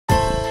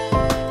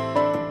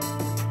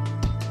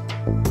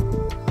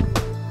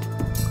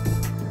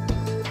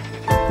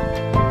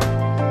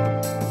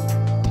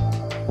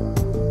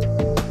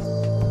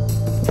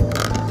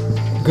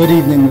Good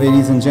evening,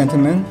 ladies and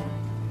gentlemen.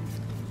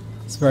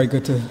 It's very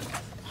good to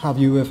have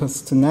you with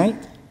us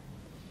tonight.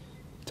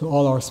 To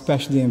all our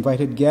specially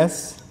invited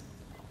guests,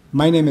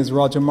 my name is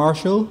Roger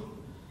Marshall,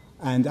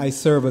 and I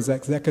serve as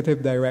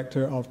Executive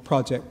Director of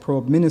Project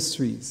Probe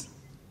Ministries.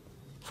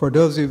 For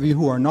those of you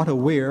who are not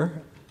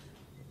aware,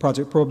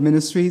 Project Probe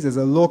Ministries is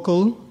a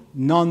local,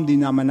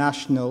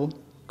 non-denominational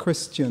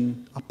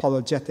Christian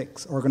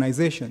apologetics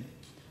organization,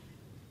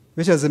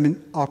 which has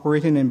been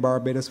operating in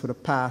Barbados for the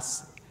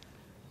past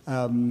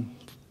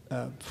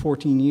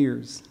 14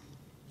 years.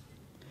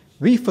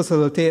 We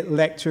facilitate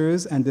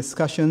lectures and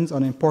discussions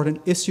on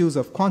important issues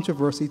of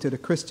controversy to the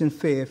Christian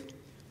faith,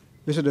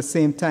 which at the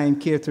same time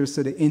caters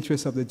to the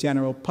interests of the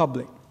general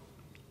public.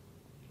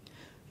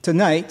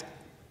 Tonight,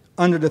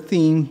 under the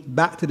theme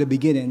Back to the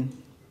Beginning,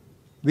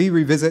 we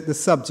revisit the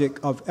subject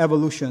of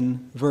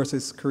evolution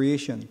versus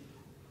creation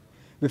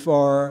with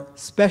our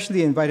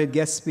specially invited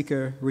guest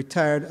speaker,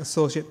 retired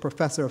Associate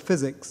Professor of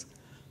Physics,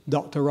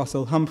 Dr.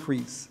 Russell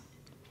Humphreys.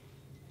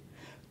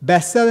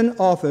 Best-selling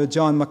author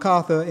John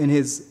MacArthur, in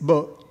his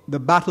book, The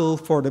Battle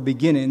for the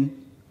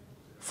Beginning,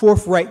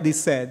 forthrightly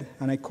said,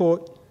 and I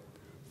quote,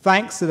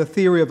 "Thanks to the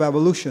theory of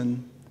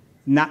evolution,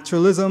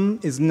 naturalism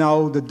is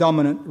now the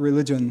dominant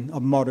religion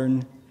of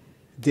modern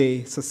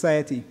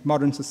society.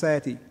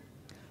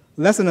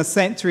 Less than a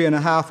century and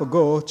a half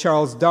ago,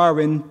 Charles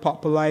Darwin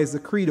popularized the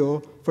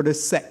credo for the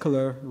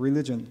secular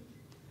religion.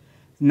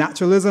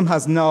 Naturalism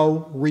has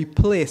now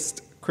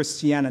replaced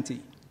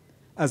Christianity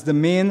as the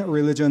main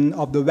religion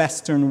of the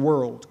Western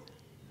world,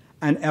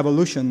 and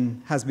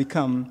evolution has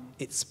become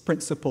its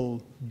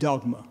principal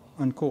dogma,"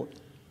 unquote.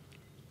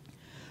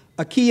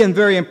 A key and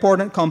very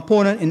important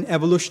component in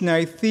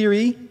evolutionary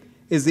theory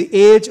is the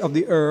age of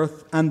the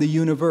earth and the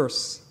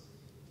universe.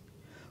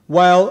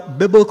 While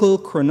biblical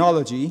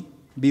chronology,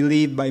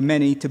 believed by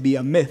many to be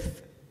a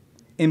myth,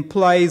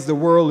 implies the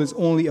world is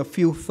only a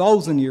few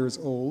thousand years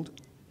old,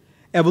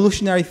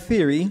 evolutionary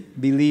theory,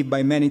 believed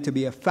by many to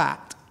be a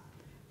fact,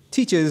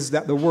 teaches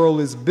that the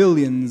world is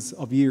billions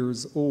of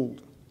years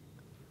old.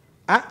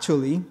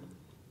 Actually,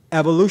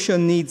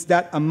 evolution needs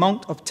that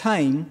amount of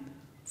time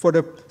for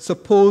the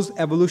supposed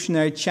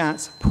evolutionary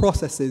chance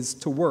processes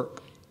to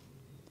work.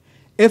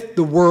 If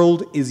the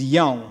world is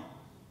young,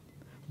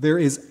 there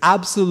is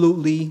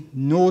absolutely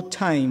no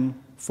time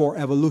for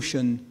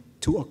evolution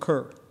to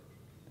occur,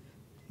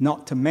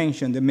 not to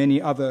mention the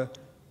many other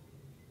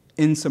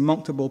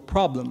insurmountable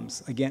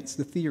problems against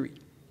the theory.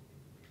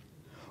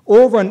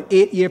 Over an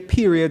 8-year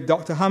period,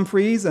 Dr.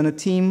 Humphreys and a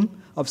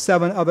team of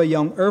 7 other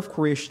young Earth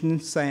creation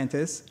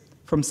scientists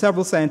from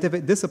several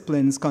scientific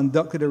disciplines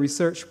conducted a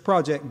research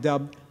project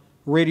dubbed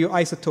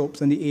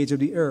Radioisotopes and the Age of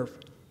the Earth,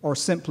 or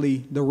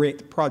simply the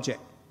RATE project.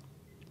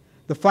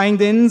 The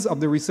findings of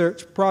the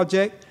research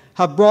project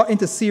have brought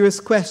into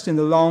serious question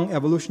the long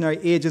evolutionary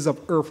ages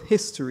of Earth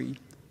history,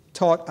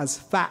 taught as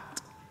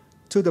fact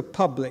to the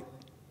public,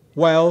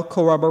 while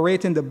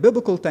corroborating the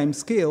biblical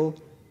timescale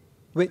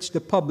which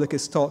the public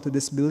is taught to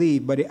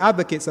disbelieve by the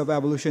advocates of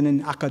evolution in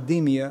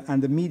academia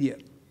and the media.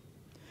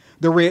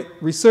 The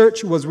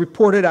research was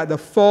reported at the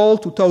fall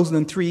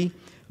 2003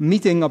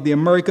 meeting of the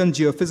American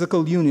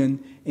Geophysical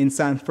Union in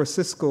San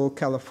Francisco,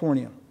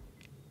 California.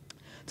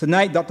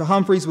 Tonight, Dr.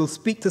 Humphreys will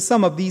speak to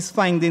some of these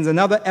findings and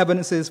other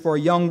evidences for a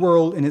young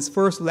world in his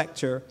first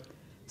lecture,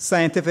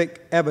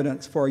 Scientific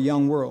Evidence for a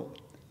Young World,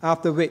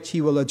 after which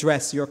he will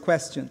address your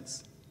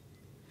questions.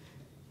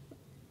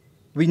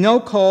 We now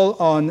call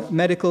on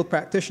medical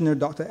practitioner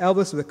Dr.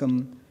 Elvis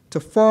Wickham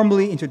to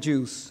formally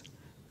introduce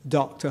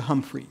Dr.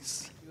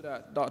 Humphreys.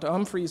 Dr.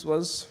 Humphreys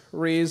was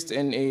raised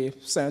in a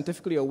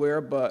scientifically aware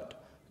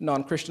but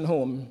non-Christian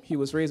home. He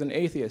was raised an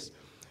atheist.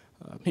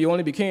 He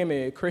only became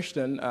a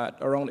Christian at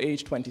around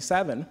age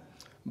 27,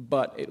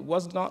 but it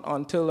was not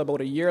until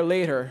about a year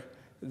later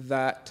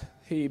that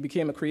he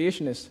became a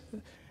creationist.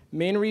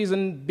 Main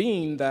reason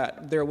being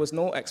that there was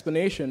no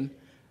explanation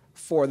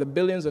for the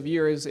billions of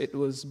years it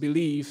was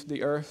believed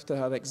the Earth to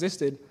have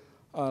existed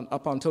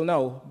up until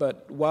now.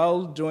 But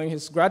while doing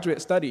his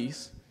graduate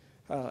studies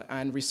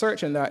and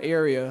research in that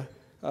area,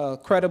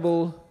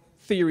 credible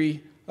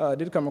theory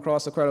did come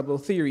across a credible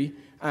theory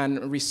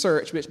and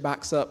research which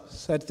backs up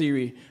said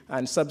theory,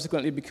 and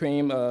subsequently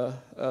became a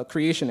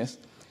creationist.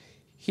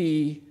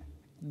 He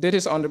did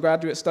his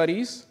undergraduate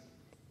studies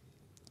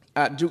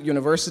at Duke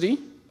University,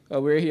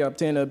 where he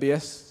obtained a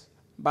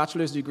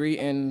bachelor's degree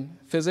in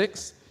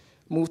physics,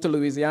 moved to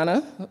Louisiana,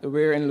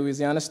 where in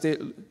Louisiana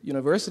State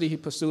University he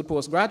pursued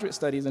postgraduate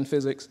studies in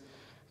physics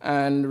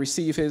and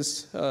received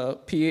his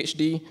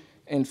Ph.D.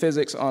 in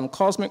physics on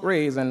cosmic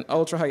rays and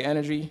ultra-high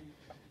energy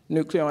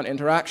nucleon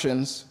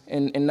interactions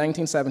in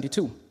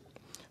 1972,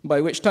 by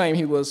which time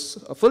he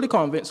was a fully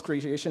convinced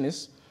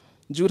creationist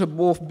due to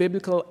both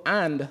biblical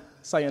and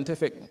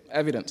scientific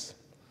evidence.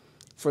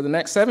 For the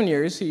next 7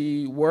 years,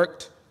 he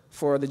worked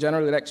for the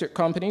General Electric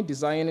Company,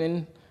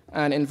 designing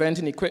and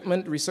inventing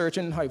equipment,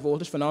 researching high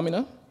voltage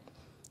phenomena.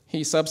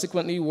 He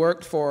subsequently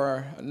worked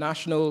for a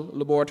national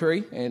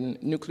laboratory in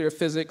nuclear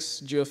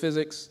physics,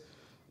 geophysics,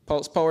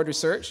 pulse-powered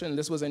research, and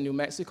this was in New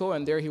Mexico,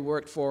 and there he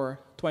worked for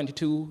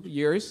 22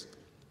 years.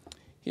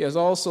 He has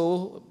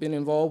also been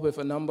involved with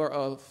a number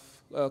of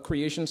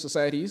creation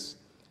societies.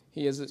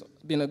 He has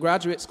been a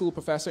graduate school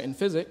professor in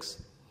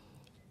physics.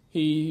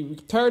 He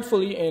retired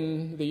fully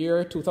in the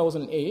year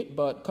 2008,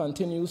 but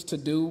continues to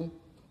do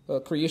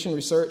creation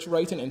research,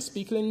 writing and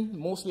speaking,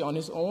 mostly on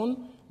his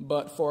own,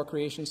 but for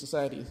creation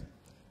societies.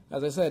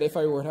 As I said, if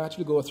I were to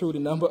actually go through the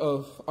number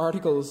of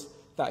articles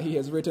that he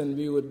has written,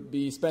 we would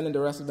be spending the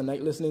rest of the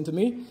night listening to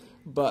me,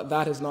 but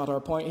that is not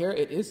our point here.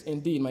 It is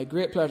indeed my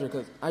great pleasure,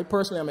 because I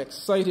personally am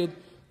excited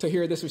to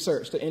hear this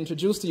research, to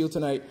introduce to you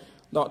tonight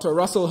Dr.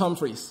 Russell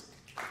Humphreys.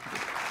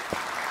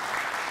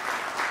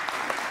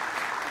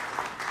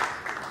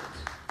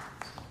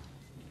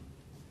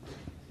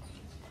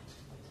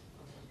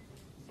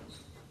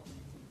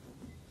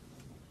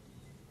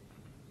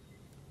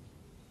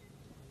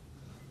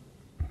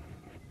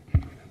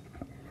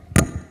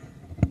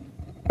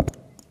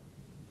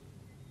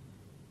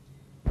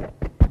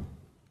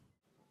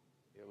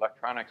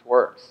 Electronics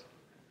works.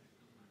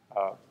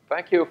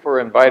 Thank you for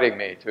inviting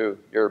me to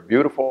your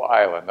beautiful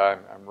island.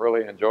 I'm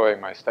really enjoying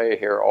my stay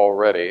here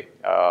already.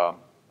 I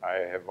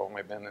have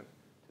only been to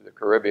the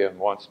Caribbean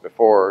once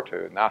before,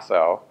 to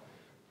Nassau,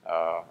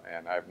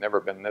 and I've never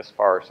been this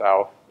far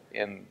south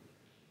in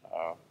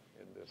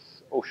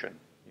this ocean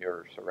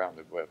you're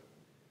surrounded with.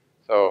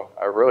 So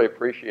I really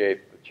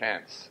appreciate the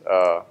chance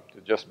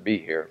to just be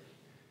here.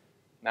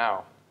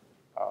 Now,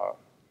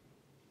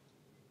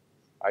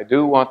 I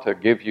do want to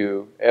give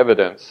you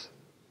evidence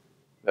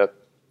that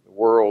the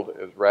world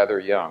is rather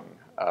young.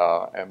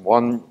 And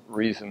one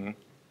reason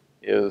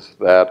is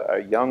that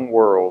a young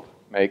world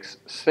makes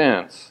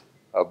sense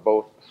of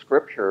both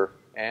scripture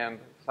and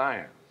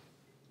science.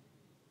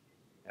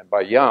 And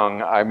by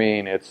young, I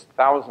mean it's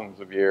thousands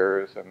of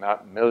years and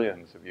not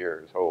millions of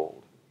years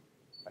old.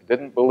 I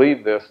didn't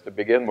believe this to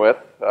begin with,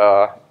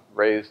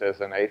 raised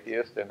as an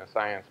atheist in a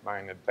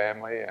science-minded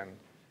family and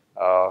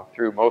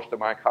through most of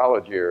my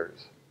college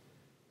years.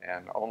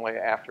 And only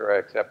after I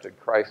accepted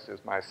Christ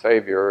as my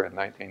Savior in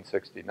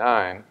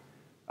 1969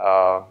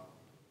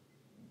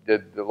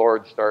 did the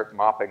Lord start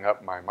mopping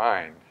up my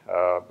mind.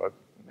 But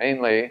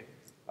mainly,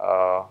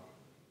 about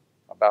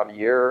a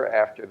year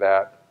after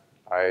that,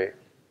 I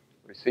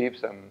received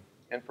some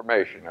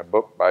information, a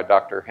book by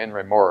Dr.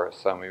 Henry Morris.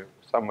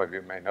 Some of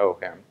you may know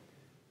him.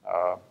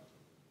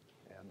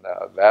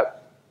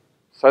 That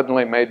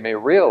suddenly made me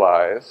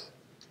realize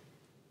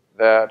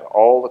that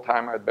all the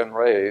time I'd been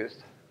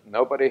raised,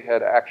 nobody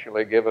had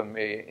actually given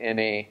me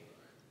any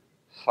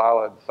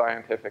solid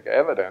scientific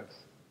evidence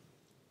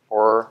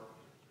for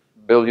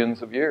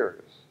billions of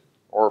years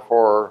or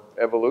for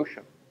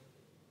evolution.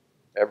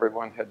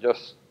 Everyone had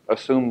just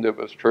assumed it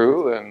was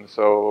true, and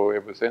so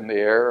it was in the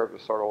air. It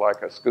was sort of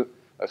like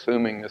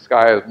assuming the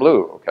sky is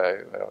blue.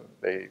 Okay,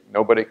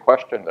 nobody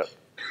questioned it.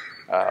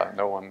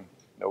 No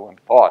one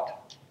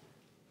thought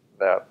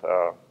that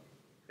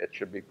it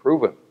should be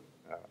proven.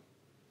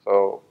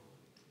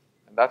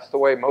 And that's the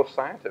way most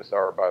scientists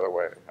are, by the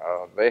way.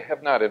 They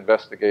have not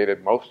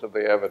investigated most of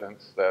the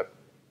evidence that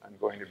I'm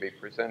going to be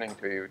presenting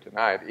to you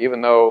tonight,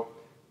 even though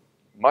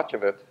much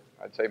of it,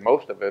 I'd say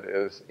most of it,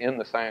 is in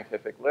the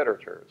scientific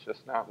literature. It's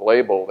just not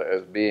labeled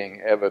as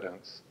being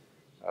evidence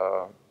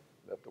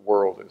that the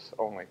world is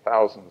only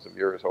thousands of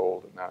years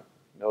old and not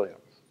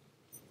millions.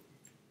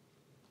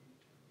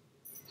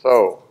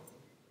 So,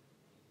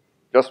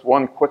 just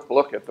one quick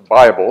look at the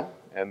Bible,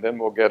 and then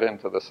we'll get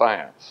into the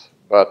science.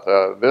 But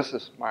this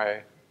is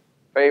my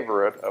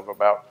favorite of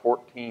about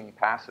 14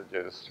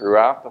 passages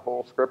throughout the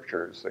whole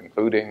Scriptures,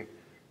 including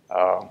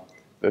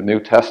the New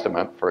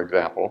Testament, for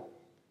example.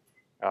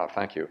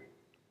 Thank you.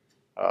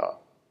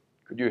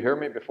 Could you hear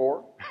me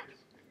before?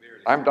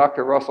 I'm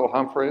Dr. Russell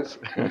Humphreys.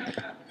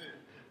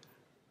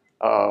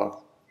 The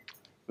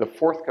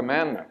fourth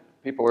commandment.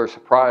 People are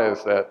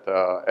surprised that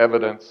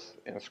evidence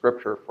in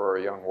Scripture for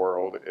a young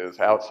world is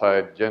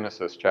outside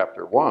Genesis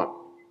chapter 1.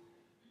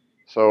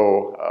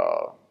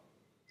 So,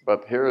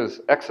 but here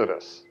is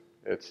Exodus.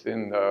 It's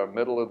in the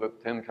middle of the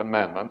Ten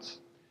Commandments.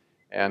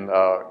 And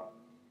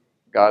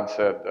God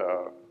said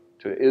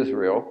to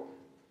Israel,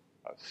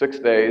 6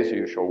 days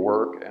you shall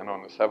work, and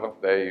on the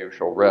seventh day you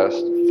shall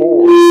rest.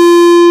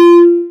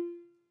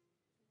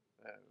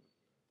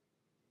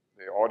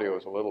 The audio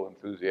is a little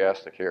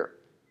enthusiastic here.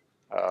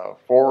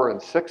 4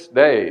 and 6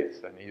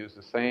 days, and he used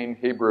the same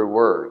Hebrew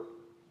word.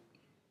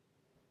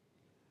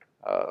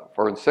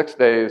 For in 6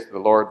 days the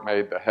Lord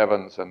made the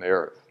heavens and the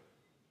earth.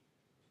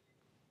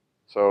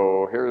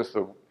 So here's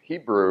the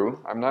Hebrew.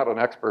 I'm not an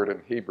expert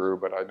in Hebrew,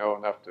 but I know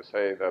enough to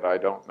say that I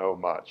don't know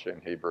much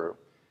in Hebrew.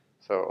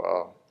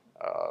 So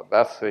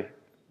that's the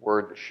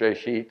word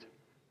sheshit,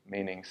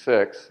 meaning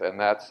 6, and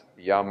that's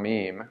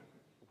yamim,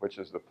 which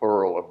is the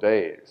plural of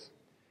days.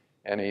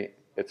 And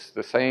it's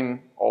the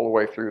same all the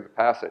way through the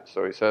passage.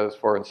 So he says,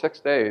 for in 6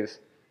 days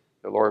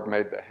the Lord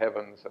made the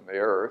heavens and the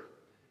earth,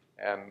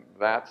 and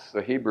that's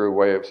the Hebrew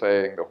way of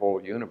saying the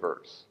whole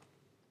universe.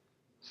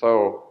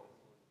 So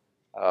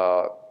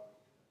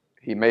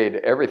he made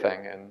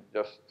everything in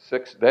just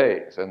 6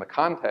 days. And the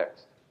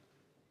context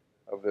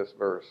of this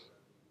verse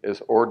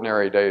is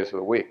ordinary days of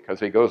the week, because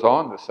he goes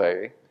on to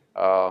say,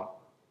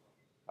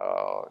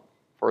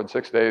 for in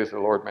 6 days the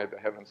Lord made the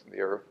heavens and the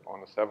earth.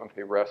 On the seventh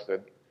he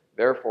rested.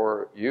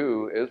 Therefore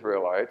you,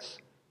 Israelites,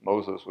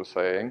 Moses was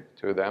saying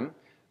to them,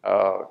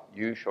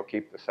 you shall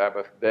keep the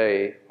Sabbath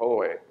day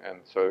holy.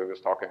 And so he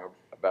was talking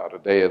about a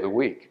day of the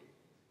week.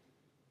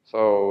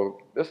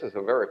 So this is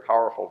a very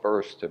powerful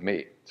verse to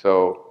me.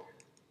 So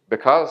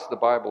because the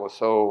Bible is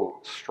so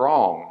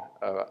strong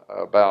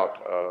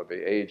about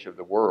the age of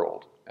the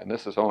world, and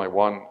this is only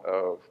one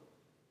of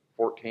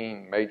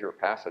 14 major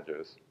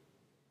passages,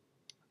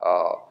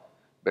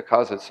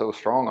 because it's so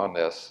strong on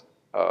this,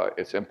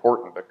 it's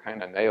important to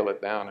kind of nail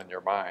it down in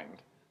your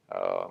mind.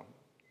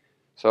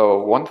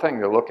 So one thing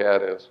to look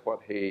at is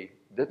what he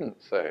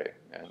didn't say.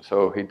 And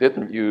so he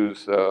didn't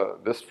use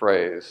this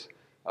phrase,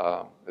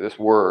 this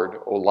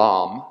word,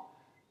 olam.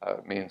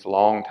 It means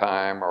long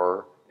time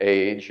or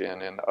age,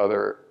 and in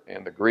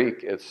the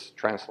Greek it's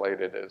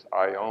translated as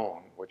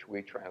aion, which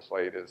we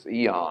translate as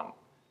eon.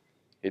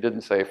 He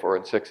didn't say for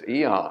in 6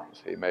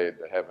 eons he made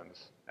the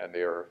heavens and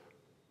the earth.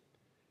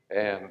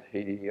 And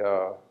he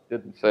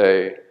didn't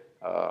say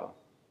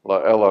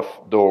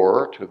la'elef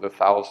dor, to the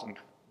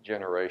 1,000th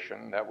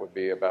generation. That would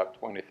be about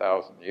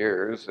 20,000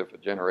 years if a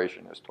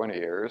generation is 20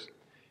 years.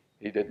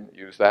 He didn't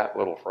use that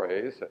little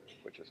phrase,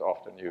 which is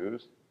often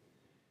used.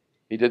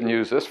 He didn't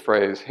use this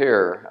phrase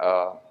here.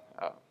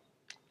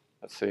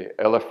 Let's see,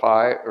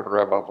 Elefai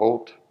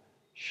Revavot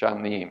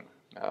Shanim.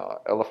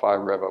 Elefai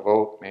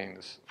Revavot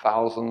means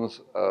thousands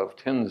of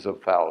tens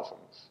of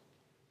thousands.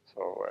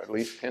 So at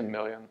least 10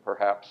 million,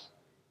 perhaps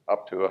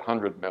up to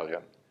 100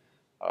 million.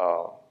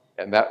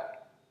 And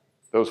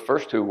those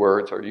first two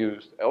words are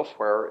used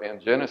elsewhere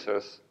in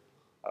Genesis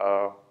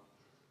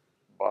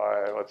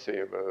by, let's see,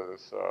 it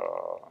was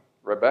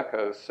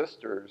Rebekah's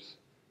sisters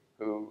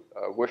who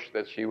wished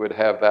that she would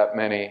have that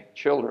many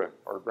children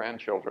or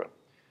grandchildren.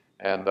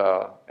 And,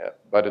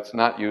 but it's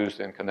not used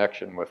in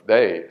connection with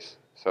days,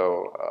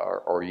 so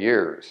or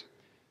years.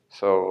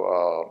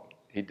 So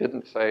he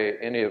didn't say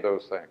any of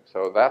those things.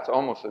 So that's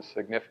almost as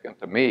significant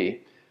to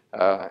me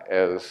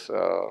as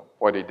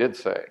what he did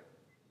say,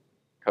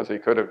 because he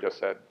could have just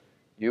said,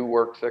 "You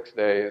work 6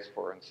 days,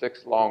 for in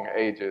 6 long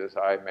ages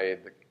I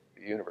made the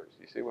universe."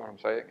 You see what I'm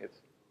saying?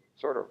 It's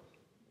sort of,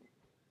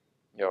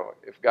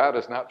 if God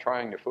is not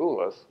trying to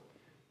fool us,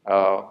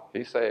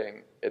 he's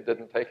saying it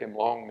didn't take him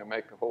long to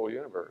make the whole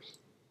universe.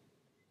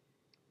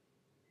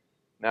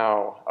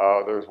 Now,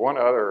 there's one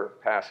other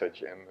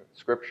passage in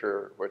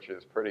Scripture which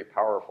is pretty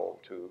powerful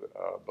to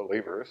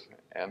believers,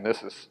 and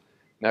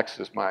next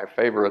is my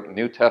favorite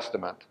New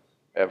Testament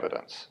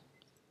evidence.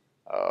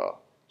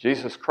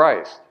 Jesus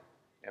Christ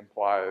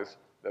implies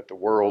that the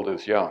world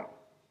is young.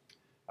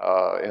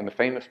 In the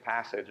famous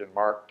passage in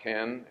Mark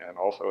 10, and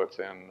also it's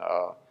in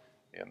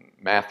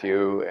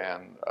Matthew,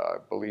 and I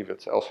believe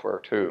it's elsewhere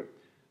too,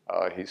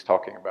 he's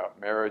talking about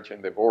marriage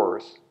and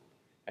divorce,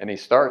 and he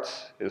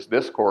starts his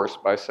discourse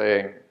by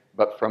saying,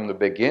 "But from the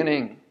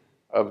beginning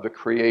of the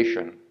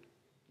creation,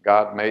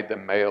 God made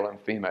them male and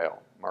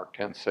female," Mark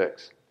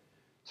 10:6.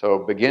 So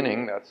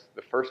beginning, that's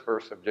the first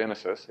verse of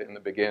Genesis. In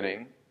the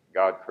beginning,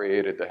 God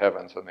created the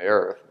heavens and the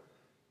earth.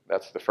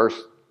 That's the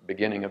first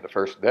beginning of the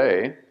first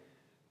day.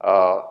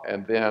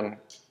 And then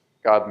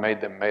God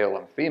made them male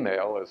and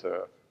female as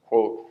a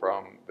quote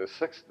from the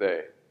 6th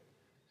day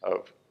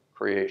of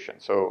creation.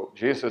 So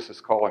Jesus is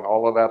calling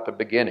all of that the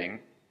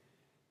beginning.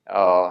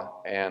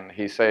 And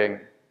he's saying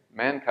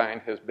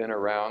mankind has been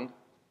around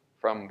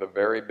from the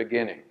very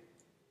beginning.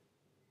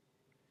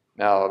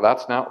 Now,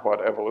 that's not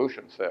what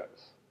evolution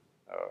says.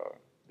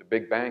 The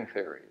Big Bang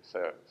Theory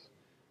says.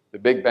 The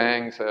Big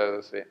Bang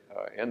says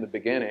in the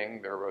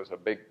beginning there was a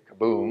big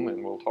kaboom,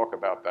 and we'll talk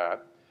about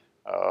that.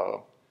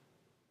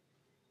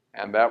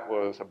 And that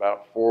was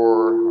about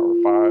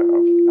 14.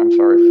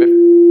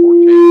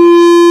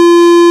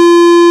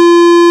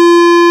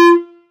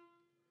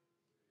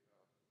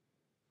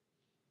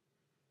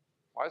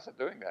 Why is it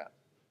doing that?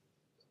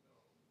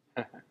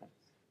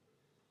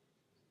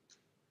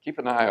 Keep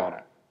an eye on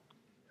it.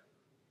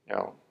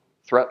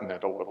 Threaten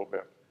it a little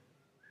bit.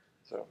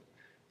 So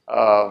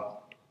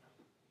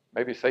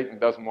maybe Satan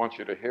doesn't want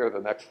you to hear the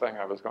next thing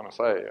I was going to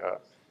say.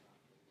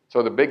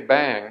 So the Big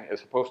Bang is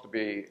supposed to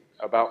be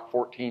about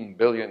 14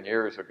 billion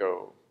years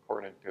ago,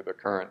 according to the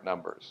current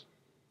numbers.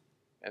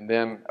 And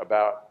then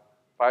about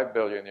 5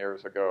 billion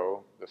years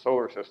ago, the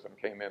solar system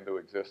came into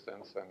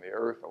existence, and the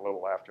Earth a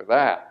little after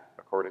that,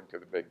 according to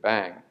the Big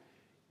Bang.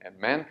 And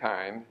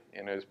mankind,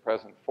 in his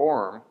present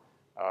form,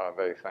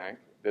 they think,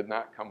 did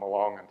not come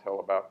along until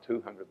about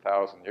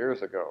 200,000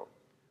 years ago,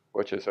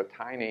 which is a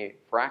tiny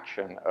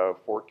fraction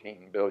of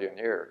 14 billion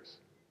years.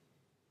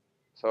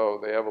 So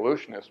the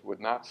evolutionist would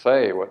not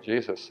say what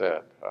Jesus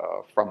said,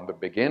 from the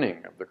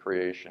beginning of the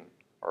creation,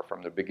 or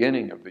from the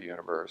beginning of the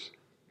universe,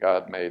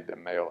 God made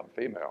them male and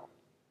female.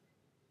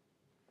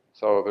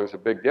 So there's a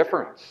big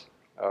difference.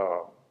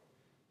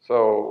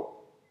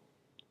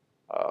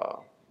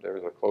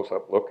 There's a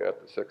close-up look at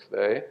the 6th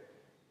day.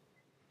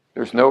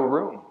 There's no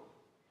room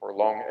for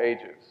long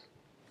ages.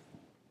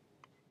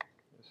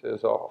 This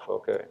is off,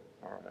 okay,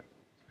 all right.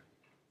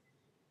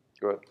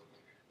 Good.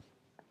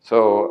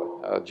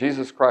 So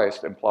Jesus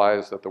Christ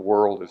implies that the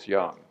world is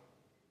young.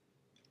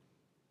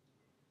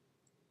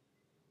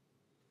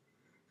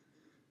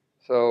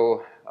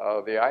 So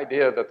the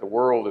idea that the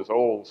world is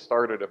old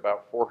started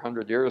about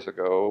 400 years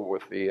ago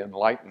with the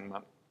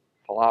Enlightenment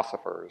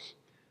philosophers.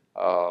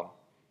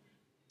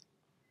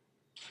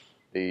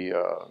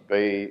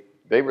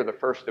 They were the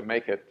first to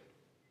make it,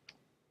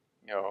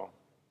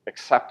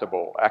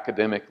 acceptable,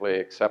 academically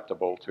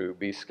acceptable, to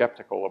be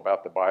skeptical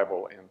about the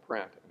Bible in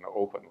print and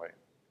openly.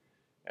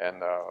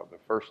 And the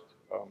first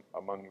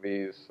among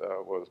these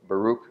was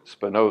Baruch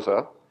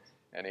Spinoza,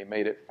 and he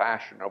made it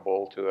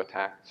fashionable to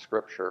attack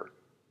Scripture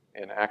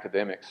in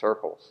academic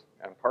circles.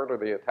 And part of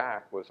the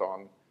attack was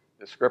on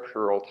the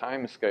scriptural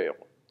timescale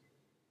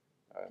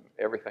and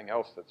everything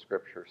else that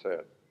Scripture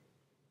said.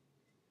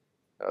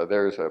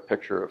 There's a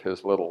picture of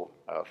his little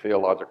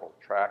theological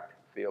tract,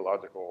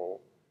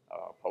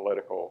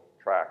 political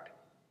tract.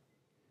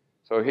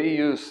 So he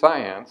used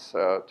science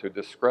to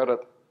discredit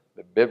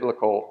the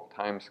biblical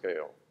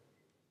timescale.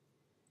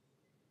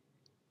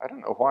 I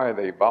don't know why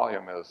the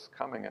volume is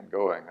coming and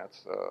going.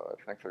 That's I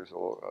think there's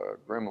a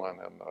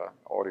gremlin in the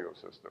audio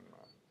system.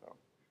 So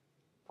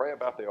pray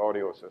about the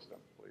audio system,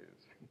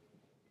 please.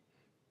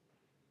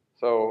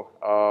 So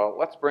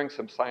let's bring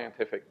some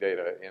scientific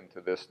data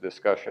into this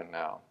discussion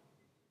now.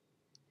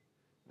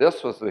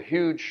 This was a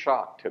huge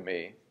shock to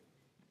me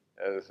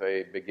as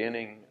a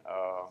beginning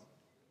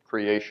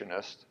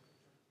creationist,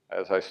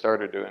 as I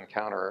started to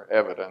encounter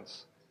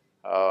evidence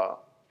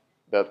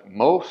that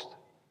most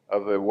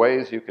of the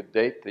ways you could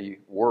date the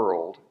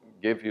world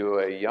give you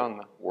a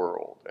young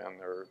world. And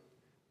there are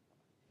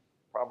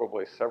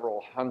probably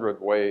several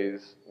hundred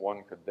ways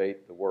one could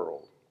date the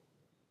world.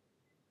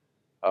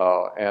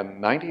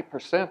 And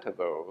 90% of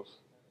those,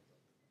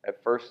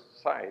 at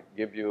first sight,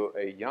 give you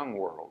a young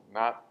world,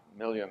 not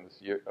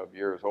millions of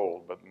years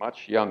old, but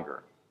much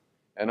younger.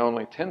 And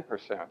only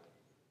 10%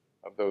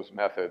 of those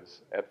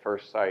methods, at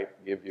first sight,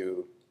 give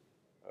you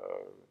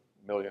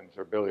millions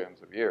or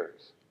billions of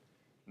years.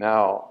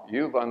 Now,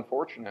 you've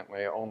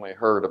unfortunately only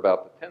heard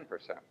about the 10%.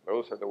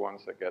 Those are the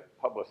ones that get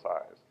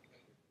publicized.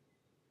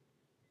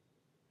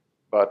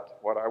 But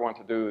what I want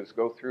to do is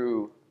go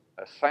through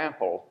a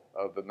sample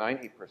of the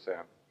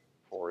 90%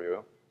 for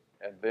you,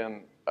 and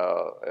then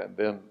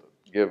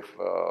give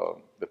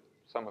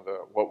some of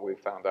what we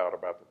found out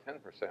about the 10%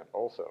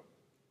 also.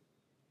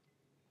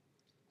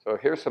 So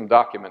here's some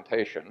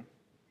documentation,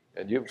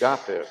 and you've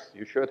got this.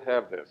 You should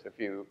have this. If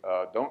you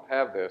don't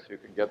have this, you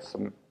can get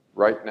some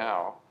right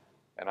now.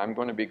 And I'm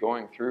going to be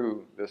going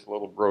through this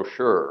little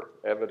brochure,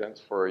 Evidence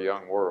for a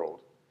Young World,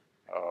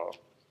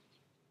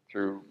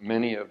 through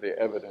many of the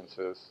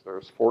evidences.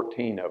 There's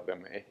 14 of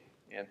them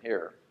in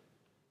here.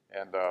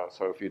 And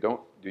so if you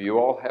don't, do you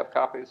all have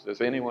copies?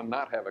 Does anyone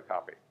not have a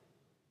copy?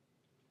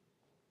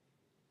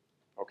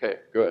 Okay,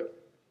 good.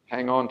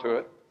 Hang on to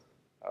it.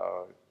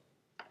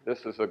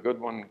 This is a good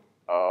one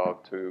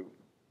to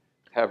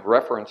have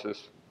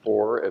references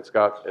for. It's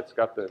got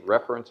the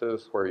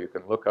references where you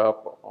can look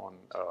up on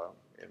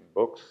in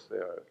books,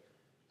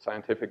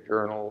 scientific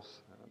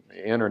journals, and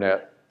the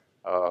internet,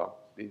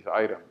 these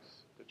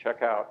items to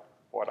check out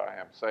what I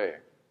am saying.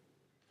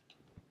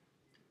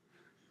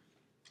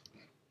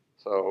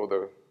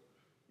 So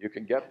you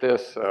can get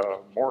this,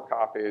 more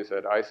copies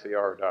at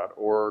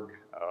icr.org.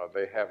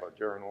 They have a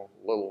journal,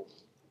 a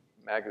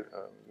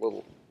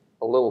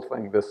little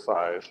thing this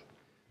size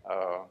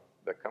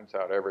that comes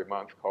out every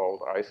month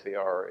called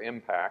ICR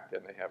Impact,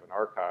 and they have an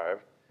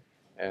archive.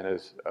 And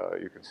as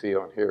you can see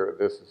on here,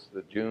 this is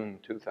the June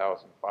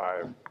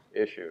 2005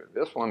 issue.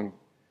 This one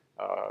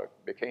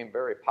became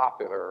very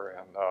popular,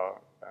 and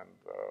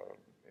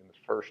in the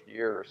first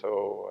year or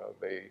so,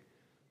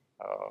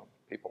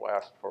 people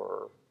asked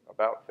for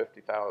about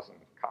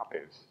 50,000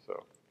 copies.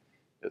 So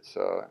it's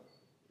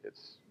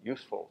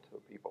useful to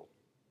people.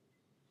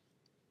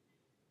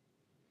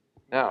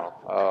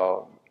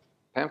 Now,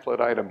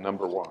 pamphlet item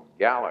number 1,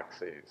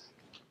 galaxies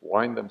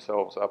wind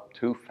themselves up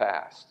too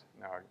fast.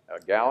 Now, a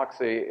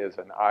galaxy is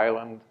an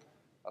island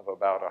of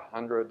about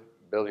 100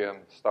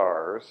 billion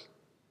stars,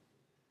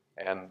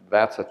 and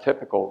that's a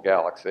typical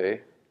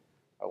galaxy,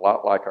 a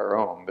lot like our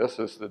own. This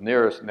is the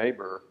nearest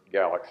neighbor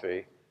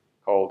galaxy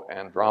called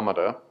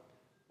Andromeda,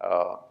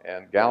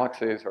 and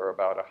galaxies are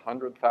about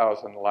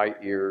 100,000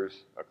 light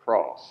years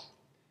across.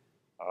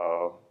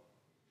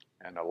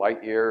 And a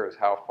light year is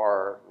how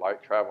far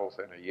light travels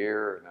in a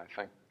year, and I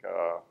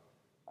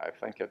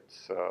think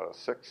it's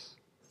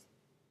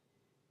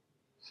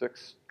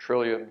 6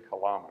 trillion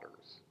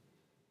kilometers.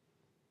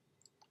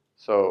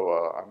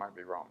 So I might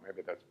be wrong.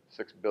 Maybe that's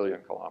 6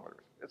 billion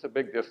kilometers. It's a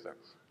big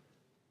distance.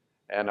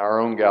 And our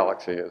own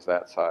galaxy is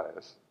that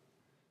size.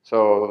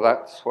 So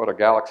that's what a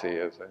galaxy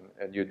is.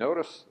 And you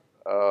notice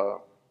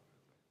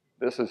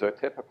this is a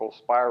typical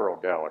spiral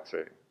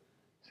galaxy.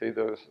 See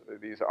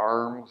these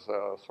arms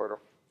sort of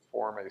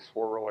form a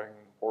swirling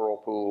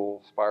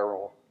whirlpool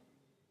spiral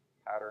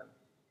pattern.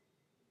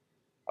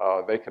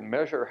 they can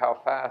measure how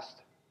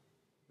fast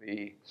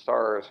the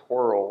stars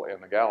whirl in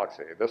the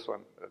galaxy.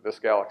 This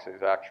galaxy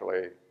is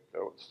actually,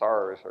 the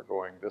stars are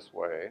going this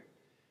way,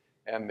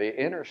 and the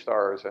inner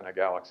stars in a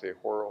galaxy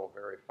whirl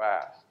very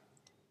fast.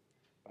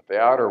 But the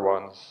outer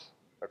ones,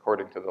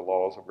 according to the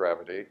laws of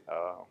gravity,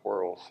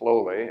 whirl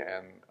slowly,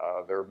 and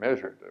they're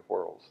measured to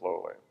whirl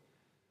slowly.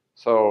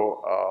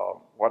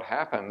 So what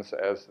happens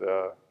as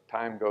the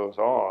time goes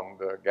on,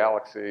 the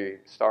galaxy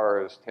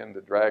stars tend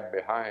to drag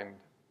behind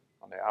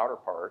on the outer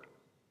part,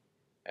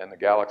 and the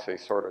galaxy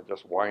sort of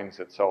just winds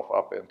itself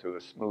up into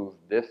a smooth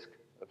disk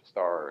of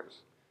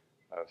stars,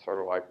 sort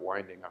of like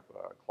winding up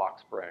a clock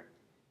spring.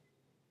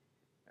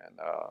 And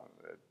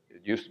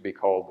it used to be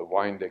called the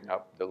winding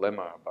up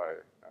dilemma by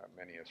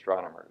many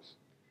astronomers.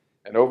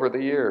 And over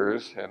the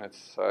years, and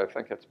I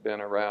think it's been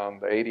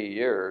around 80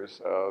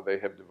 years, they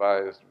have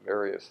devised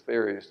various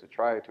theories to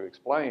try to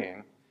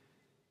explain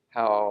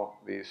how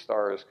these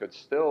stars could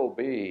still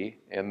be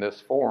in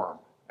this form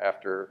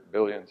after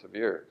billions of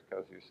years.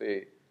 Because you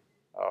see,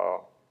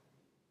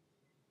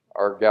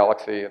 our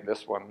galaxy and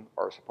this one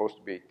are supposed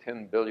to be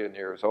 10 billion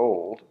years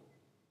old.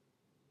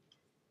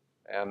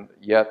 And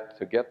yet,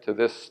 to get to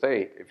this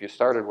state, if you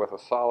started with a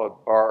solid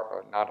bar,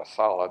 or not a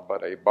solid,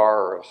 but a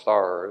bar of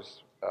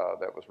stars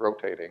that was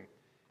rotating,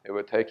 it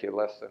would take you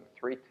less than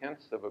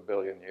 0.3 of a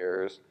billion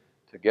years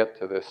to get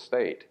to this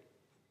state.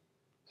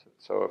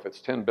 So if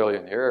it's 10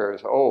 billion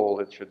years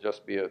old, it should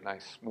just be a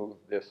nice smooth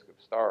disk of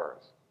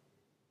stars.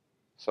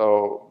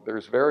 So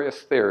there's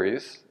various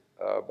theories,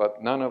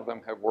 but none of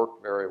them have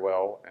worked very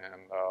well,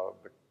 and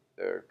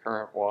the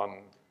current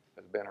one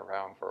has been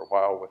around for a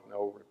while with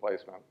no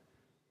replacement,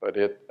 but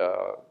it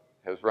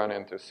has run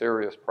into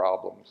serious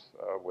problems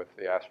with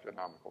the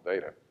astronomical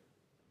data.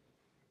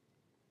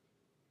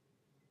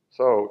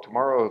 So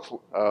tomorrow's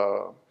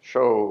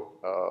show,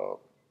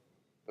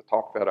 the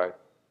talk that I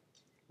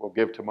will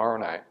give tomorrow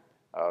night,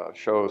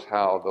 shows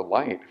how the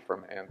light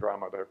from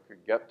Andromeda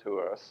could get to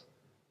us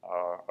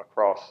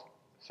across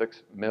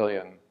 6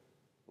 million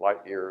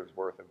light years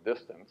worth of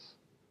distance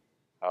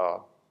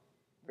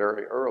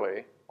very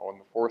early on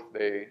the 4th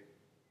day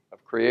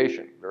of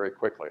creation, very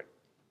quickly.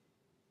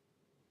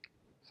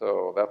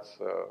 So that's,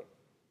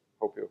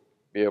 hope you'll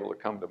be able to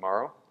come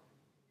tomorrow.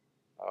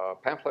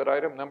 Pamphlet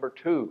item number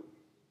 2.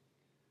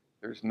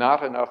 There's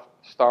not enough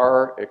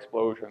star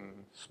explosion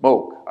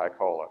smoke, I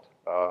call it.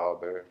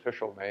 The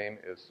official name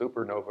is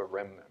supernova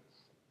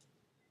remnants.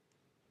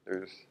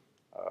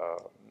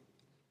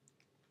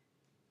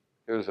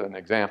 Here's an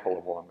example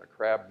of one, the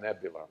Crab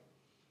Nebula.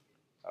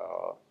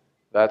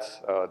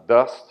 That's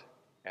dust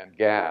and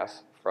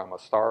gas from a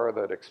star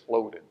that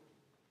exploded.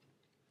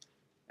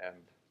 And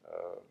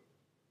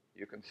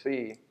you can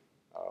see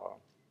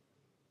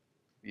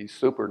these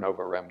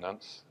supernova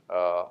remnants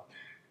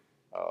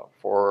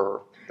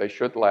they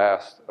should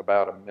last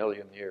about 1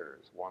 million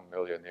years, 1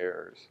 million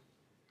years.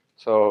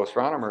 So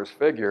astronomers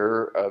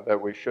figure that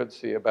we should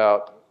see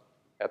about,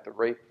 at the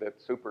rate that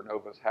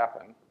supernovas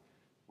happen,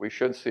 we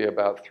should see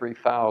about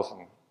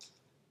 3,000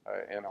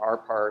 in our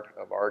part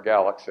of our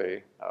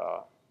galaxy.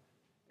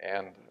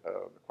 And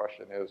the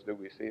question is, do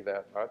we see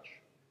that much?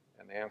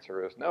 And the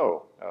answer is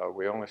no.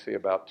 We only see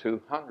about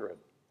 200.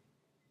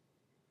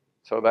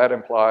 So that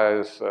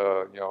implies,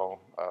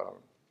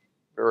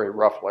 very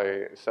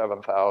roughly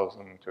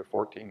 7,000 to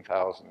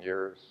 14,000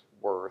 years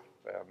worth,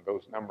 and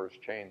those numbers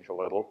change a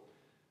little.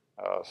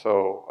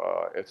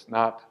 So it's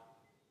not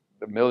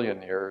the 1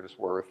 million years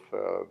worth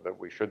that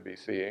we should be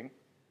seeing.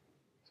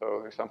 So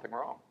there's something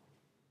wrong.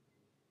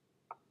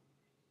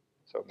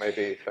 So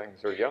maybe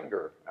things are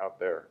younger out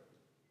there.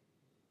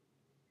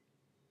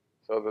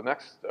 So the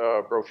next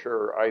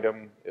brochure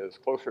item is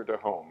closer to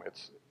home.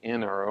 It's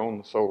in our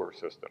own solar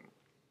system.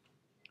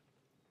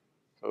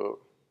 So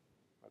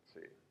let's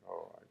see.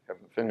 Oh, I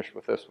haven't finished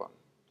with this one.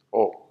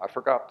 Oh, I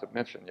forgot to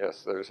mention,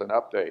 yes, there's an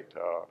update.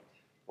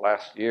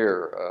 Last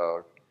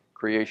year,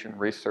 Creation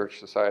Research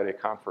Society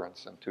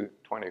conference in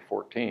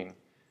 2014,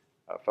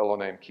 a fellow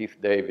named Keith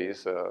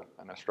Davies,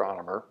 an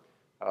astronomer,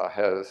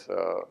 has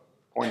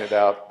pointed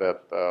out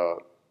that the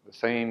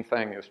same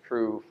thing is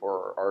true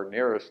for our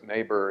nearest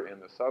neighbor in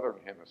the southern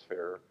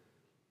hemisphere,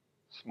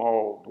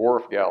 small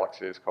dwarf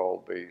galaxies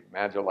called the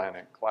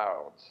Magellanic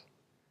Clouds.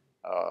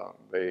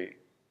 They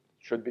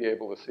should be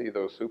able to see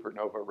those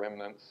supernova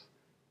remnants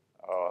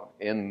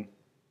in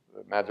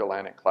the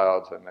Magellanic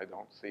Clouds, and they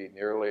don't see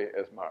nearly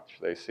as much.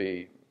 They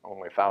see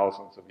only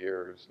thousands of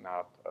years,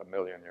 not 1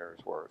 million years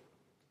worth.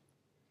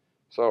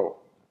 So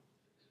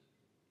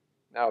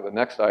now the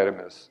next item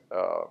is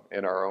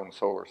in our own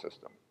solar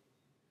system.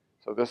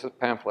 So this is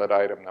pamphlet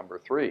item number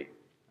 3.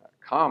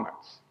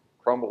 Comets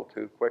crumble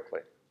too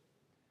quickly.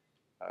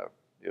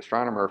 The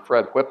astronomer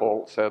Fred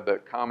Whipple said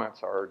that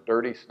comets are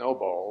dirty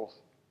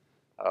snowballs,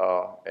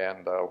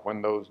 and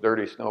when those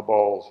dirty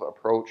snowballs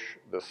approach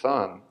the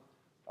sun,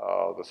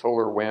 the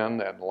solar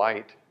wind and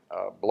light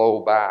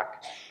blow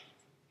back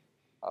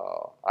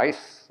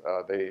ice.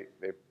 They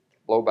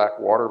blow back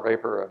water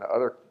vapor and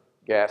other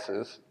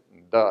gases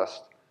and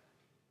dust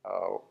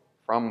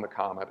from the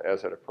comet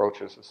as it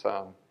approaches the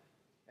sun,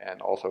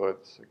 and also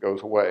it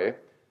goes away.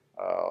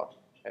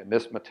 And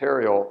this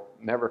material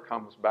never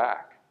comes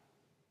back,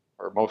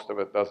 or most of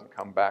it doesn't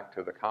come back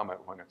to the comet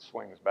when it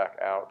swings back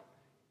out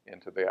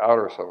into the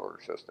outer solar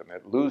system.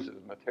 It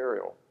loses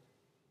material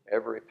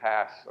every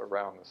pass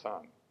around the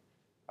sun,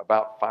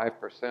 about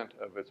 5%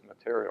 of its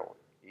material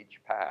each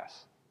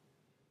pass.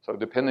 So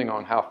depending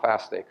on how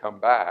fast they come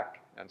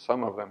back, and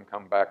some of them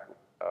come back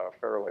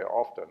fairly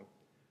often,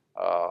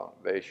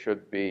 they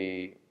should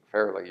be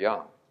fairly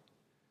young.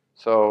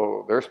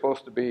 So they're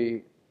supposed to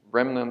be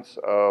remnants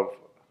of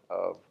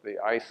the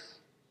ice,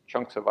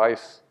 chunks of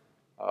ice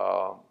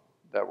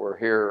that were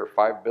here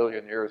 5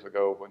 billion years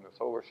ago when the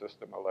solar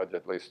system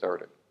allegedly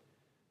started.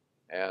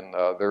 And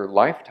their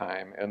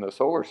lifetime in the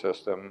solar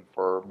system,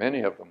 for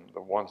many of them,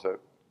 the ones that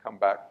come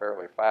back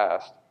fairly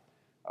fast,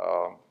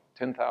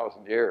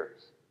 10,000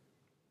 years.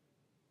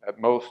 At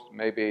most,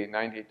 maybe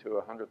 90 to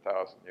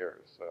 100,000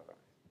 years.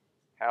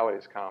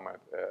 Halley's Comet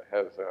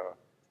has an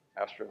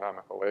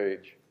astronomical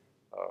age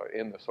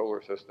in the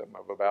solar system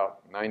of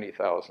about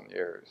 90,000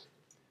 years.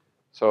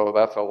 So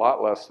that's a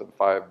lot less than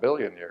 5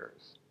 billion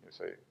years, you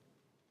see.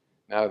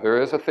 Now,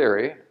 there is a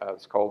theory,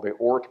 it's called the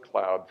Oort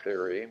cloud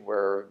theory,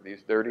 where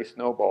these dirty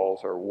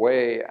snowballs are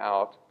way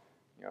out,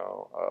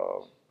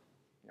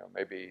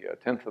 maybe a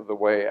tenth of the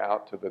way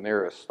out to the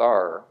nearest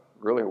star,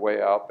 really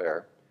way out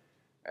there.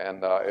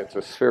 And it's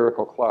a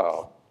spherical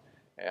cloud.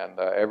 And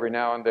every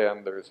now and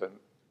then there's an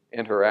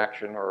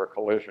interaction or a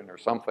collision or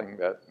something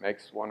that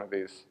makes one of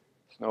these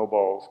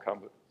snowballs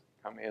come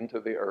into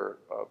the Earth,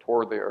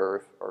 toward the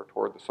Earth or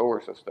toward the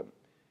solar system.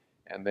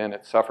 And then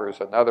it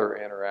suffers another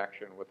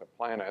interaction with a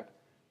planet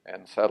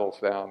and settles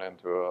down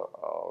into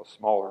a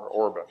smaller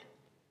orbit.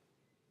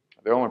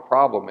 The only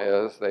problem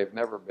is they've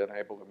never been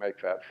able to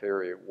make that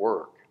theory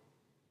work.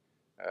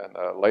 And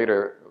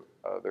later,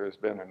 there's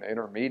been an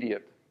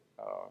intermediate,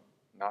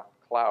 not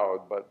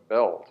cloud, but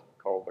belt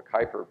called the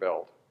Kuiper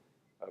Belt,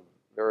 of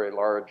very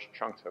large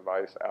chunks of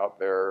ice out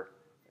there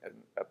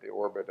at the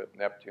orbit of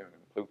Neptune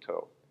and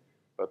Pluto.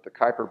 But the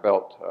Kuiper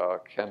Belt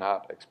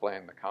cannot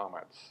explain the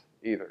comets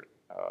either.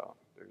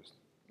 There's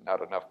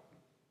not enough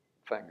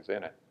things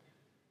in it.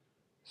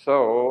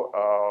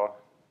 So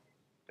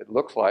it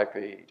looks like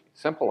the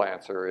simple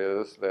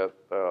answer is that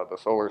the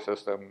solar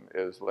system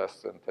is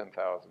less than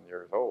 10,000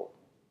 years old.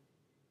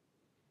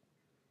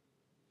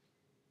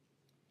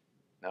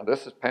 Now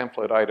this is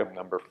pamphlet item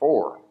number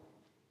 4.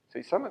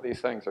 See, some of these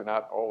things are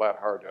not all that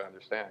hard to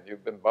understand.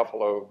 You've been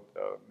buffaloed,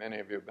 many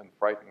of you have been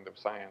frightened of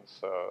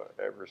science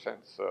ever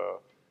since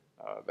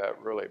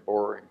that really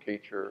boring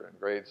teacher in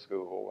grade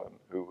school and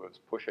who was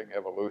pushing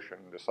evolution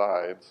to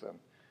sides. And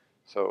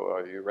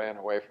so you ran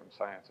away from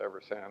science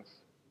ever since.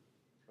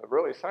 But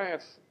really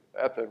science,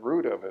 at the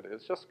root of it,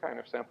 is just kind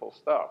of simple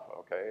stuff,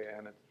 okay?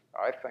 And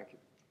I think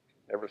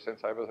ever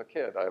since I was a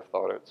kid, I've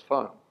thought it's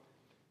fun.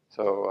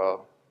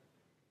 So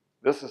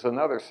this is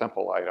another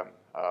simple item.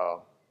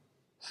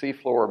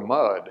 Seafloor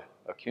mud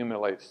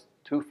accumulates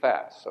too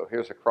fast. So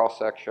here's a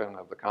cross-section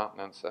of the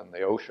continents and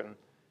the ocean.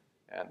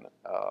 And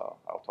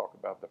I'll talk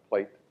about the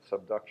plate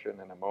subduction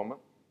in a moment.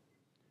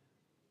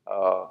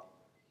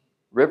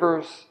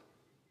 Rivers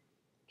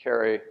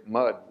carry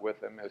mud with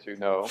them, as you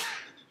know,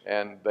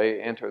 and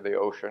they enter the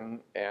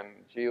ocean. And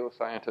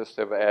geoscientists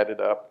have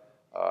added up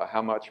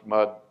how much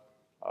mud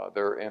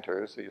there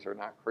enters. These are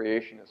not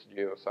creationist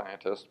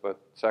geoscientists, but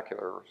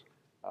seculars.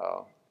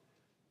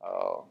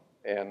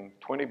 And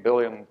 20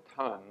 billion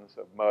tons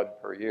of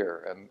mud per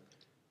year. And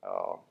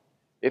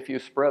if you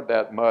spread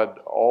that mud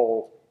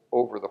all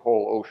over the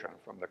whole ocean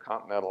from the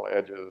continental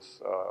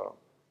edges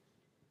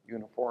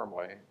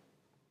uniformly,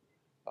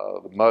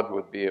 the mud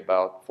would be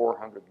about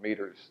 400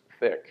 meters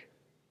thick.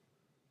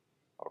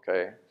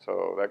 Okay,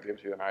 so that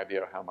gives you an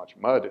idea of how much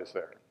mud is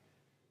there.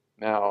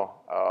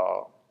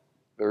 Now,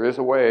 there is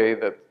a way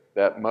that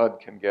that mud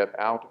can get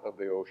out of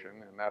the ocean,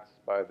 and that's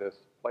by this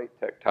plate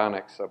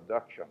tectonic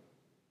subduction.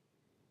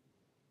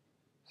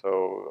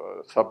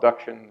 So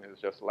subduction is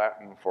just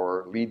Latin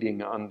for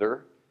leading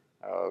under.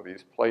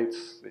 These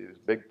plates, these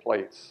big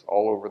plates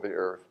all over the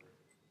Earth,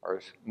 are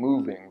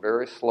moving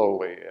very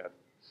slowly at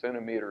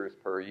centimeters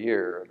per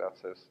year.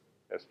 That's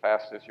as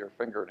fast as your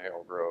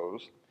fingernail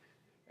grows.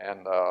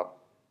 And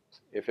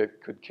if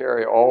it could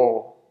carry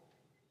all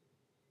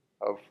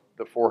of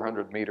the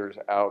 400 meters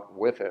out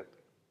with it,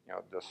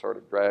 just sort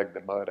of drag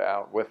the mud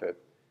out with it,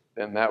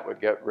 then that would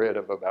get rid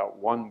of about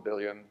 1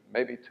 billion,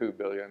 maybe 2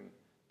 billion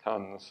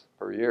tons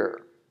per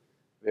year.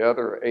 The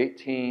other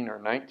 18 or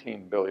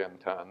 19 billion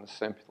tons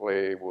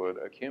simply would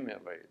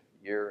accumulate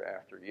year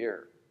after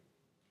year.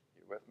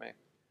 You with me?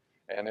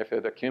 And if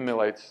it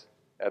accumulates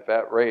at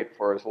that rate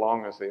for as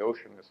long as the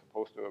ocean is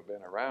supposed to have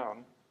been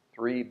around,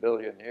 3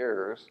 billion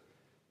years,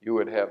 you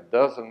would have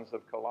dozens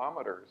of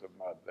kilometers of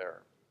mud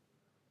there.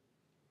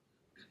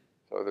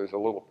 So there's a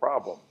little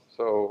problem.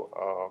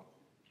 So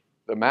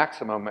the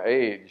maximum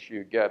age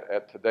you get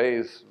at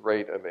today's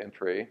rate of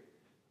entry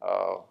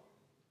of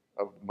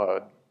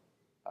mud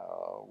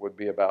would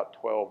be about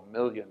 12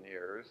 million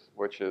years,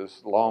 which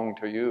is long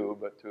to you,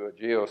 but to a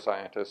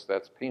geoscientist,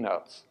 that's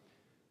peanuts.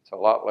 It's a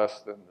lot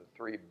less than the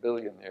 3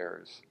 billion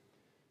years.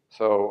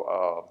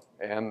 So,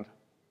 and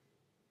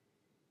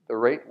the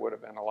rate would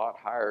have been a lot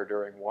higher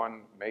during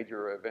one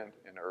major event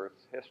in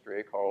Earth's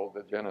history called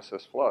the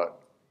Genesis Flood.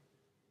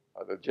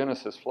 The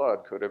Genesis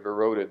Flood could have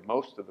eroded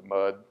most of the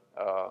mud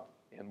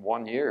in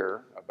 1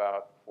 year,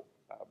 about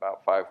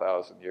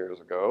 5,000 years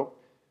ago,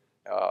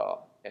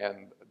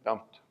 and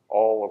dumped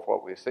all of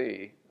what we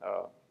see,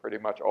 pretty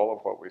much all of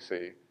what we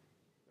see,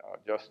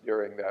 just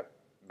during that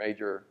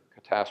major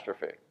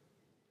catastrophe.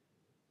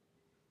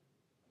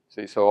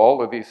 See, so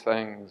all of these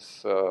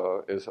things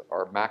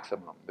are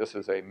maximum. This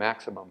is a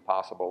maximum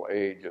possible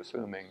age,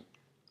 assuming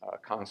a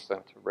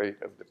constant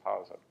rate of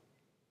deposit.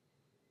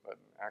 But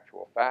in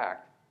actual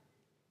fact,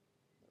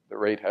 the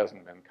rate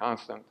hasn't been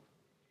constant,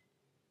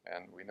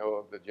 and we know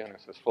of the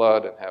Genesis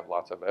flood and have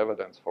lots of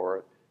evidence for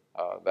it.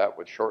 That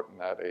would shorten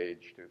that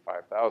age to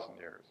 5,000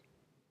 years.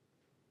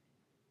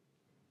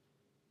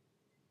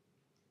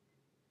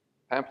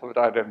 Pamphlet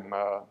item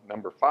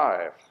number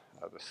 5,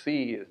 the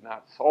sea is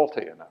not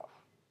salty enough.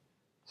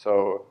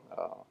 So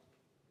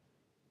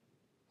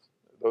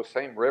those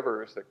same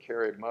rivers that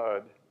carry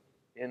mud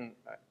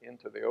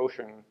into the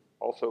ocean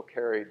also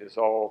carry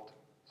dissolved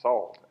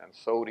salt and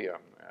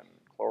sodium and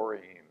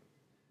chlorine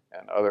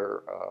and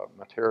other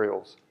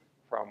materials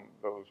from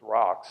those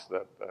rocks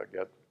that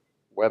get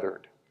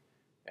weathered.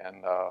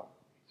 And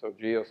so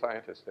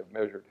geoscientists have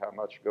measured how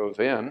much goes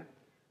in.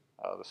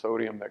 The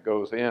sodium that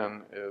goes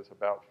in is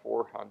about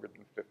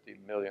 450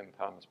 million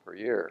tons per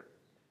year.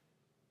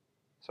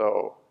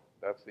 So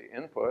that's the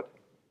input.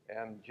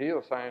 And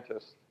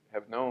geoscientists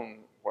have known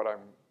what I'm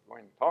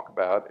going to talk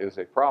about is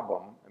a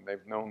problem, and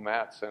they've known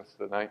that since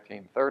the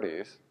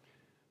 1930s.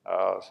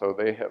 So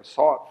they have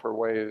sought for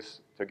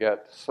ways to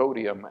get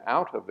sodium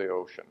out of the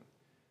ocean.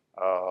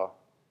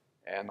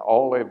 And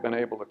all they've been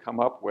able to come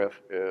up with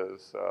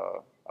is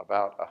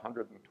about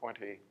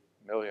 120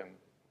 million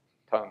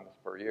tons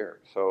per year.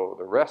 So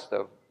the rest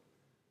of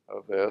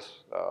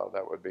this,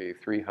 that would be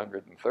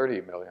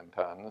 330 million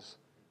tons,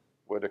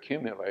 would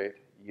accumulate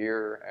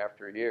year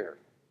after year.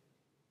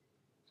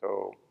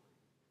 So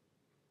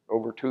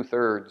over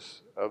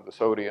 2/3 of the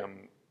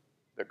sodium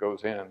that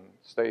goes in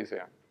stays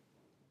in.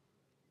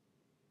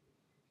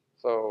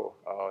 So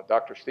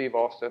Dr. Steve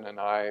Austin and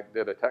I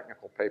did a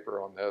technical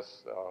paper on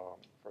this.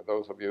 For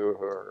those of you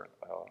who are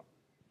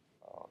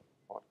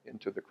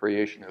into the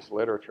creationist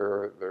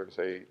literature, there's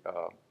a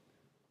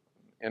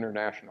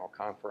international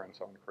conference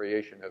on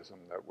creationism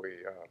that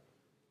we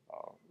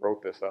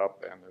wrote this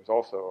up, and there's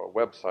also a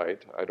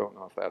website. I don't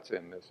know if that's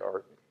in this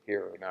art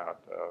here or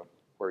not,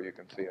 where you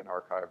can see an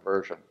archived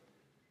version.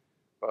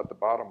 But the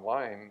bottom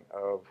line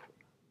of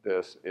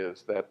this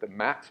is that the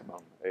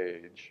maximum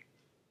age,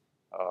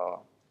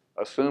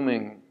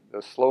 assuming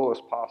the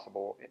slowest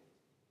possible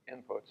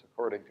inputs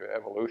according to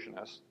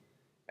evolutionists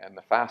and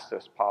the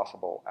fastest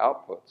possible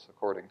outputs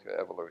according to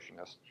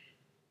evolutionists,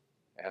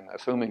 and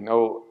assuming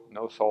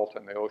no salt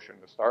in the ocean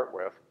to start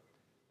with,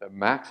 the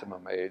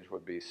maximum age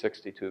would be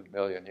 62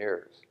 million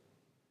years.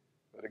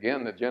 But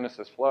again, the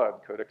Genesis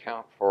flood could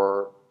account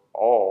for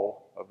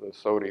all of the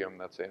sodium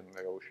that's in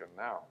the ocean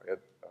now.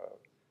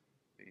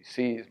 The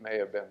seas may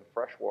have been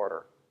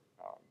freshwater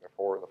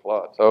before the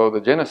flood. So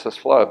the Genesis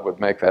flood would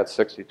make that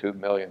 62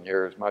 million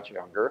years much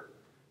younger,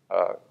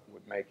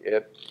 would make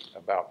it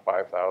about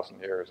 5,000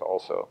 years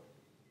also.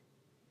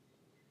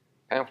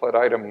 Pamphlet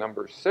item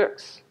number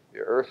 6, the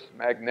Earth's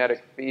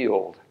magnetic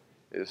field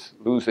is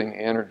losing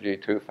energy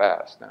too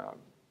fast. Now,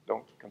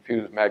 don't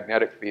confuse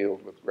magnetic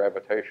field with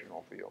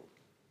gravitational field.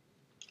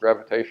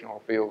 Gravitational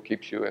field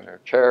keeps you in a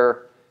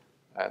chair,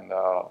 and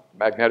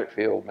magnetic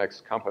field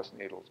makes compass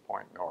needles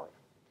point north.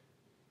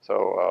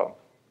 So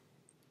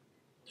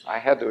I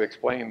had to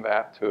explain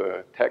that to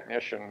a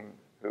technician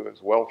who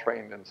is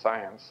well-trained in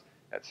science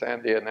at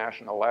Sandia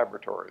National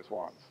Laboratories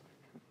once.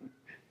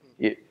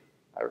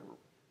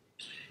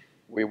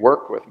 We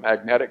worked with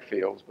magnetic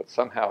fields, but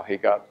somehow he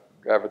got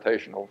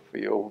gravitational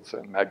fields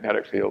and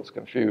magnetic fields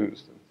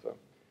confused. And so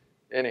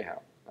anyhow,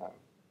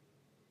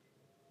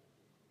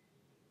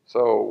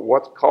 so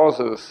what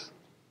causes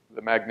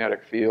the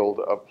magnetic field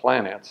of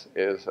planets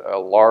is a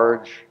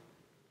large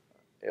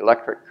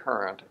electric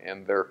current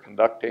in their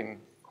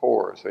conducting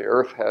cores. The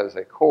Earth has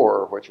a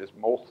core which is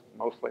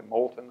mostly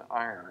molten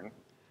iron,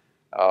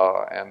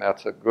 and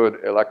that's a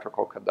good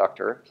electrical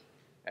conductor.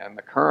 And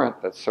the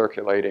current that's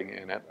circulating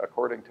in it,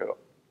 according to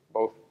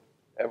both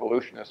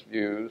evolutionist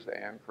views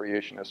and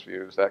creationist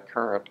views, that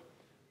current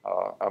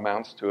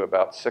amounts to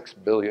about 6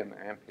 billion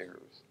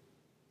amperes.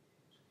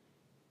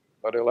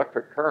 But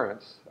electric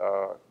currents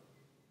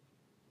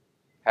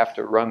have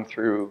to run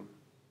through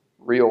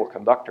real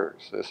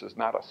conductors. This is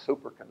not a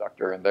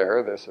superconductor in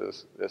there. This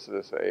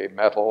is a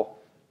metal,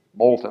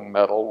 molten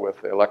metal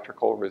with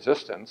electrical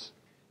resistance,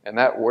 and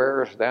that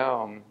wears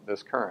down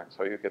this current.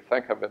 So you could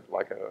think of it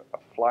like a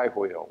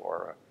flywheel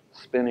or a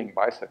spinning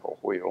bicycle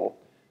wheel.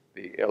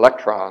 The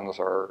electrons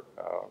are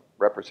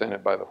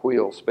represented by the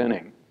wheel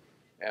spinning,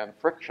 and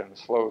friction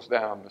slows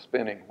down the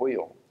spinning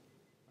wheel.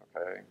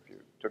 Okay, if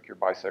you took your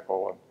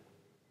bicycle and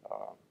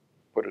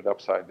put it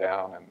upside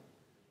down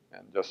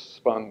and just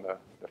spun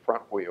the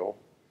front wheel,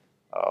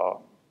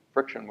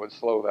 friction would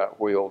slow that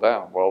wheel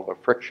down. Well, the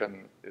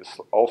friction is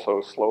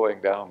also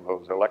slowing down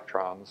those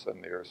electrons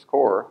in the Earth's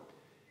core,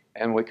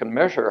 and we can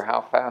measure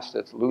how fast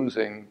it's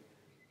losing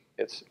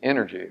its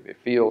energy. The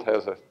field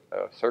has a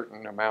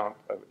certain amount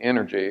of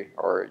energy,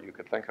 or you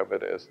could think of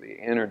it as the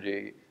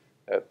energy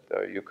that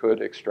you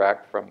could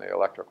extract from the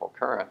electrical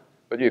current,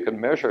 but you can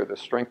measure the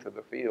strength of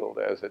the field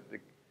as it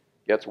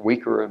gets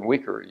weaker and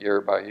weaker year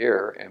by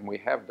year, and we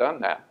have done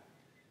that.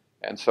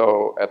 And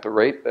so at the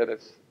rate that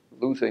it's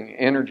losing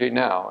energy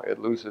now, it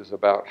loses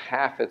about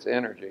half its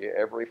energy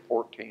every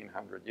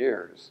 1,400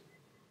 years.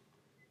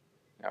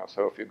 Now,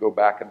 so if you go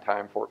back in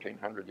time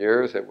 1,400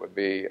 years, it would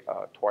be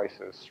twice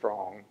as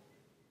strong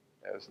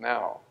as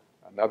now.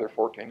 Another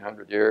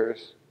 1,400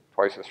 years,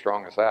 twice as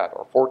strong as that,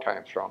 or 4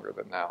 times stronger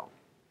than now.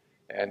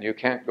 And you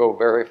can't go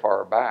very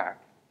far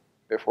back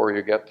before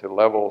you get to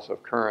levels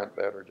of current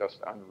that are just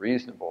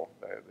unreasonable.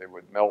 They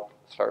would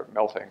start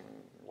melting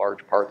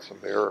large parts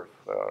of the Earth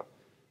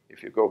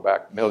if you go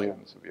back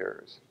millions of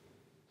years.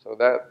 So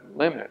that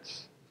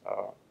limits,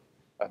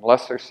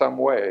 unless there's some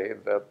way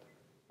that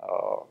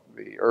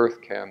the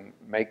Earth can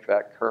make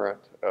that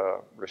current,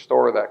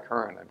 restore that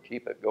current and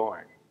keep it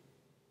going.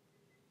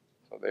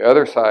 So the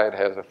other side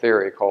has a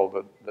theory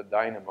called the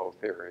dynamo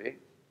theory,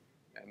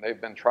 and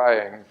they've been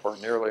trying for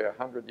nearly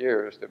 100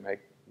 years to make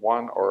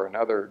one or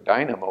another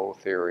dynamo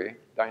theory.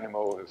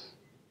 Dynamo is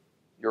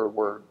your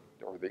word,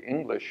 or the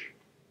English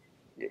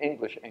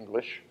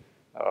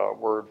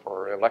word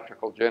for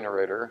electrical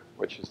generator,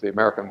 which is the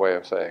American way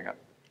of saying it.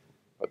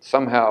 But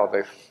somehow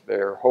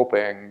they're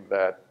hoping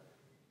that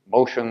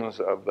motions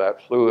of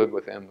that fluid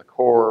within the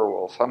core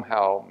will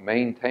somehow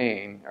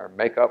maintain or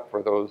make up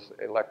for those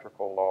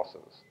electrical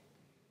losses.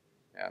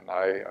 And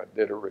I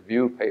did a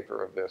review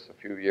paper of this a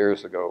few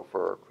years ago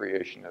for a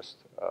creationist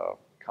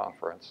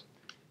conference.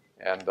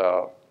 And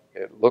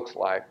it looks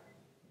like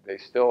they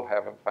still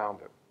haven't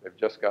found it. They've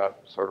just got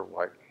sort of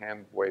like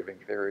hand-waving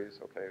theories,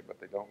 okay, but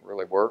they don't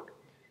really work.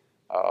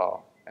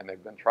 And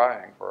they've been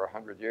trying for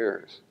 100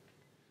 years.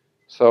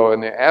 So in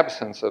the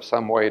absence of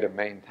some way to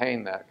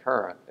maintain that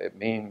current, it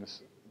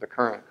means the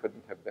current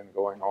couldn't have been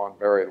going on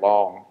very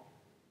long,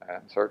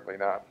 and certainly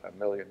not a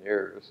million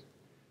years.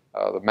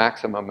 The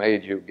maximum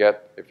age you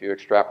get if you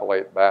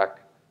extrapolate back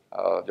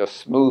just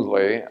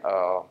smoothly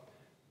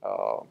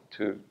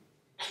to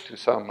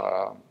some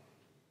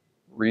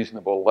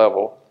reasonable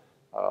level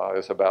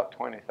is about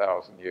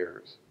 20,000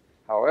 years.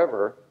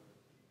 However,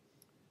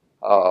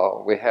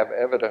 we have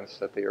evidence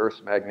that the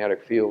Earth's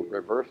magnetic field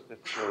reversed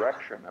its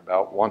direction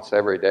about once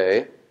every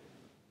day.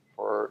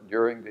 For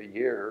during the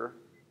year,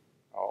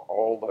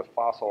 all the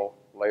fossil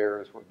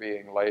layers were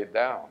being laid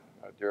down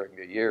during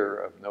the year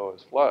of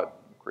Noah's flood,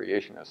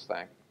 creationists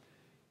think.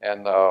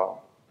 And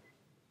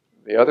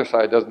the other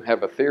side doesn't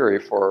have a theory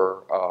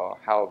for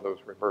how those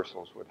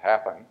reversals would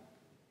happen,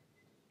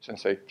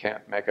 since they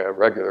can't make a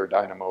regular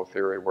dynamo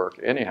theory work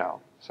anyhow.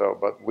 So,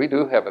 but we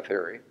do have a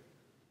theory,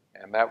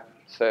 and that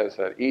says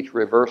that each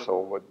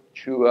reversal would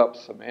chew up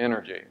some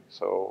energy.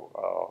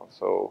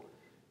 So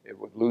it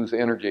would lose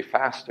energy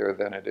faster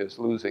than it is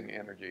losing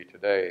energy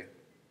today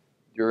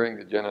during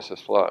the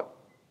Genesis flood.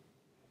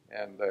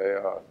 And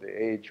the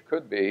age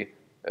could be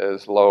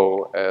as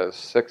low as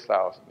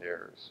 6,000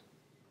 years.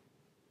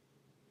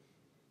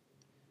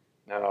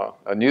 Now,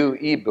 a new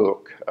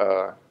ebook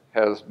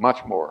has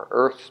much more: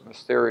 Earth's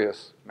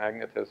mysterious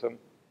magnetism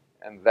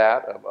and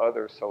that of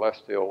other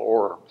celestial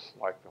orbs,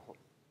 like the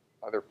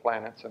other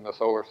planets in the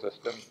solar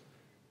system,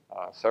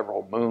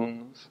 several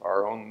moons,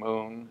 our own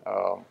moon,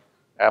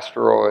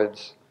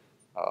 asteroids,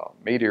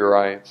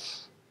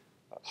 meteorites,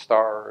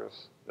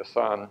 stars, the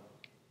sun.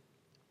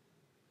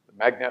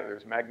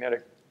 There's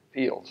magnetic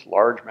fields,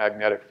 large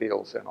magnetic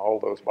fields in all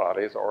those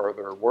bodies, or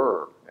there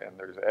were, and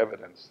there's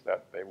evidence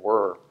that they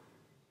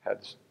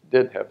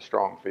did have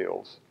strong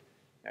fields.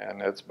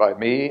 And it's by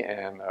me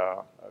and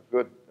a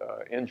good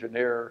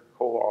engineer,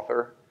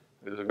 co-author,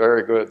 who's a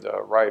very good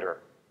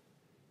writer.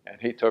 And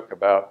he took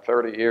about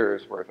 30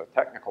 years worth of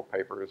technical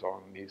papers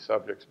on these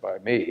subjects by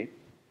me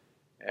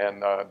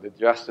and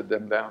digested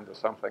them down to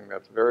something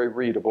that's very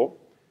readable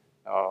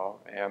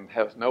and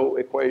has no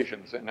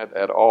equations in it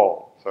at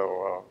all.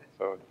 So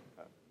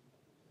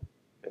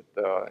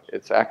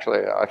it's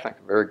actually, I think,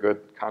 a very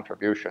good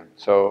contribution.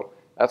 So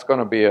that's going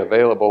to be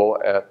available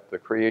at the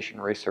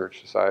Creation Research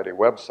Society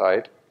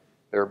website,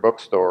 their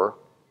bookstore,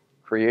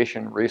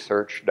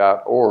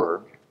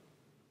 creationresearch.org.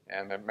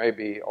 And it may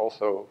be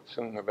also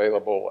soon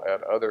available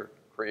at other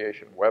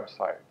creation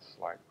websites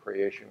like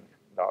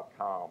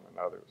creation.com and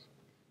others.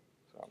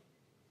 So,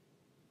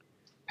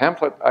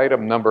 pamphlet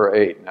item number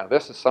 8. Now,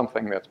 this is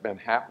something that's been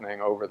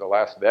happening over the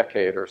last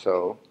decade or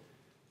so.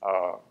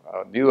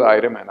 A new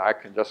item, and I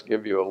can just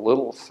give you a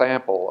little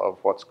sample of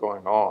what's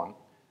going on.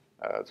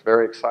 It's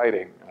very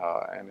exciting,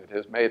 and it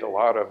has made a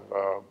lot of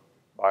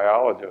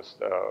biologists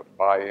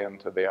buy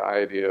into the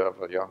idea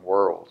of a young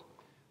world.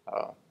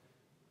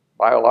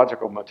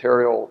 Biological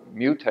material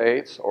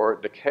mutates or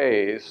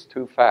decays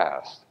too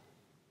fast.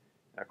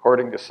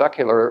 According to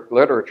secular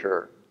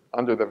literature,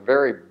 under the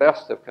very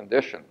best of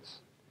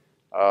conditions,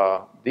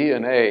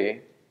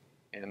 DNA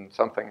in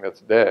something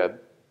that's dead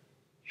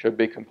should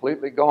be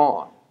completely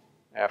gone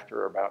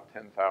after about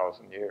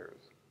 10,000 years.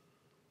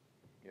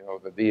 You know,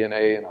 the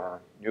DNA in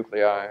our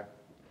nuclei.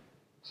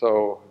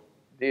 So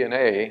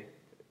DNA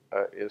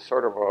is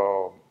sort of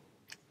a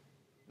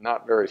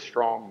not very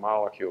strong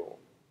molecule,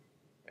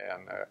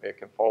 and it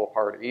can fall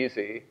apart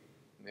easy.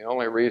 And the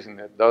only reason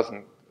it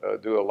doesn't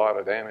do a lot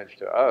of damage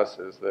to us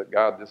is that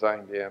God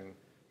designed in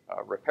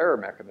repair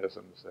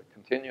mechanisms that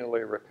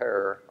continually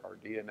repair our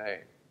DNA.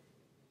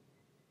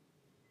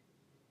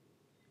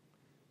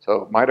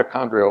 So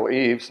mitochondrial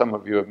Eve, some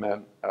of you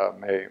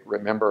may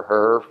remember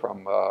her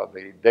from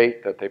the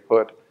date that they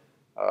put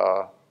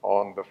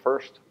on the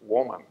first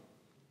woman,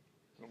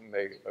 whom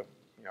they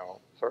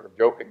sort of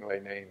jokingly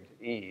named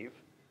Eve.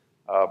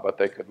 But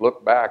they could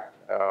look back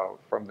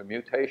from the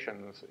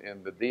mutations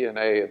in the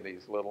DNA in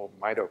these little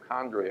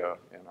mitochondria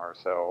in our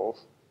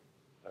cells.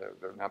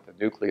 They're not the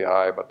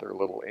nuclei, but they're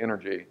little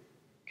energy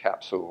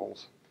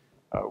capsules.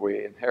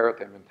 We inherit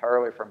them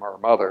entirely from our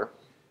mother,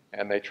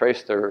 and they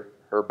traced her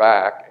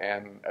back,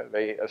 and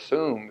they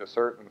assumed a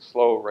certain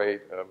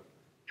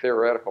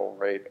theoretical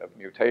rate of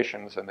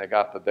mutations, and they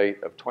got the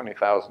date of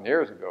 20,000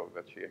 years ago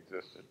that she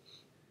existed.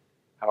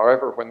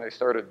 However, when they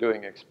started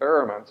doing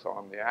experiments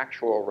on the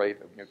actual rate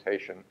of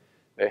mutation,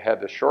 they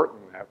had to shorten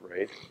that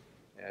rate.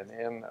 And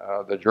in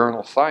the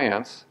journal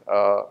Science,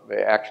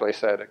 they actually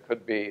said it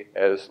could be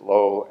as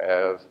low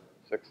as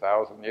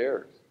 6,000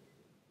 years.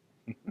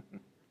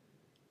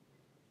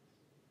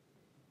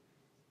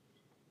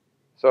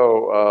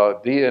 So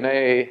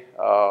DNA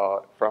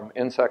from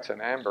insects in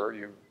amber,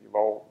 you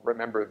all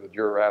remember the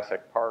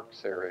Jurassic Park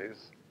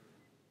series,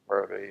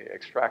 where they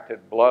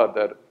extracted blood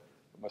that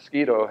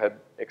mosquito had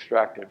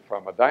extracted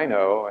from a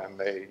dino, and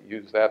they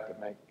used that to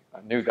make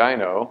a new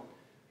dino.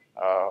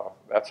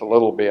 That's a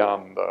little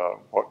beyond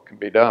what can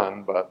be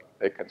done, but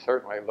they can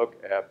certainly look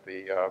at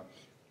the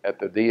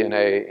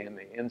DNA in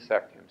the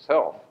insect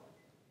himself,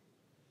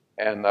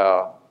 and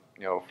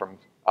from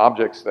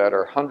objects that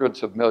are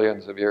hundreds of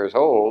millions of years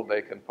old,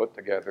 they can put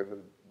together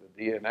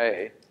the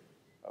DNA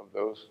of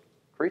those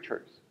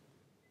creatures.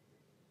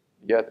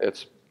 Yet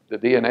the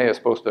DNA is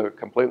supposed to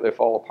completely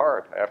fall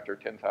apart after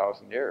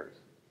 10,000 years,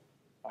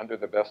 under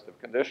the best of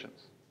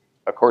conditions,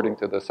 according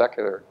to the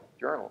secular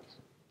journals.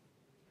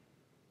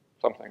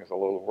 Something is a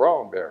little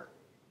wrong there.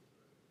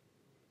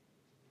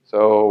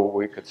 So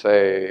we could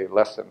say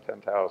less than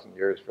 10,000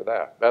 years for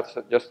that. That's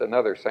just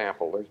another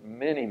sample. There's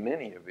many,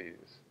 many of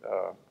these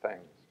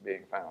things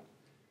being found.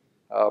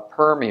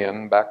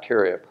 Permian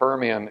bacteria.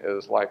 Permian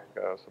is like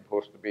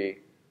supposed to be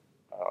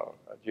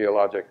a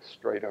geologic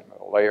stratum,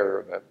 a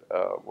layer that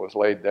was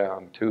laid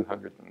down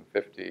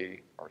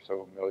 250 or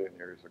so million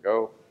years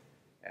ago.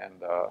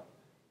 And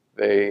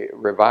they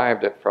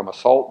revived it from a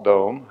salt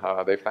dome.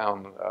 They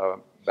found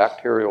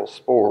bacterial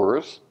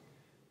spores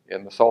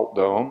in the salt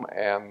dome,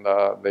 and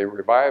they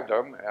revived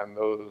them, and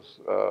those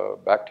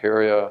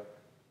bacteria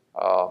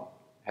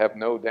have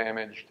no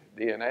damaged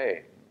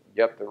DNA.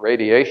 Yet the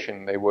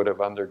radiation they would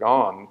have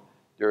undergone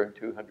during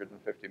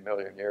 250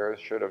 million years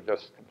should have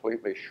just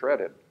completely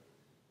shredded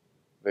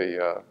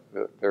their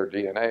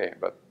DNA.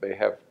 But they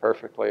have they're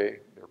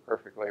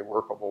perfectly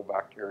workable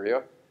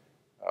bacteria.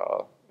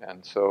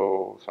 And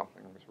so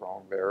something was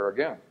wrong there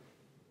again.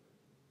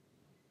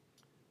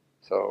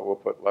 So we'll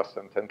put less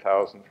than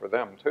 10,000 for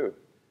them too.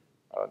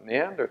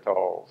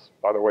 Neanderthals.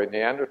 By the way,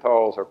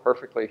 Neanderthals are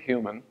perfectly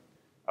human,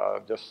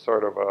 just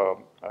sort of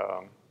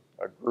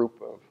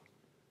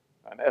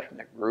an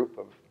ethnic group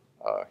of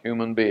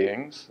human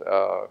beings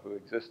who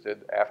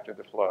existed after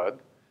the flood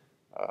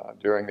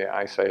during the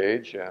Ice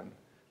Age, and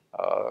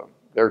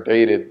they're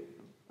dated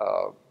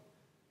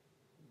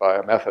by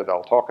a method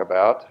I'll talk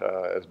about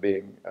as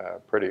being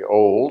pretty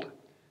old.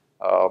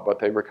 But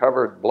they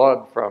recovered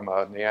blood from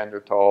a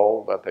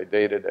Neanderthal that they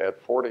dated at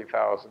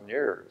 40,000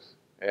 years.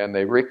 And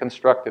they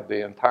reconstructed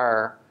the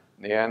entire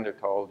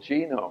Neanderthal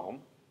genome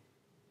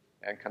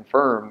and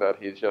confirmed that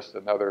he's just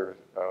another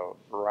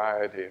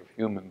variety of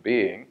human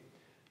being.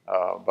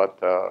 But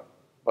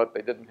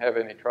they didn't have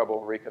any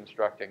trouble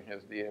reconstructing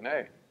his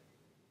DNA.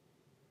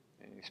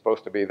 And he's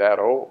supposed to be that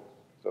old,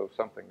 so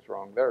something's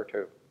wrong there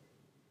too.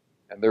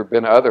 And there have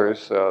been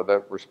others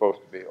that were supposed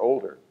to be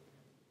older.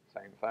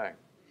 Same thing.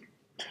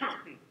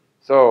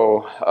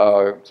 So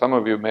some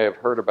of you may have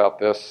heard about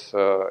this.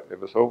 It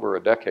was over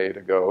a decade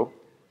ago.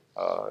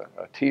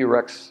 A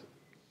T-Rex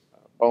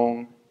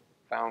bone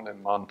found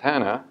in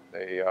Montana.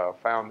 They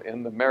found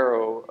in the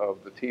marrow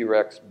of the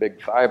T-Rex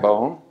big thigh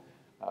bone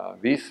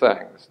these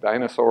things,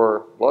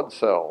 dinosaur blood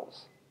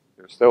cells.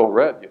 They're still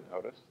red, you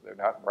notice. They're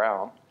not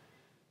brown.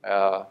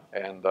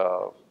 And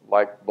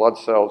like blood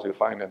cells you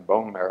find in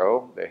bone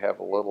marrow, they have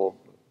a little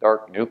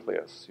dark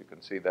nucleus. You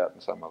can see that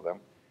in some of them.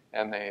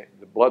 And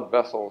the blood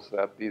vessels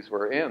that these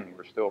were in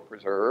were still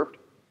preserved.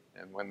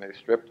 And when they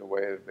stripped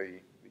away the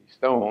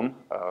stone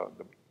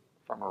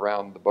from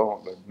around the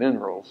bone, the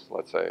minerals,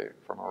 let's say,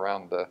 from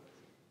around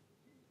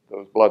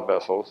those blood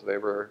vessels, they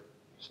were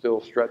still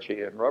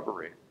stretchy and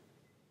rubbery.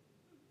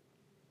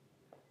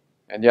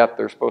 And yet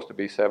they're supposed to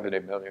be 70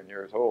 million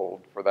years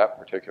old for that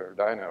particular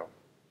dino.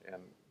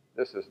 And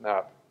this is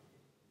not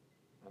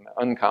an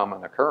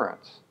uncommon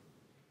occurrence.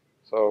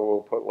 So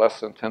we'll put less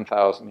than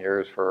 10,000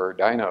 years for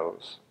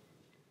dinos.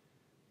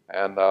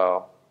 And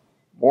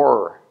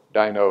more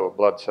dino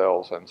blood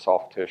cells and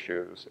soft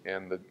tissues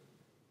in the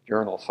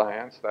journal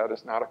Science. That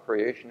is not a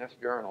creationist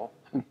journal.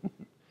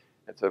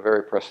 It's a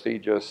very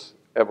prestigious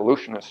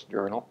evolutionist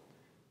journal,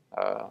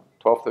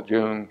 12th of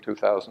June,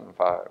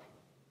 2005.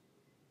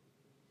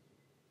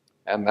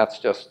 And that's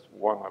just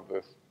one of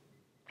the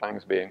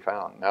things being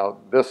found. Now,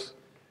 this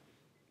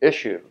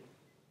issue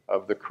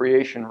of the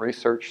Creation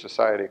Research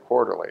Society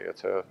Quarterly,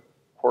 it's a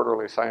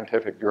quarterly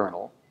scientific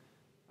journal,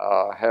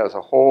 has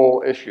a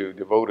whole issue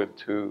devoted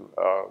to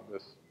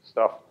this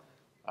stuff.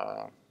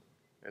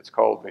 It's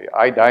called the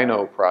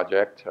iDino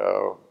Project.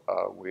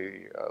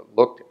 We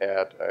looked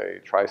at a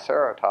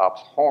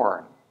Triceratops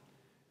horn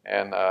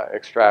and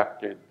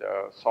extracted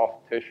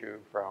soft tissue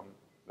from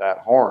that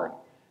horn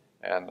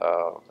and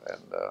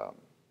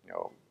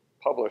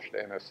published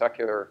in a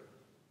secular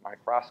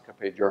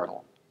microscopy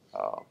journal.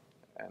 So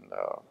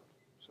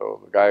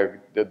the guy who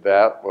did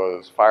that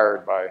was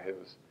fired by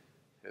his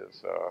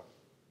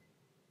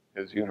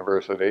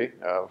university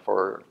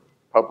for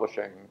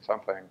publishing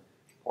something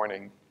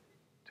pointing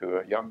to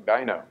a young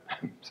dino.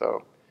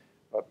 So,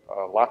 but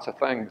lots of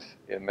things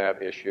in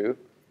that issue.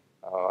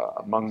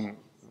 Among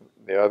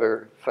the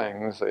other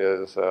things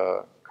is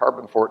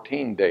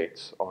carbon-14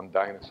 dates on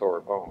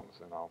dinosaur bones,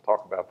 and I'll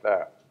talk about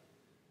that.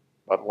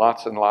 But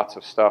lots and lots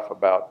of stuff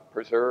about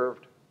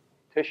preserved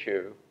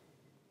tissue,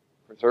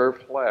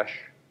 preserved flesh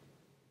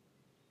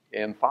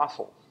in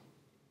fossils.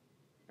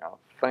 Now,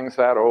 things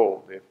that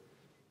old,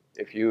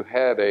 if you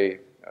had an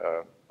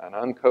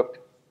uncooked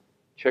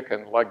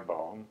chicken leg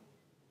bone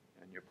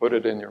and you put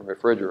it in your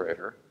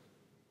refrigerator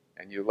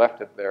and you left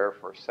it there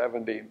for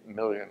 70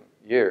 million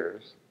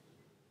years,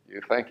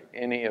 you think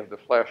any of the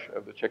flesh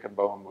of the chicken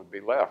bone would be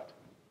left.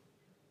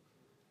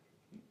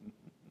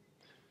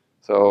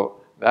 So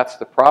that's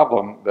the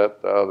problem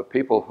that the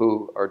people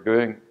who are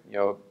doing,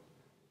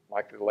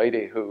 like the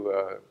lady who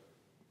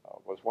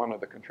was one of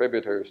the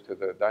contributors to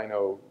the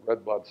dino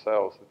red blood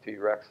cells, the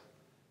T-Rex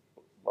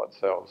blood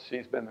cells.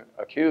 She's been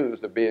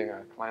accused of being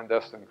a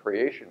clandestine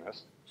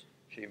creationist.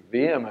 She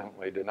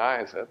vehemently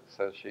denies it,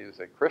 says she's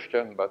a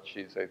Christian, but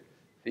she's a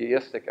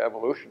theistic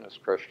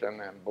evolutionist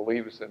Christian and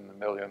believes in the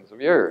millions of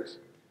years.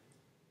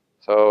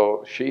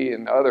 So she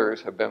and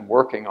others have been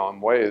working on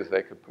ways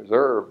they could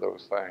preserve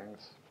those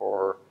things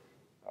for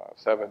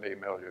 70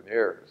 million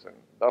years. And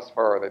thus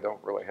far, they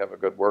don't really have a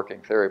good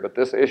working theory. But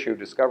this issue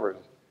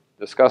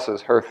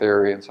discusses her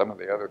theory and some of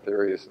the other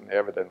theories and the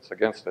evidence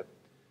against it.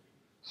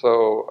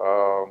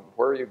 So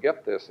where you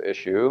get this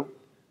issue,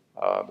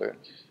 the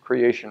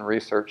Creation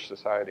Research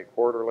Society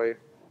Quarterly,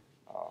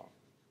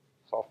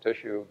 soft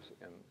tissues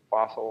in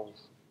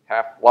fossils,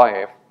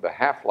 half-life, the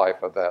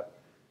half-life of that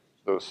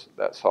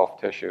soft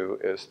tissue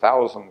is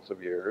thousands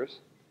of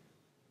years.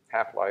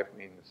 Half-life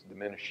means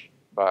diminished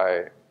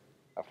by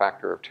a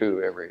factor of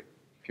 2 every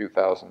few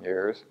thousand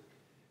years.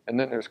 And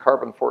then there's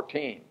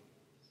carbon-14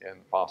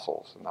 in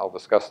fossils, and I'll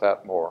discuss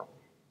that more.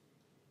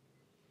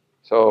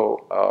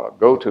 So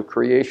go to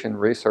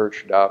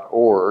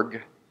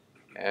creationresearch.org,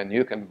 and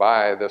you can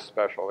buy this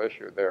special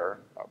issue there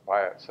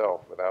by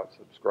itself without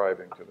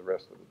subscribing to the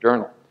rest of the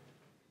journal.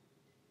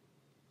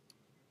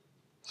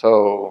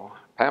 So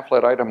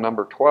pamphlet item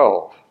number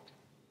 12,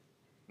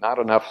 not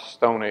enough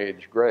Stone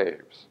Age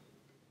graves.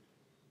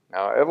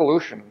 Now,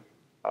 evolution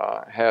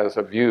has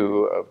a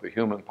view of the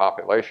human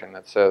population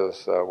that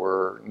says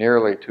we're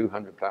nearly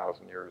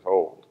 200,000 years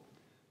old.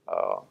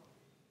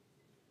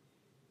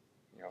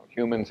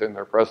 Humans in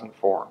their present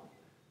form.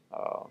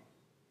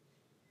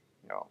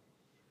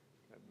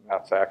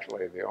 That's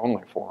actually the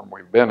only form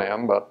we've been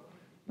in, but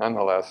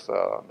nonetheless,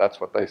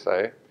 that's what they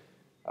say.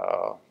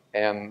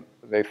 And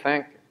they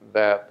think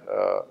that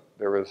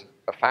there was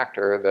a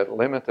factor that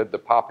limited the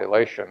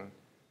population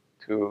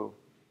to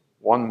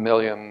 1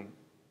 million,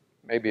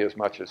 maybe as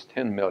much as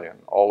 10 million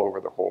all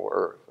over the whole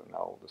Earth. And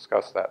I'll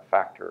discuss that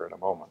factor in a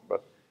moment.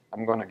 But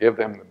I'm going to give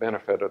them the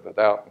benefit of the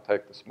doubt and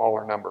take the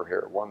smaller number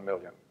here, 1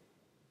 million.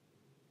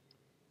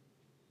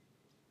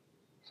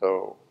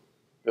 So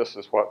this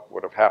is what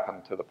would have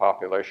happened to the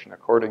population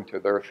according to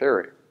their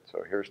theory.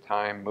 So here's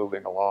time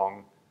moving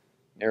along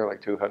nearly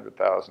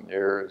 200,000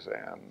 years,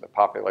 and the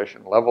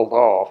population leveled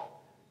off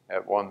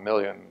at 1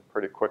 million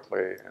pretty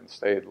quickly and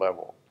stayed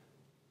level.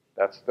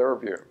 That's their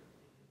view.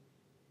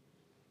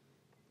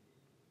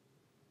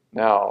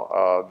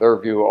 Now, their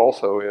view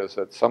also is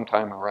that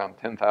sometime around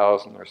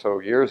 10,000 or so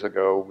years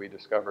ago, we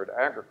discovered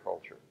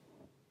agriculture.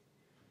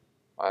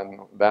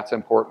 And that's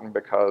important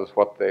because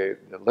what the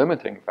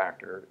limiting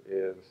factor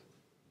is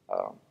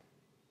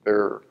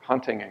their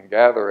hunting and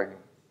gathering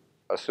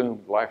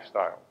assumed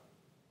lifestyle.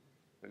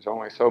 There's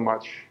only so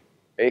much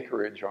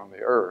acreage on the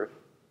earth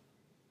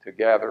to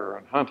gather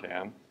and hunt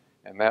in,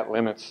 and that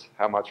limits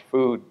how much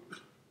food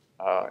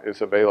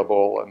is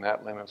available, and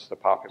that limits the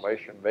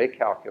population. They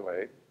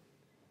calculate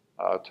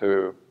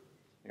to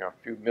a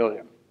few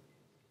million.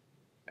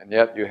 And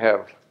yet you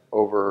have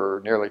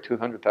over nearly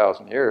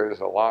 200,000 years,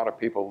 a lot of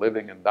people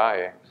living and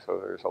dying. So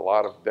there's a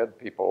lot of dead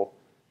people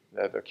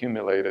that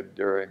accumulated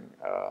during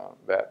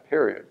that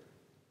period.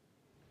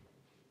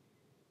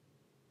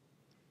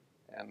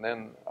 And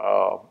then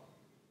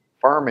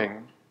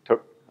farming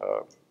took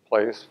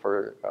place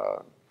for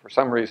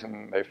some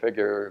reason. They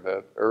figure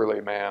that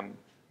early man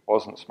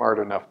wasn't smart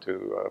enough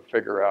to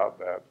figure out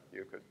that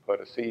you could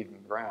put a seed in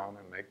the ground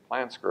and make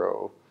plants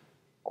grow,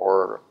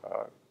 or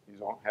you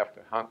don't have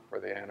to hunt for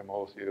the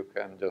animals. You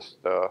can just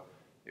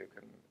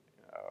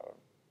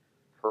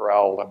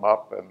corral them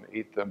up and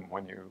eat them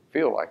when you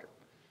feel like it.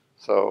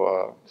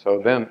 So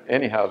then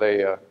anyhow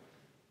they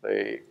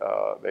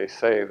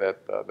say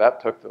that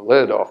that took the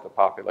lid off the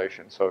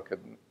population, so it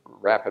could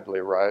rapidly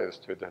rise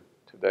to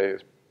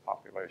today's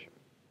population.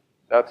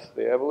 That's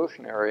the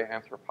evolutionary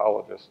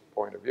anthropologist's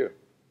point of view.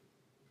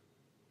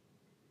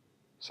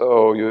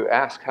 So you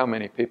ask how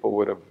many people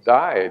would have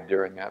died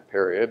during that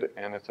period,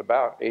 and it's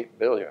about 8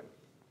 billion.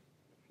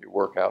 If you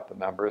work out the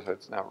numbers,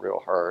 it's not real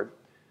hard.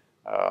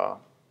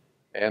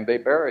 And they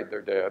buried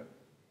their dead.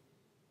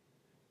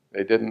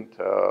 They didn't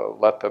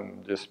let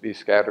them just be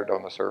scattered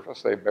on the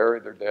surface. They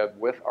buried their dead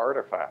with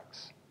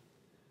artifacts.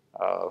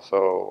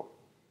 So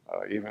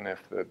even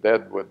if the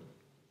dead would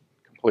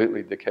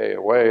completely decay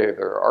away,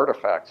 there are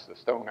artifacts, the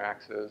stone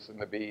axes and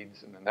the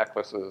beads and the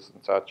necklaces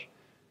and such,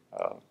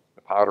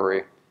 the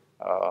pottery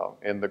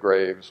in the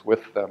graves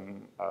with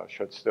them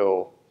should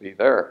still be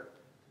there.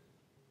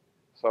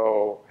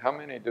 So how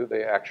many do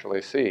they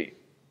actually see?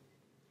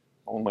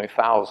 Only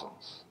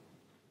thousands.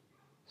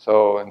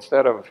 So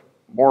instead of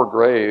more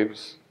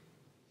graves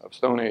of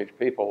Stone Age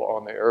people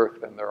on the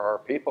earth than there are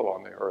people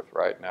on the earth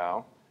right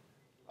now,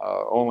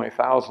 only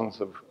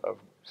thousands of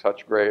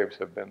such graves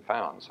have been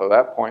found. So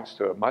that points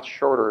to a much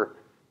shorter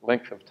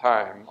length of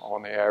time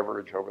on the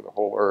average over the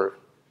whole earth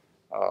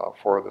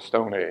for the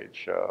Stone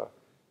Age.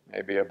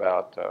 Maybe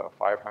about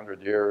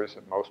 500 years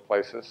in most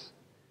places.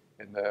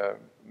 In the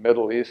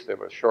Middle East, it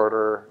was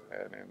shorter,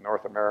 and in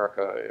North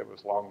America, it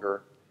was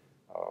longer.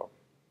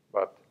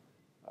 But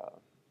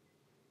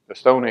the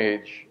Stone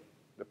Age,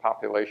 the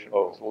population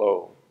was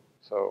low,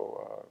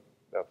 so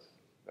that's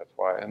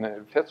why. And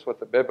it fits with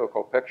the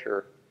biblical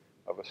picture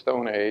of a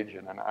Stone Age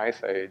and an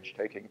Ice Age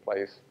taking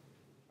place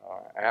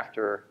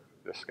after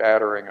the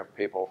scattering of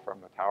people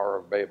from the Tower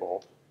of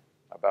Babel,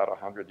 about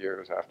 100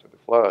 years after the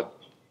flood.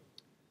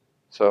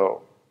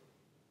 So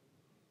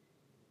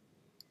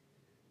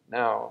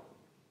now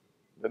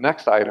the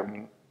next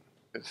item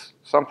is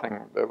something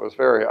that was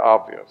very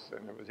obvious,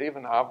 and it was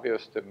even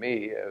obvious to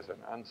me as an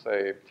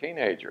unsaved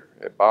teenager.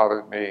 It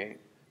bothered me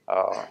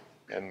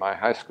in my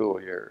high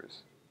school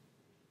years,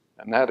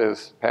 and that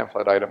is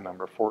pamphlet item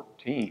number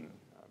 14,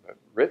 that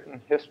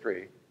written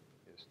history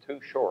is too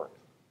short.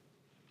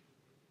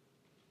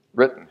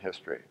 Written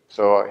history.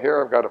 So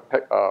here I've got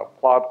a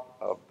plot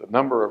of the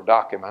number of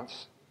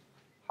documents.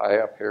 High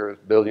up here is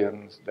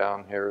billions,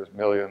 down here is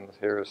millions,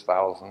 here is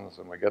thousands,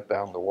 and we get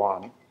down to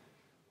 1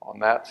 on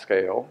that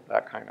scale,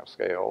 that kind of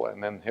scale.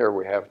 And then here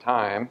we have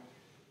time,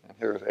 and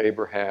here's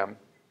Abraham,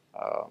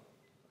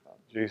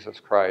 Jesus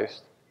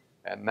Christ,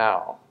 and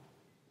now.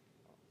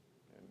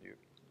 And you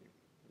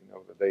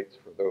know the dates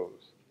for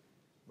those.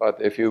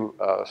 But if you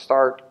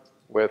start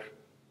with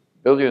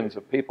billions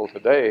of people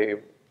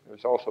today,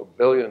 there's also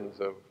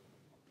billions of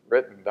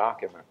written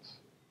documents.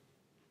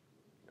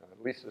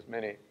 At least as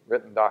many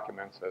written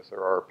documents as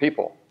there are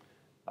people.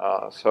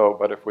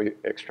 But if we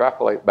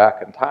extrapolate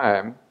back in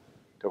time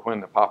to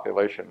when the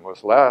population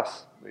was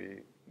less,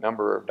 the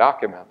number of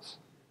documents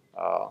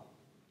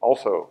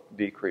also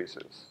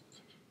decreases.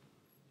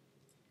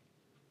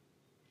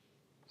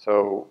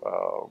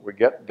 So we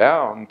get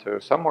down to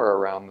somewhere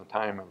around the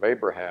time of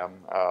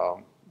Abraham,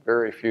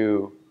 very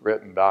few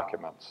written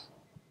documents,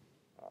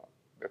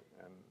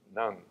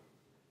 and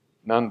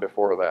none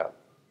before that.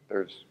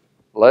 There's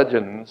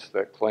legends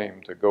that claim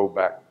to go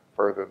back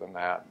further than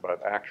that, but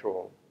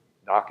actual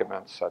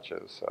documents such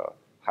as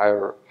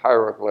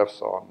hieroglyphs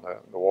on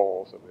the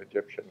walls of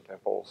Egyptian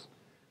temples,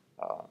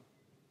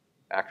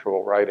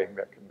 actual writing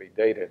that can be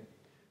dated,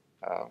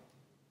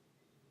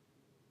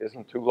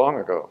 isn't too long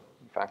ago.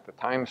 In fact, the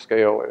time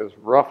scale is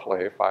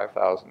roughly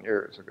 5,000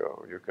 years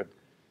ago.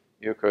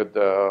 You could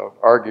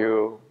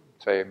argue,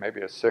 say,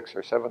 maybe it's 6,000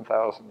 or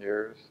 7,000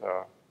 years.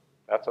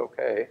 That's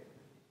okay.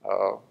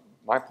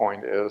 My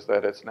point is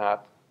that it's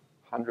not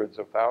hundreds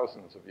of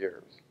thousands of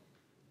years.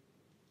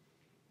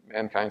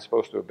 Mankind's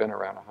supposed to have been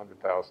around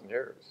 100,000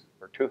 years,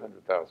 or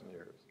 200,000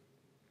 years.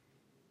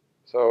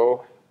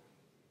 So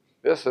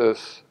this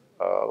is,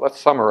 let's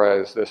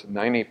summarize this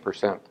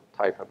 90%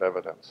 type of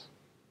evidence.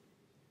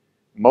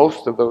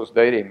 Most of those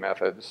dating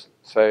methods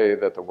say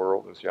that the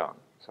world is young.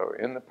 So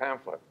in the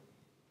pamphlet,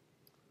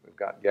 we've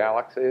got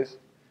galaxies,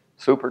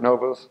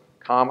 supernovas,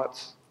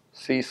 comets,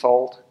 sea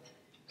salt,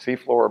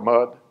 seafloor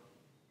mud,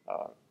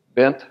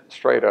 bent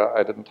strata,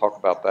 I didn't talk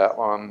about that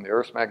one, the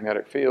Earth's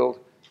magnetic field,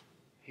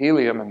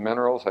 Helium and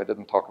minerals, I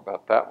didn't talk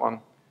about that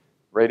one.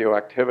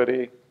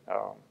 Radioactivity,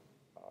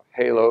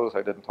 halos,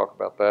 I didn't talk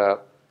about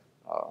that.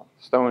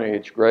 Stone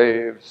Age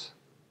graves,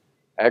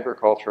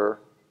 agriculture,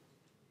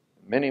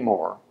 many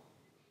more.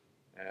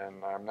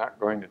 And I'm not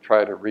going to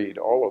try to read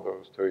all of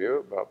those to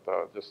you,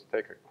 but just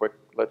take a quick,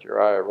 let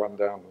your eye run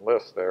down the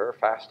list there.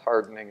 Fast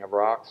hardening of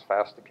rocks,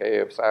 fast decay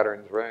of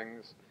Saturn's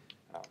rings,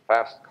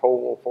 fast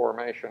coal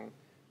formation,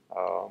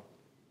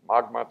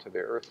 magma to the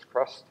Earth's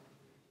crust,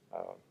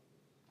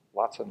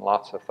 lots and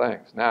lots of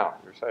things. Now,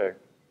 you're saying,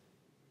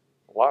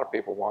 a lot of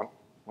people want,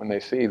 when they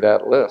see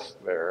that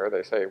list there,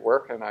 they say, where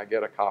can I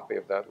get a copy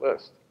of that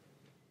list?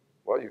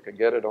 Well, you can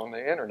get it on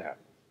the internet.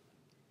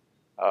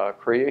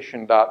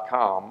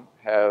 Creation.com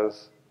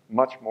has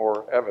much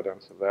more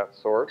evidence of that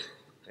sort.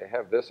 They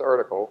have this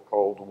article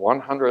called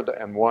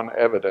 101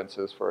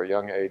 Evidences for a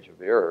Young Age of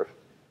the Earth.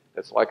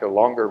 It's like a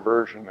longer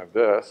version of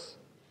this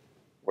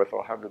with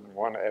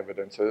 101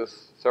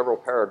 evidences, several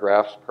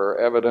paragraphs per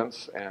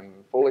evidence, and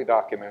fully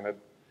documented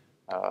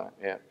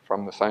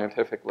from the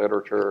scientific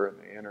literature and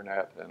the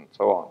internet and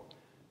so on.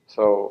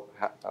 So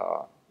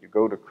you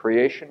go to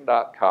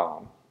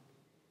creation.com,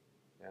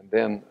 and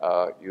then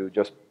you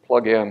just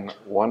plug in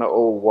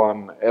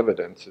 101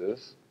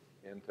 evidences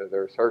into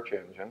their search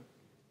engine,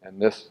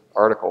 and this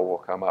article will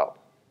come up.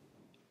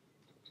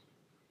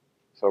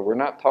 So we're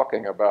not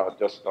talking about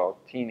just a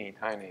teeny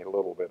tiny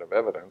little bit of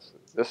evidence.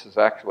 This is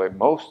actually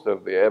most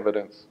of the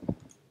evidence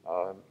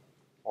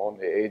on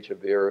the age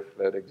of the Earth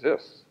that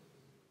exists.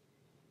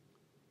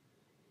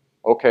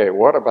 Okay,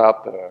 what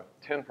about the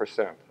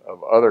 10%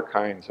 of other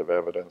kinds of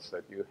evidence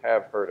that you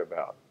have heard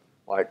about,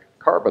 like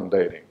carbon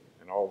dating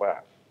and all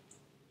that?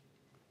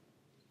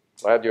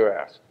 Glad you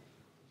asked.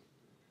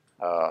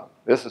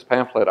 This is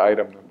pamphlet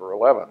item number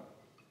 11.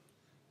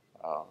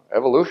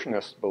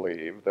 Evolutionists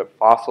believe that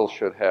fossils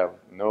should have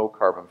no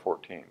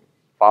carbon-14.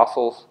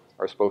 Fossils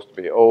are supposed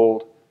to be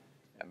old,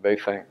 and they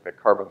think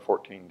that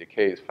carbon-14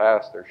 decays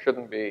fast. There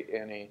shouldn't be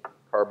any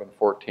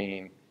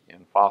carbon-14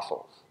 in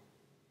fossils.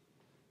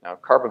 Now,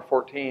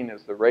 carbon-14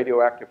 is the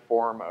radioactive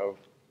form of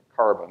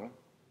carbon.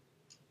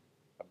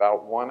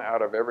 About 1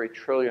 out of every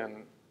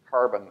trillion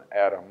carbon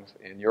atoms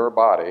in your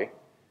body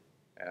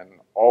and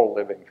all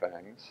living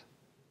things,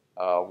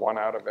 1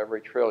 out of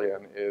every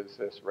trillion is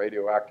this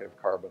radioactive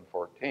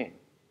carbon-14.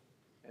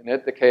 And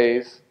it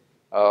decays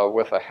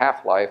with a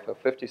half-life of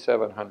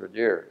 5,700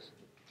 years.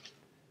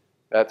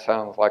 That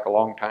sounds like a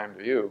long time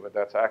to you, but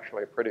that's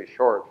actually pretty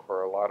short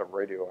for a lot of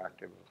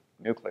radioactive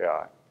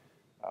nuclei.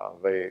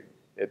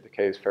 It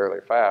decays fairly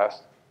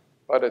fast,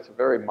 but it's a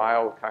very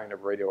mild kind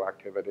of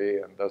radioactivity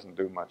and doesn't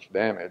do much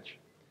damage.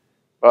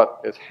 But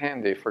it's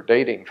handy for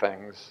dating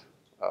things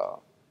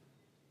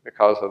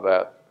because of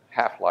that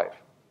half-life.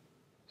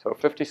 So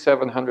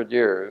 5,700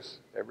 years,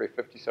 every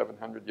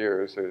 5,700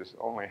 years, there's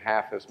only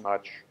half as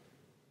much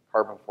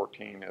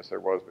carbon-14 as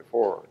there was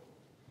before.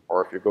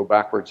 Or if you go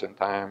backwards in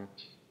time,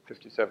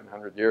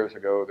 5,700 years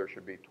ago, there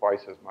should be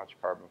twice as much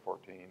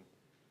carbon-14.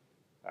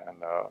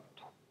 And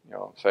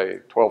say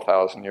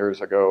 12,000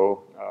 years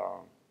ago,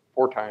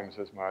 4 times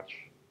as much.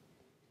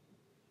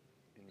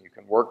 And you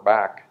can work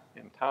back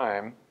in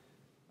time.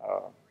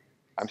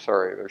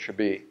 There should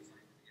be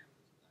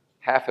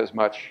half as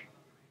much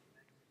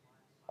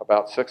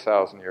about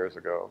 6,000 years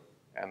ago,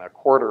 and a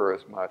quarter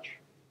as much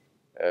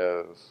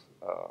as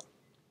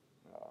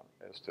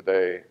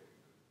today,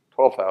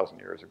 12,000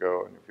 years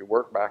ago. And if you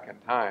work back in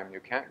time, you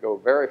can't go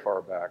very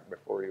far back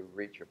before you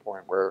reach a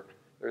point where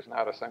there's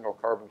not a single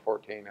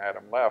carbon-14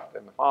 atom left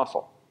in the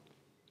fossil.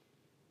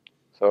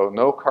 So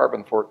no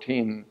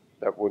carbon-14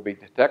 that would be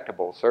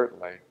detectable,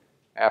 certainly,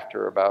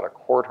 after about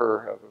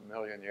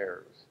 250,000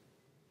 years.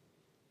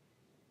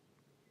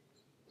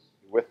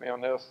 You with me on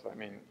this? I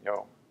mean,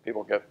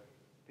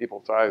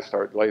 people's eyes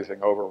start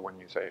glazing over when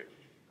you say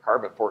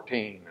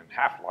carbon-14 and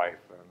half-life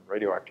and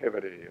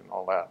radioactivity and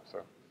all that.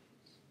 So,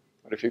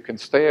 but if you can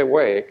stay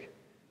awake,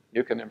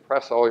 you can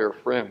impress all your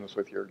friends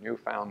with your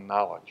newfound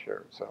knowledge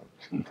here.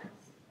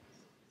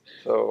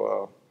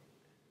 So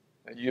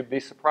you'd be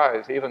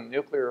surprised. Even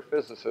nuclear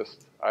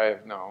physicists I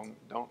have known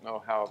don't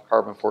know how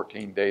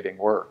carbon-14 dating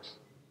works.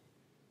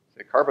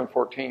 See,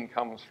 carbon-14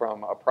 comes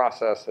from a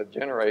process that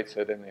generates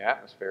it in the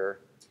atmosphere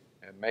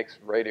and makes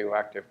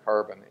radioactive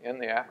carbon in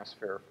the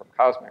atmosphere from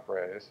cosmic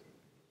rays.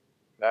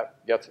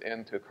 That gets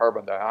into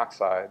carbon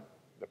dioxide.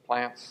 The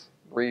plants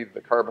breathe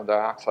the carbon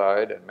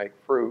dioxide and make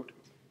fruit.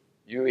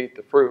 You eat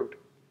the fruit,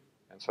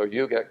 and so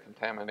you get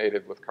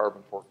contaminated with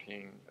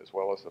carbon-14 as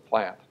well as the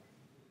plant.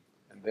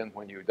 And then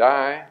when you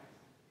die,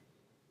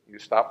 you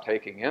stop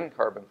taking in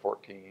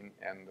carbon-14,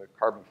 and the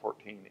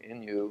carbon-14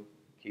 in you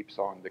keeps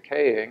on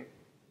decaying.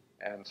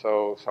 And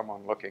so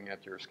someone looking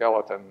at your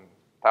skeleton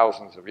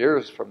thousands of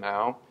years from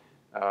now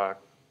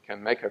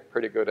can make a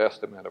pretty good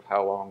estimate of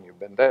how long you've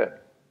been dead.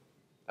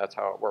 That's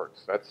how it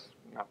works. That's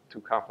not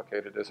too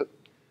complicated, is it?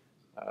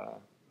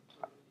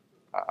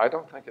 I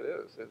don't think it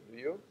is. Do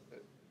you?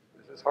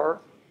 Is this hard?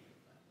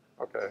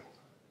 Okay.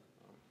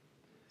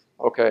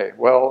 Okay,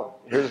 well,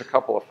 here's a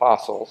couple of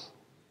fossils.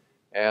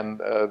 And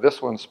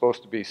this one's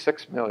supposed to be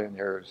 6 million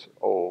years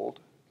old,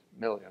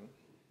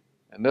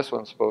 and this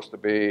one's supposed to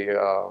be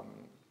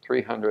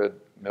 300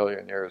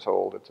 million years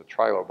old. It's a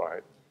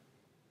trilobite.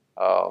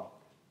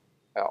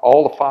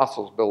 All the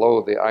fossils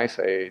below the Ice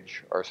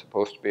Age are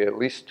supposed to be at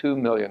least 2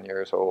 million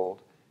years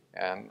old,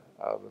 and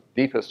the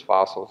deepest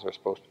fossils are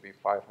supposed to be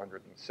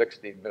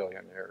 560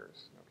 million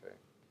years. Okay.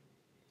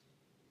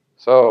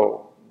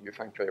 So you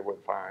think they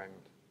would find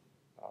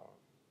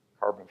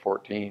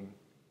carbon-14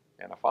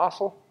 in a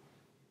fossil?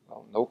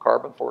 Well, no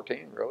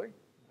carbon-14, really?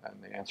 And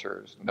the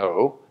answer is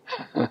no.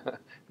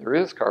 There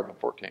is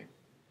carbon-14.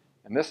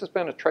 And this has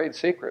been a trade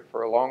secret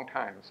for a long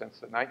time, since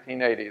the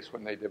 1980s,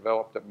 when they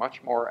developed a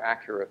much more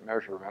accurate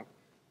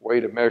way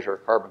to measure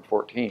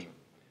carbon-14.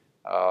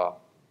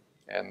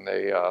 And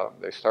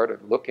they started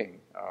looking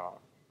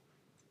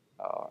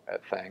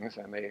at things,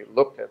 and they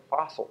looked at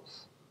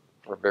fossils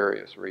for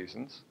various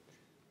reasons.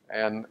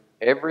 And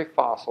every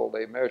fossil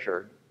they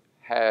measured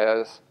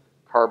has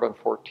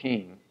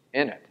carbon-14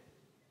 in it.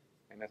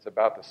 And it's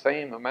about the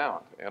same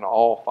amount in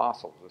all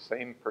fossils, the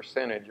same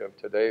percentage of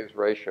today's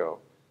ratio.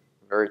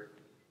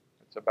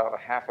 It's about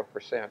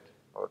 0.5%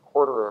 or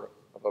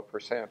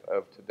 0.25%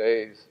 of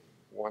today's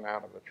 1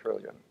 out of a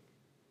trillion.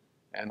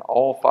 And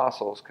all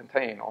fossils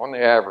contain, on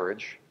the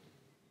average,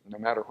 no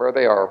matter where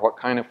they are, what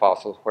kind of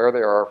fossils, where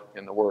they are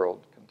in the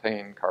world,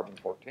 contain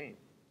carbon-14.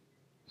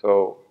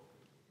 So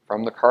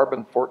from the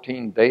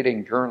carbon-14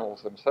 dating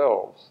journals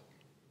themselves,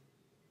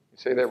 you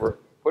see they were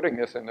putting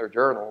this in their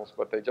journals,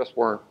 but they just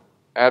weren't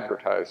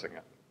advertising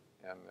it.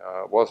 And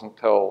it wasn't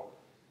until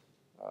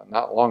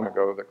not long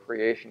ago the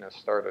creationists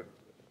started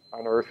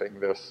unearthing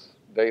this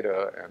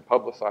data and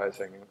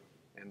publicizing it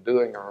and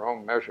doing our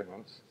own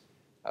measurements.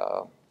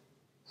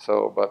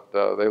 But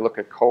they look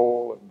at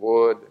coal and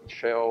wood and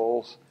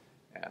shells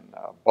and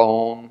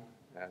bone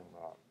and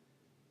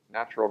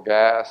natural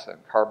gas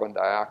and carbon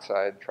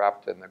dioxide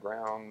trapped in the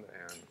ground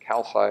and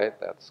calcite,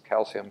 that's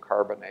calcium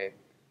carbonate,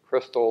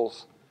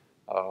 crystals,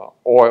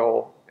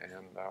 oil,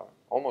 and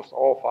almost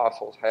all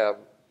fossils have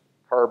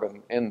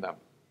carbon in them.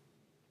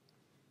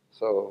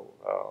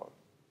 So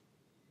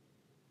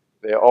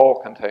they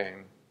all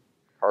contain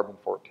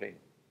carbon-14.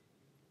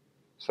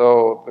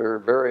 So there are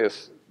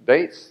various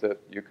dates that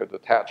you could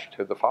attach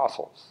to the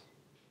fossils,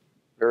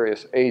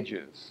 various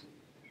ages.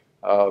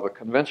 The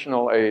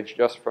conventional age,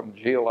 just from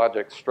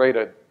geologic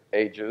strata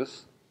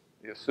ages,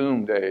 the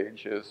assumed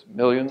age is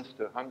millions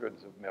to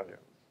hundreds of millions.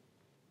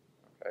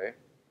 Okay?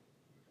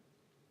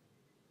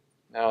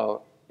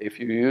 Now, if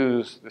you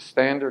use the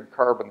standard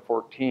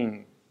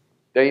carbon-14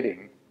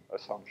 dating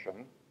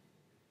assumption,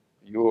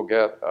 you will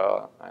get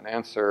an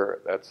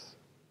answer that's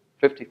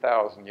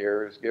 50,000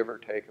 years, give or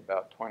take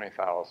about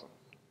 20,000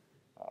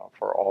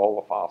 for all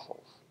the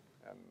fossils.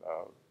 And,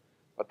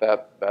 but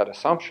that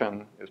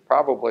assumption is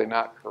probably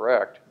not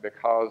correct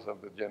because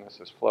of the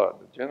Genesis flood.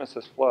 The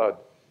Genesis flood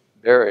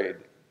buried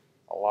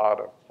a lot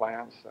of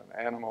plants and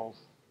animals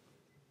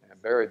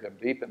and buried them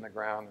deep in the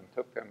ground and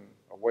took them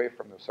away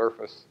from the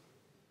surface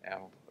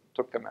and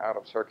took them out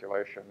of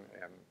circulation,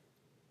 and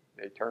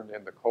they turned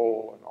into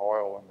coal and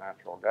oil and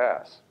natural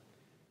gas.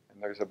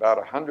 And there's about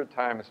 100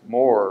 times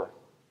more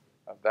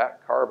of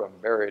that carbon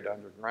buried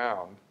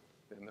underground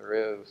than there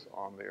is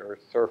on the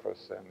Earth's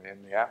surface and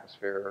in the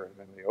atmosphere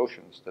and in the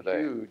oceans today.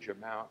 Huge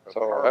amount of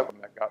carbon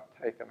that got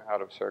taken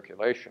out of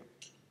circulation.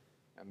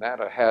 And that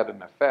had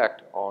an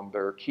effect on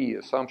their key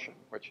assumption,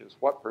 which is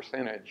what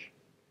percentage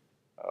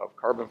of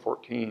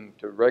carbon-14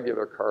 to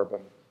regular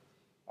carbon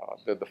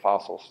did the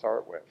fossils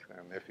start with.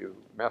 And if you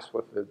mess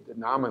with the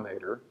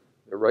denominator,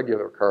 the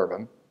regular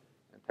carbon,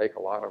 and take a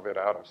lot of it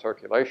out of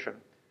circulation,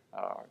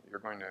 you're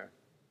going to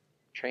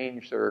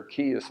change their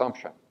key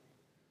assumption.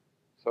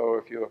 So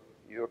if you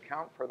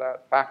account for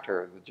that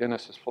factor, the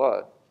Genesis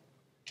flood,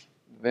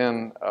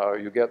 then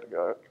you get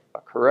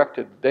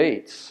corrected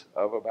dates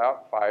of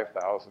about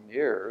 5,000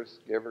 years,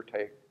 give or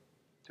take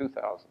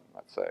 2,000,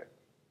 let's say.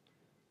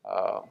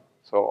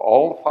 So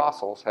all the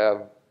fossils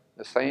have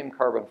the same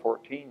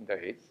carbon-14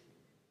 date,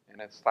 and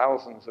it's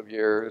thousands of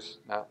years,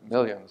 not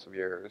millions of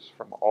years,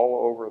 from all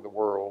over the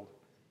world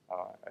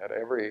at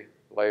every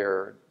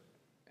layer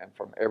and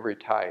from every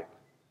type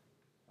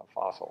of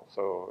fossil.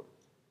 So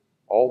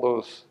all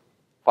those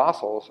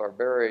fossils are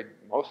buried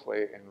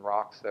mostly in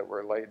rocks that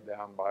were laid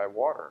down by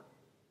water.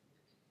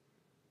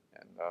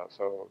 And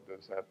so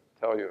does that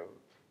tell you?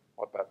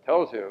 What that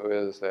tells you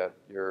is that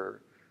you've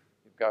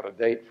got a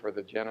date for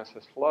the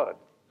Genesis flood.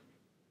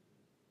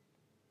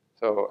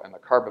 So, and the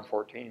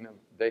carbon-14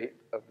 date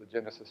of the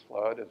Genesis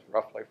flood is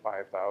roughly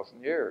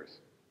 5,000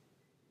 years.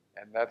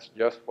 And that's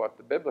just what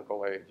the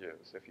biblical age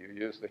is. If you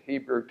use the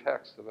Hebrew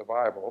text of the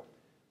Bible,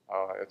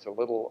 it's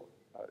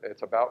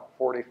about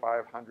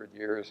 4,500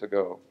 years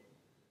ago.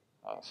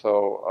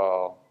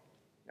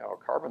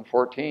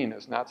 Carbon-14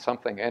 is not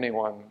something any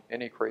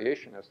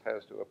creationist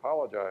has to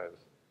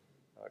apologize.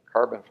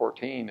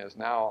 Carbon-14 is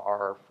now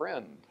our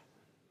friend.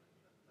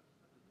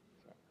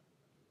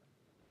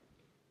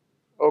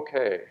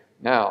 Okay,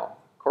 now,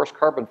 of course,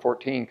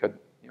 carbon-14 could,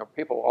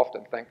 people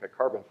often think that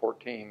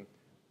carbon-14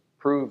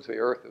 proves the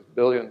Earth is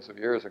billions of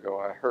years ago.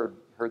 I heard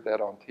that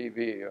on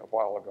TV a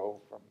while ago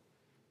from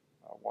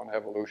one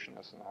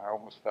evolutionist, and I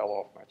almost fell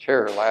off my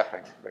chair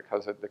laughing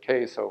because it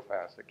decays so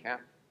fast. It can't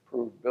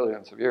prove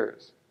billions of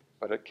years,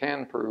 but it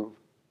can prove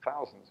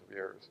thousands of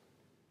years.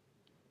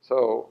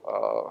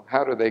 So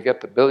how do they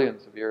get to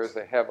billions of years?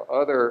 They have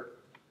other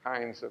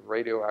kinds of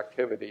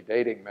radioactivity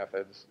dating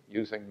methods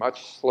using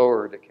much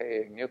slower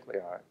decaying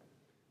nuclei,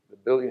 the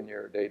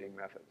billion-year dating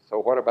method. So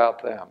what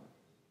about them?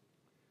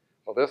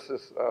 Well, this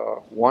is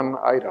one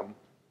item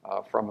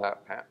from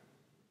that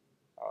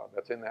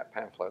that's in that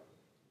pamphlet.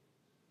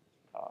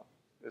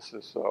 This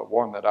is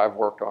one that I've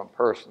worked on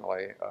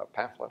personally,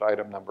 pamphlet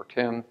item number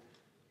 10.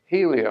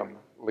 Helium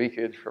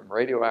leakage from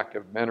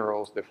radioactive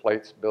minerals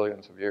deflates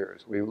billions of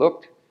years. We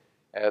looked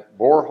at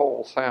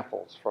borehole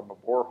samples from a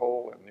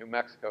borehole in New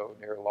Mexico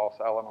near Los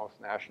Alamos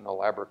National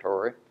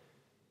Laboratory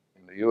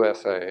in the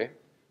USA,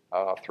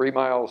 3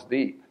 miles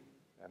deep,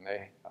 and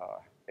they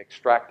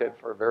extracted,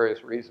 for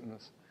various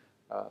reasons,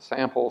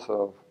 samples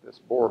of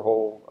this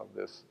borehole of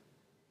this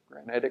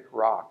granitic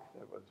rock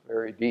that was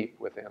very deep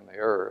within the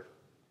Earth.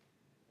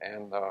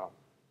 And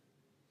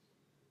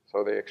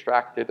so they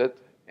extracted it,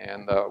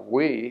 and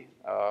we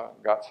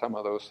got some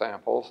of those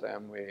samples,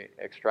 and we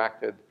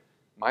extracted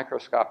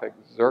microscopic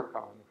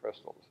zircon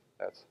crystals.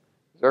 That's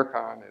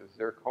zircon is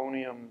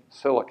zirconium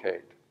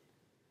silicate.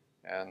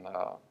 And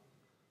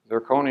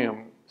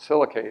zirconium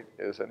silicate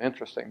is an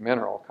interesting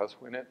mineral because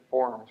when it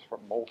forms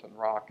from molten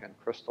rock and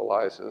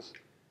crystallizes,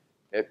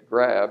 it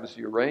grabs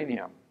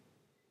uranium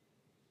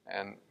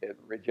and it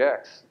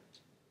rejects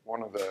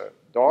one of the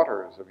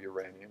daughters of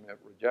uranium. It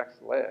rejects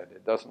lead.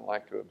 It doesn't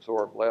like to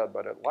absorb lead,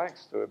 but it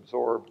likes to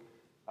absorb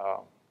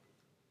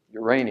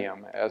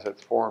uranium as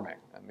it's forming.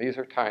 And these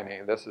are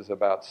tiny. This is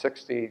about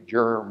 60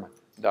 germ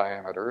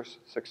diameters,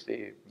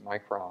 60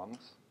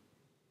 microns,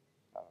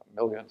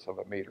 millionths of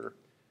a meter.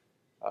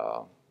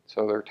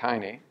 So they're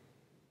tiny,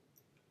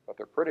 but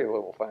they're pretty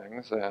little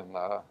things. And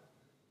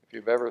if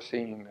you've ever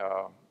seen,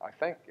 I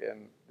think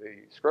in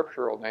the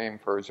scriptural name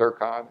for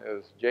zircon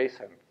is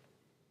jacinth.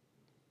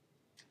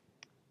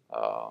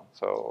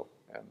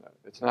 And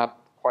it's not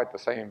quite the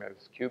same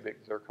as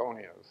cubic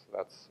zirconias.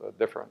 That's a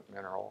different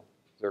mineral,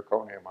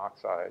 zirconium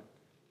oxide.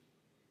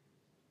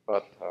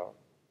 But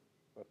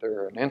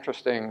they're an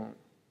interesting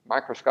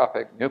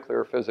microscopic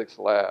nuclear physics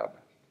lab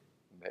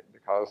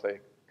because they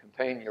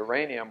contain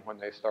uranium when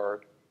they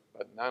start,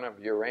 but none of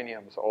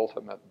uranium's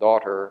ultimate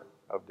daughter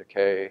of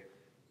decay,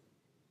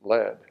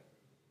 lead.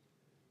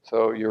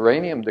 So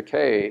uranium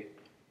decay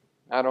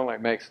not only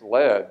makes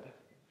lead,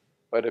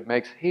 but it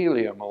makes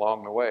helium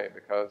along the way,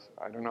 because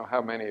I don't know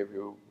how many of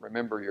you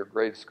remember your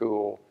grade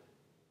school.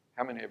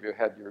 How many of you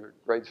had your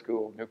grade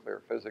school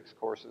nuclear physics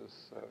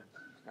courses?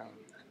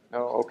 No?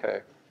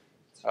 Okay.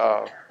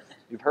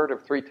 You've heard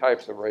of 3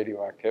 types of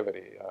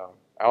radioactivity,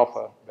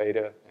 alpha,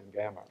 beta, and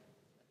gamma.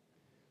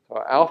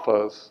 So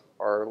alphas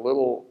are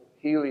little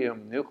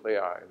helium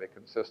nuclei. They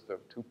consist of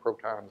 2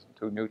 protons and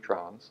 2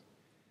 neutrons.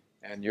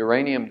 And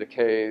uranium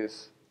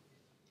decays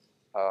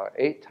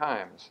 8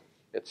 times.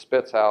 It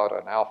spits out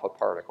an alpha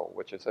particle,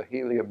 which is a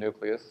helium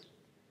nucleus.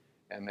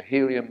 And the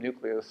helium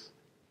nucleus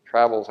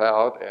travels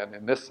out, and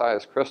in this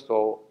size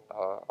crystal,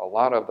 a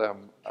lot of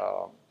them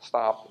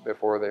stop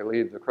before they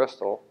leave the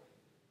crystal.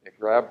 They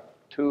grab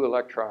 2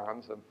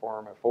 electrons and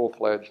form a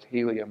full-fledged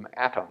helium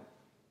atom.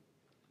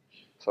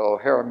 So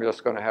here I'm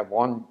just going to have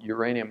one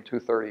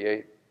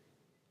uranium-238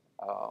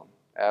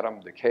 atom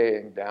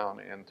decaying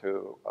down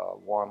into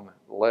one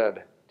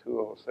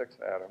lead-206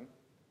 atom.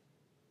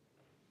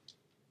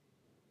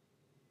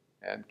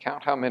 And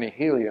count how many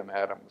helium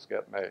atoms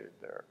get made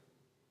there.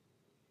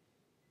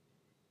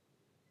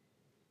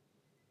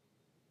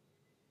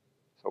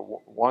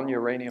 So one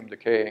uranium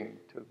decaying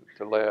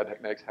to lead,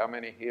 it makes how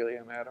many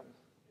helium atoms?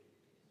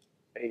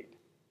 8.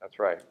 That's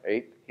right,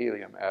 8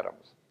 helium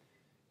atoms.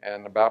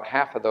 And about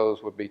half of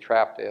those would be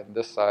trapped in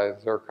this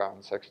size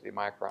zircon, 60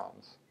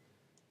 microns.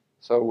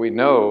 So we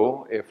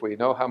know, if we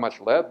know how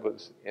much lead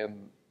was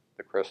in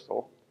the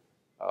crystal,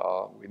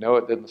 we know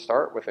it didn't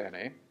start with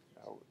any.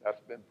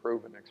 That's been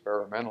proven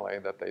experimentally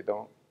that they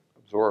don't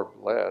absorb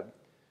lead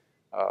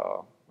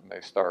when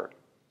they start.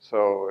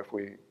 So if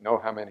we know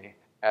how many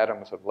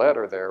atoms of lead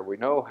are there, we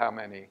know how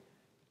many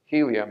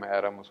helium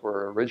atoms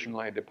were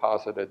originally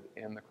deposited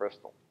in the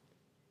crystal.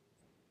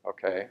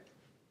 Okay.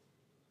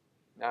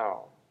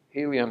 Now,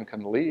 helium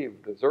can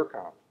leave the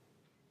zircon.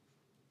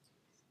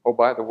 Oh,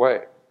 by the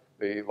way,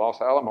 the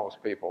Los Alamos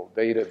people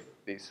dated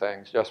these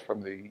things just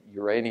from the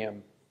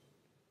uranium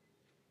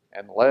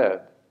and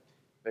lead.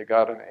 They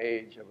got an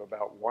age of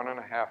about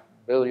 1.5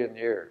 billion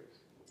years,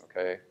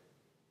 okay?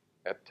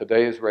 At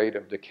today's rate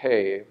of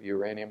decay of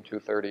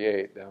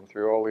uranium-238 down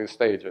through all these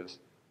stages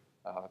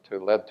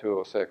to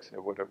lead-206,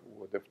 it would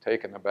have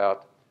taken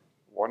about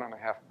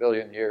 1.5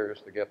 billion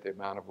years to get the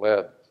amount of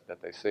lead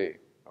that they see,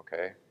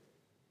 okay?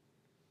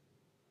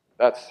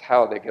 That's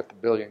how they get the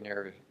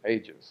billion-year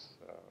ages.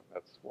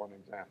 That's one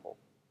example.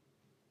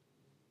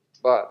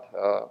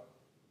 But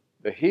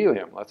the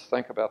helium, let's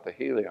think about the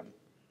helium.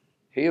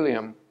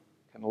 Helium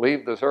can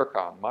leave the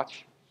zircon.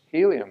 Much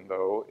helium,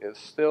 though, is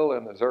still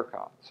in the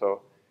zircon.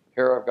 So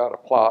here I've got a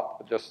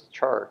plot, just a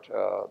chart,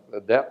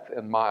 the depth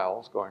in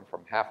miles going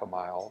from half a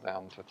mile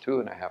down to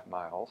 2.5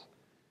 miles.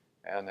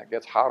 And it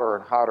gets hotter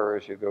and hotter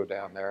as you go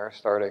down there,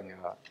 starting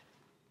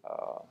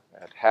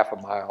at half a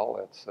mile,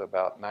 it's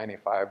about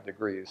 95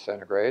 degrees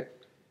centigrade.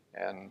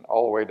 And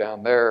all the way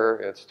down there,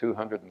 it's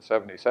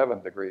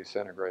 277 degrees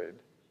centigrade.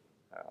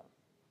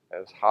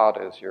 As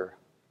hot as your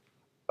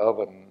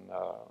oven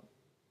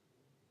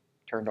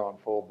turned on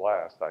full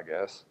blast, I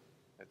guess.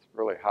 It's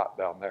really hot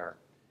down there.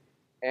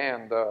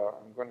 And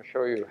I'm going to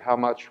show you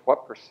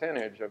what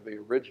percentage of the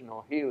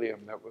original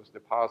helium that was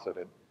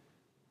deposited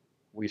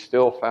we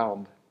still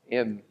found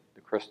in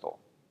the crystal.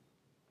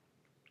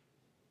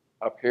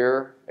 Up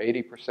here,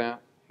 80%,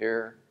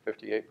 here,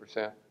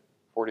 58%,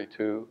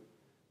 42,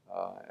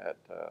 at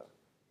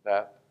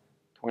that,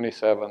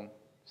 27,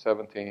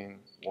 17,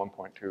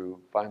 1.2,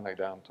 finally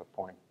down to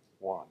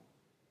 0.1.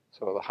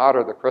 So the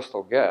hotter the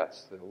crystal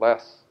gets, the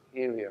less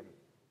helium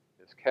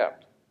is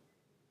kept.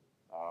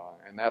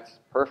 And that's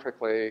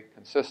perfectly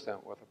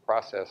consistent with a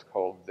process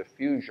called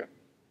diffusion,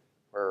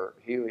 where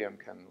helium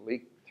can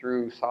leak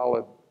through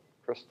solid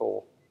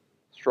crystal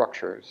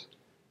structures.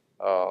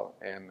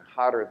 And the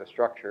hotter the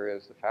structure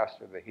is, the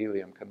faster the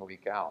helium can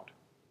leak out.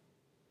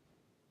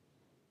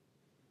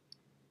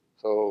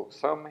 So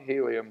some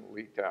helium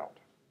leaked out.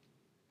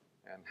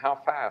 And how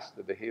fast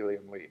did the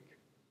helium leak?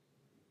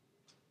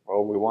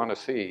 Well, we want to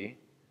see.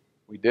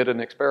 We did an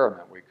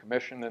experiment. We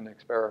commissioned an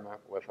experiment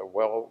with a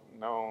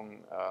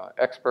well-known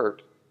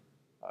expert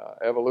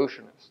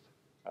evolutionist.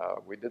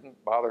 We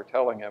didn't bother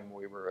telling him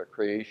we were a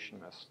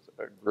creationist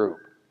group.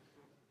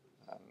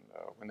 And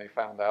when they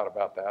found out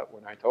about that,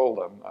 when I told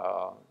them,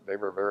 they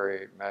were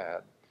very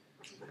mad.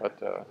 But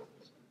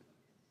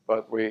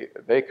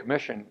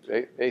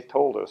they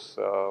told us,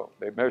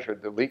 they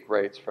measured the leak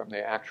rates from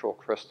the actual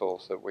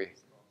crystals that we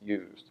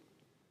used.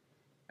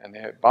 And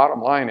the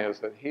bottom line is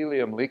that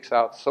helium leaks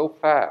out so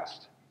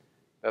fast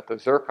that the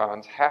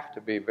zircons have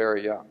to be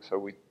very young. So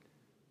we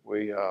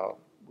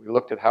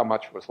looked at how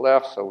much was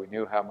left, so we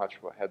knew how much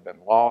had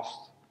been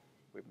lost.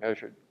 We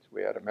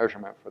had a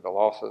measurement for the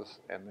losses,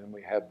 and then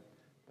the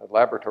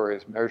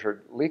laboratories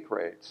measured leak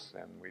rates,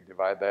 and we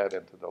divide that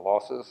into the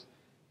losses.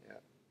 Yeah,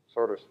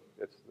 the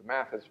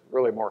math is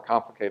really more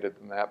complicated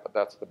than that, but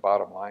that's the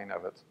bottom line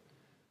of it.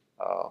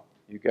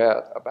 You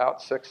get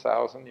about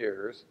 6,000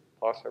 years,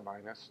 plus or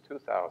minus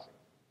 2,000.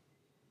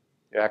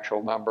 The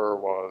actual number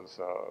was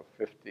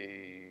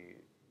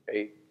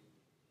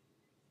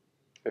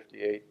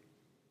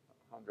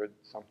 5,800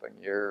 something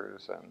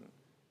years, and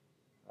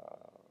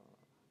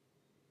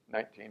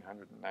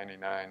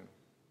 1,999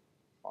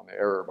 on the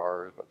error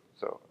bars, but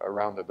so I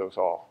rounded those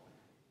off.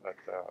 But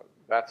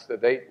that's the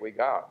date we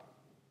got.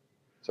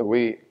 So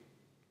we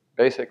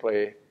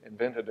basically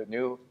invented a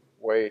new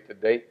way to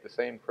date the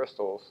same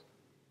crystals.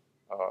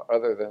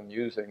 Other than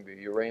using the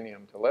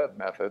uranium to lead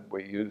method,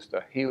 we used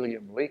a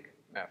helium leak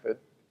method,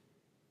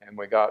 and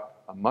we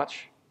got a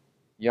much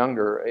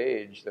younger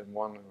age than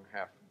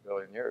 1.5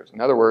 billion years.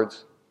 In other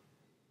words,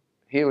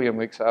 helium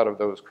leaks out of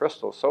those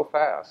crystals so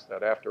fast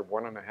that after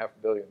 1.5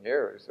 billion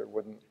years, there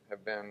wouldn't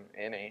have been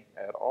any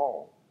at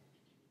all.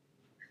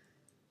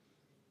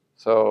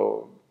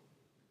 So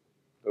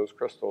those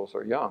crystals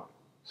are young.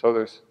 So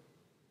there's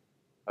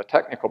a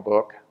technical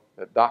book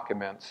that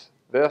documents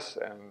this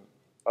and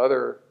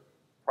other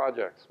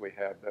projects we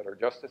have that are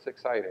just as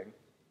exciting,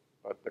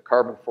 but the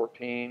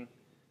carbon-14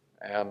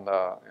 and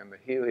the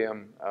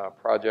helium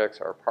projects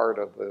are part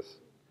of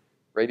this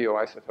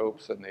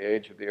Radioisotopes and the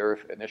Age of the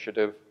Earth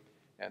initiative,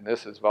 and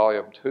this is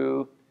volume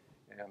 2,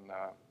 and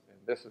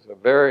this is a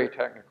very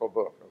technical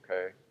book.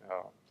 Okay,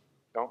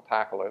 don't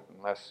tackle it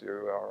unless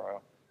you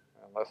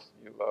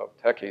love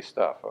techie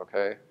stuff.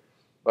 Okay,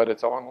 but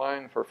it's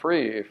online for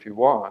free if you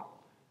want.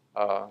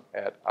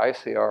 At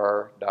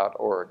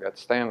icr.org. That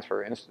stands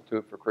for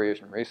Institute for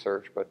Creation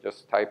Research, but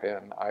just type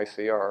in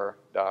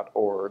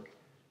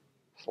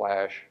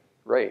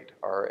icr.org/rate,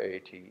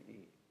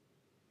 R-A-T-E.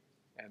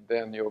 And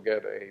then you'll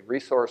get a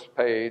resource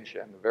page,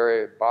 and the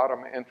very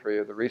bottom entry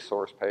of the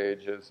resource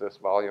page is this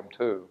volume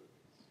 2,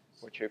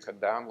 which you can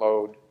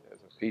download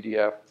as a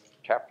PDF,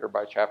 chapter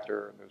by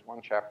chapter. There's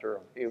one chapter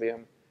on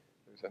helium,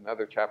 there's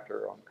another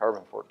chapter on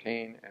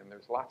carbon-14, and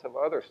there's lots of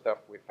other stuff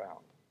we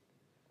found.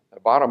 The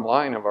bottom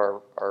line of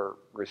our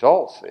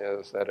results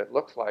is that it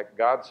looks like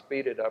God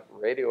speeded up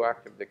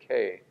radioactive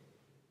decay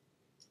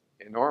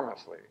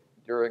enormously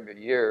during the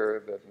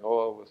year that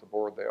Noah was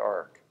aboard the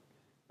ark.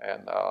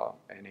 And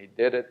he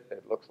did it,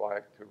 it looks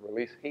like, to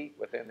release heat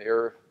within the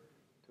earth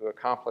to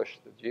accomplish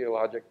the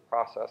geologic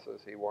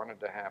processes he wanted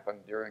to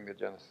happen during the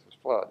Genesis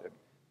flood. It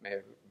may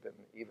have been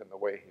even the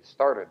way he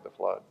started the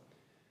flood.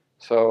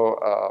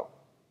 So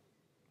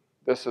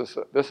this is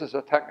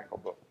a technical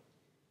book.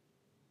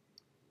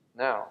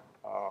 Now,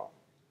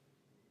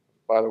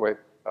 by the way,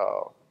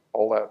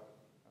 all that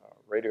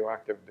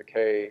radioactive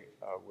decay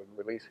would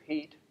release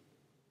heat,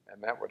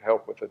 and that would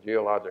help with the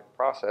geologic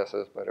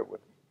processes, but it would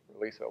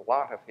release a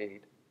lot of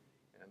heat.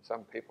 And and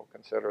some people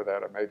consider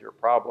that a major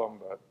problem,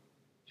 but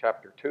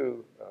chapter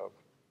 2 of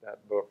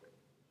that book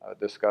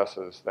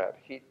discusses that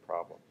heat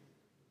problem.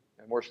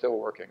 And we're still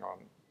working on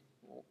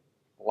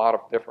a lot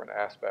of different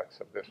aspects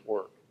of this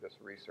work, this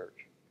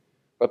research.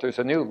 But there's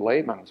a new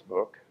layman's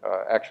book,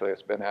 actually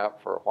it's been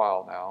out for a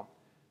while now,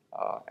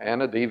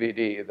 and a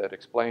DVD that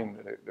explain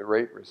the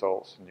rate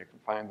results, and you can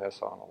find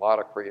this on a lot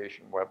of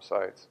creation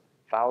websites,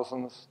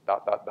 thousands, ...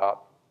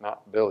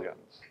 not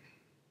billions.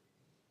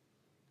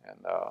 And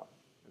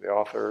the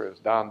author is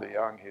Don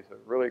DeYoung. He's a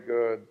really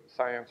good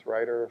science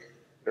writer,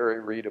 very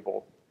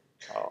readable.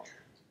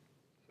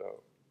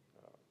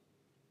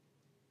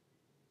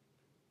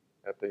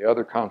 At the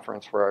other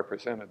conference where I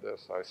presented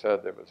this, I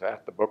said it was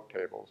at the book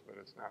tables, but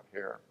it's not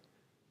here.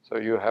 So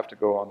you have to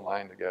go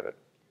online to get it.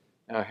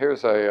 Now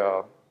here's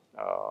a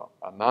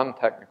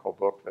non-technical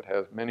book that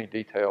has many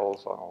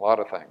details on a lot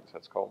of things.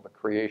 It's called the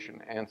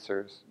Creation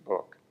Answers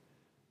book.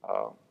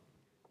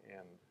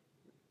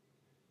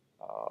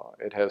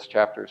 It has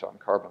chapters on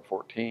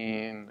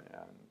carbon-14 and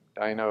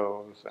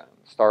dinos and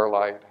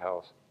starlight,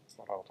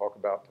 what I'll talk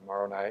about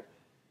tomorrow night.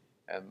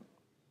 And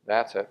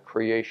that's at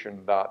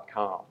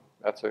creation.com.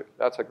 That's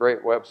a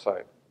great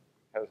website.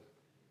 Has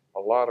a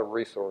lot of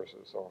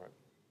resources on it.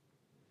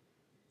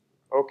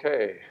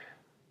 Okay,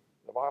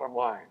 the bottom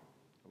line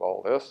of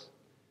all this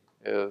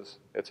is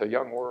it's a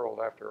young world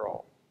after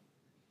all.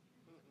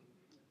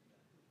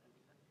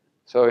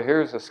 So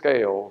here's a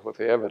scale with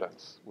the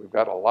evidence. We've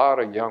got a lot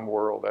of young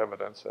world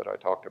evidence that I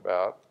talked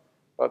about,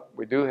 but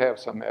we do have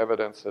some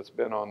evidence that's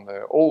been on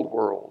the old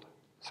world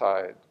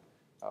side.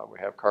 We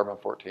have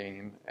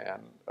carbon-14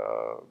 and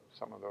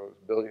some of those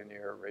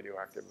billion-year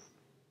radioactive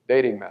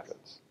dating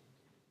methods.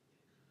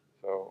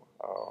 So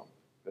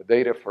the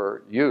data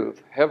for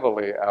youth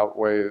heavily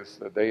outweighs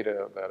the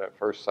data that at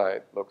first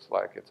sight looks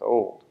like it's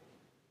old.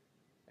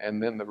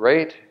 And then the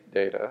rate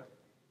data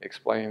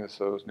explains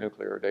those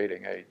nuclear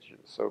dating ages.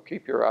 So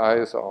keep your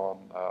eyes on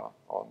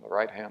the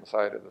right-hand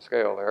side of the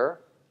scale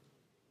there.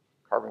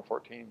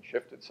 Carbon-14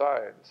 shifted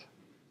sides.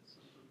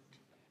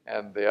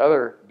 And the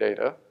other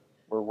data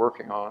we're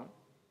working on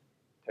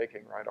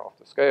taking right off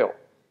the scale.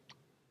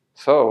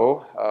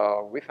 So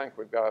we think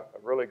we've got a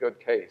really good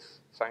case,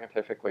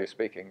 scientifically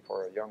speaking,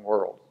 for a young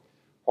world.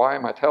 Why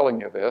am I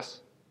telling you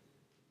this?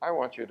 I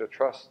want you to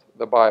trust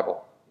the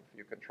Bible. If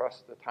you can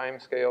trust the time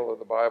scale of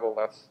the Bible,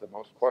 that's the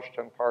most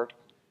questioned part.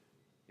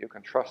 You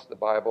can trust the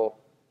Bible,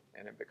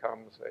 and it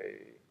becomes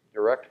a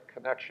direct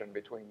connection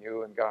between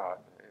you and God,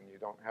 and you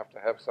don't have to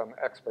have some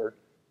expert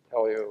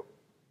tell you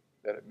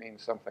that it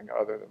means something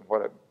other than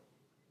what it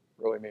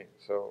really means.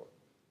 So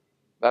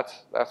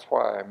that's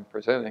why I'm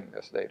presenting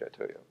this data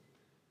to you.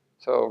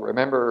 So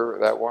remember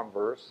that one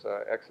verse,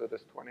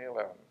 Exodus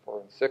 20:11,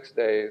 for in 6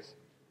 days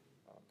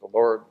the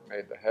Lord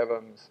made the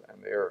heavens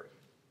and the earth.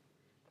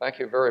 Thank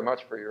you very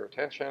much for your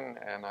attention,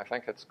 and I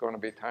think it's going to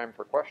be time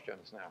for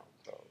questions now.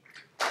 So.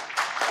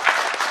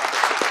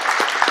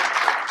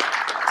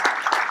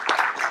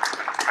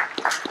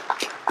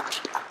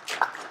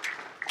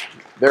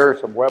 There are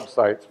some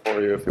websites for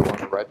you if you want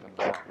to write them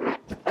down.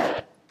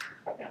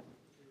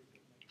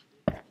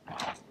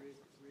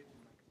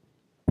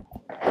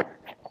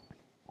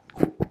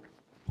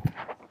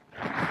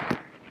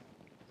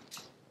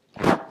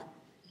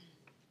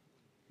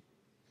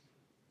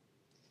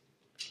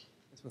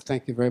 Well,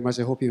 thank you very much.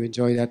 I hope you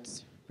enjoyed that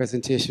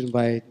presentation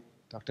by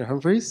Dr.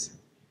 Humphreys.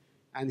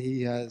 And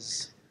he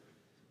has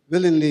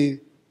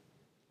willingly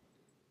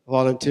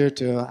volunteered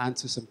to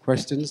answer some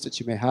questions that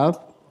you may have.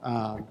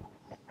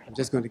 I'm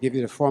just going to give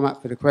you the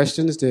format for the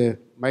questions. The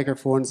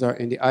microphones are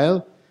in the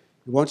aisle.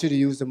 We want you to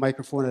use the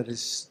microphone that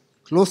is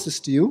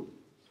closest to you,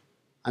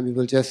 and we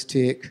will just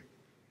take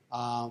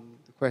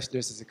the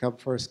questioners as they come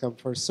first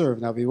serve.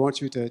 Now, we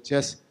want you to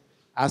just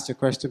ask your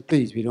question,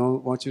 please. We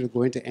don't want you to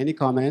go into any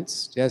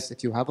comments. Just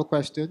if you have a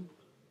question,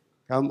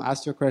 come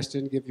ask your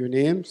question, give your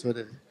name so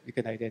that we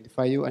can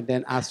identify you, and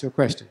then ask your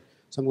question.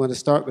 So I'm going to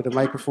start with the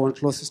microphone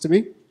closest to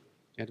me.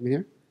 Gentleman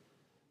here.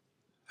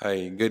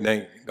 Hi, good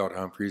night, Dr.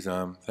 Humphreys.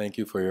 Thank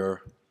you for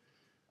your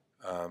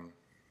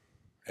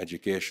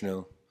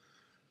educational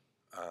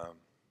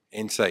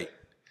insight.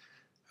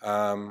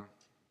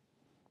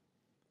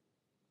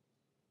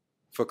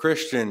 For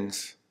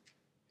Christians,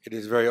 it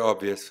is very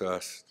obvious for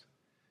us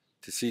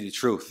to see the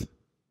truth,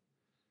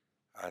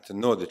 to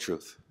know the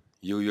truth.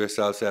 You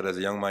yourself said as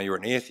a young man you were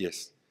an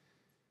atheist,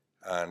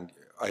 and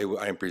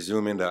I'm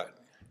presuming that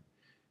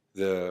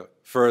the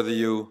further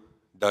you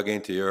dug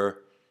into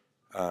your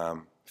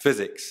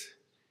physics,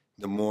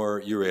 the more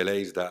you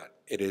realize that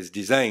it is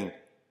design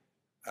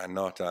and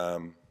not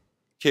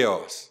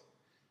chaos.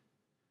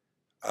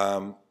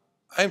 I'm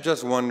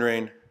just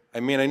wondering, I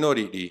mean, I know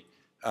the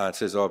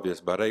answer is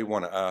obvious, but I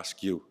want to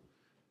ask you,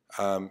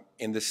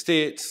 in the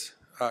States,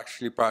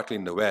 actually practically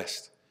in the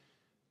West,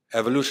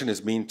 evolution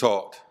is being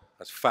taught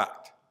as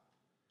fact.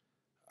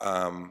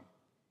 And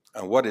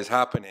what is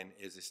happening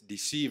is it's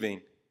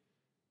deceiving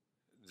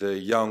the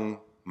young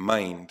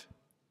mind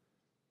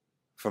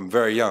from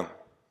very young.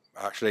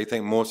 Actually, I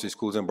think most of the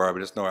schools in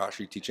Barbados now are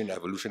actually teaching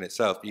evolution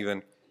itself,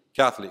 even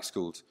Catholic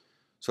schools.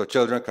 So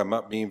children come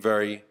up being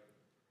very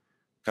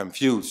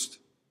confused.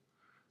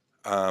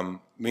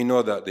 We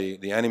know that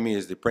the enemy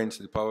is the prince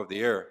of the power of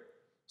the air.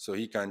 So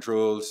he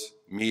controls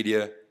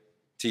media,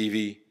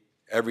 TV,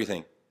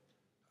 everything.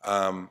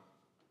 I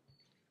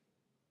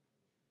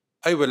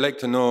would like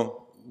to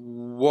know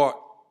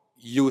what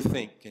you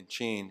think can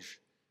change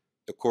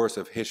the course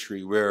of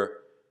history, where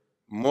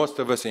most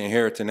of us in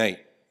here tonight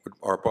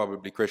are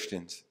probably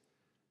Christians.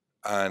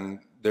 And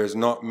there's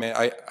not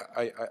many,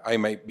 I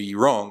might be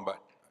wrong,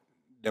 but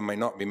there might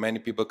not be many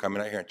people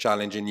coming out here and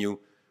challenging you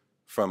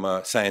from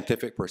a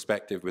scientific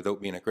perspective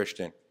without being a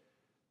Christian.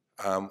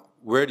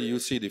 Where do you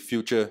see the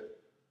future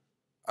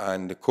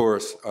and the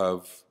course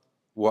of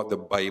what the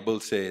Bible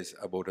says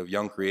about a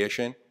young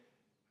creation?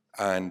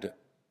 And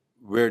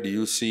where do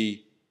you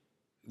see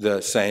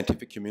the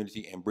scientific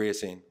community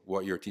embracing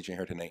what you're teaching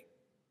here tonight?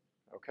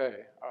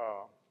 Okay.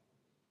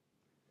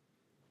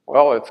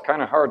 Well, it's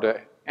kind of hard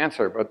to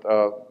answer, but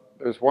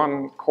there's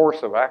one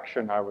course of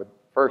action I would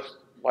first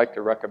like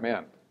to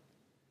recommend.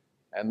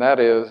 And that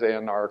is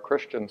in our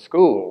Christian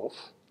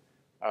schools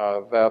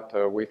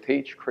that we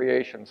teach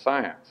creation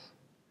science.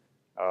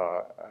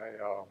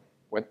 I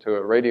went to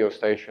a radio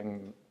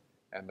station,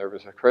 and there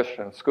was a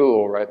Christian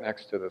school right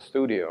next to the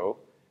studio,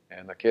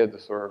 and the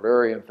kids were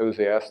very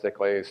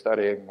enthusiastically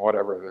studying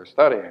whatever they're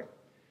studying.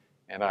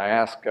 And I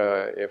asked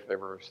if they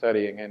were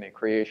studying any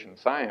creation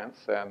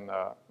science, and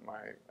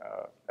my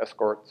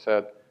escort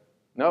said,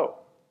 no.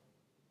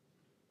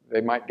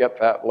 They might get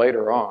that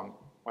later on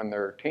when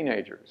they're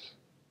teenagers.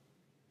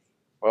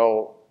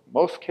 Well,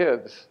 most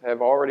kids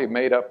have already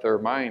made up their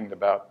mind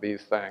about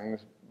these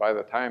things by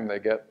the time they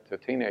get to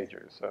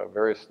teenagers.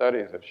 Various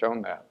studies have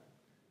shown that.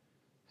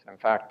 In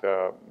fact,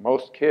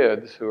 most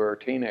kids who are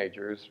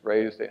teenagers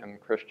raised in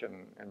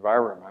Christian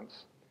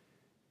environments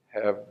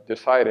have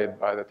decided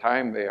by the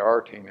time they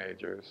are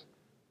teenagers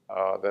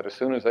that as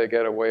soon as they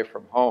get away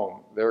from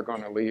home, they're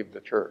going to leave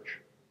the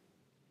church.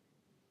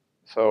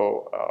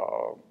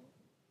 So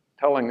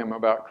telling them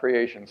about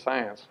creation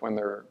science when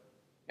they're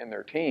in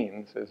their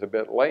teens is a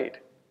bit late.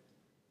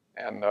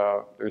 And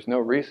there's no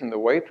reason to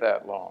wait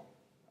that long.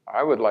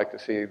 I would like to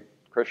see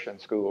Christian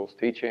schools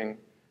teaching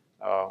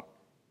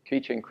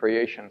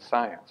creation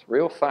science,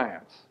 real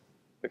science.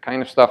 The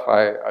kind of stuff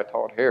I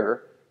taught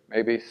here,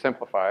 maybe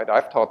simplified.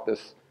 I've taught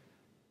this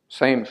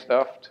same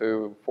stuff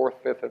to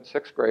 4th, 5th, and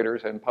 6th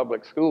graders in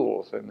public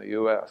schools in the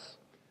US.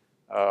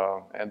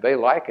 And they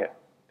like it.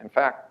 In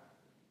fact,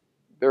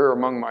 they're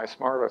among my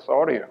smartest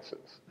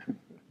audiences.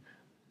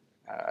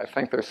 I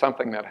think there's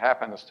something that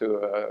happens to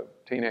a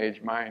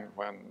teenage mind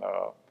when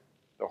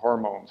the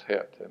hormones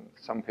hit, and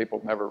some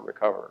people never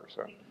recover.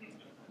 So,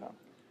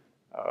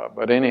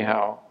 but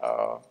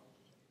anyhow,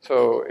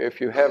 so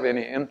if you have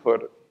any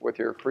input with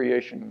your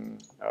creation,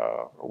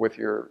 with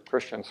your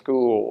Christian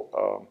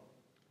school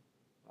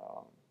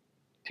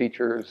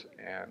teachers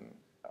and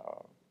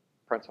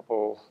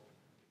principals,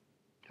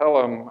 tell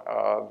them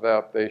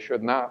that they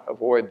should not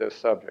avoid this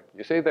subject.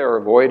 You see, they're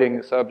avoiding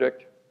the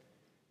subject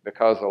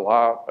because a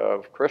lot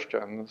of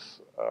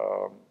Christians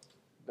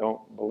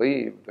don't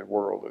believe the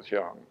world is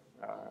young.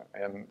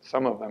 And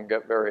some of them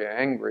get very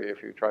angry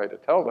if you try to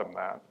tell them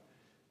that.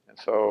 And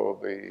so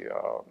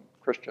the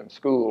Christian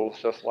schools,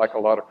 just like a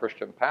lot of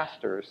Christian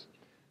pastors,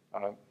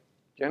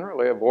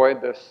 generally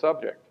avoid this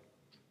subject.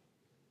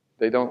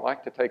 They don't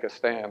like to take a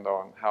stand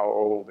on how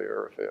old the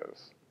earth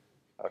is,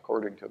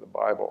 according to the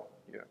Bible.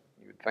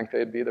 You'd think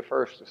they'd be the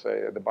first to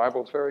say, the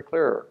Bible's very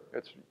clear,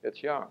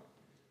 it's young.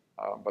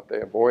 But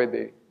they avoid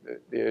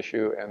the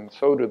issue, and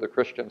so do the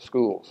Christian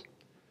schools.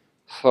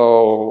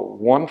 So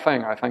one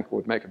thing I think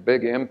would make a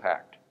big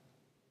impact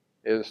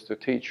is to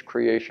teach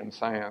creation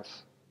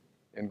science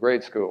in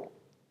grade school.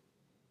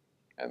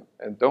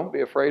 And don't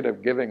be afraid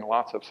of giving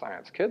lots of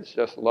science. Kids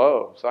just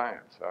love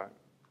science.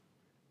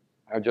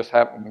 I just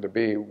happen to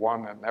be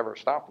one that never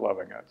stopped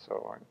loving it,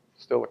 so I'm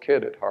still a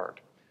kid at heart.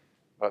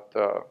 But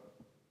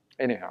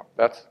anyhow,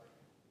 that's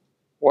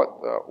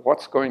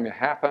what's going to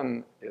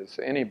happen is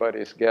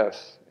anybody's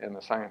guess in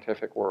the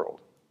scientific world.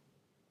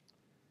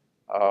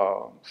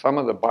 Some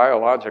of the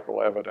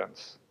biological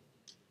evidence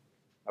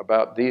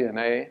about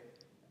DNA,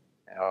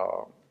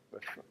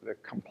 the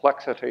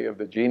complexity of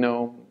the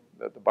genome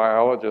that the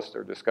biologists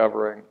are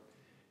discovering,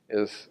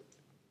 is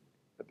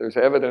that there's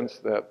evidence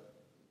that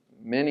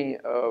many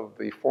of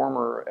the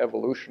former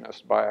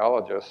evolutionist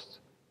biologists,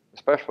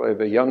 especially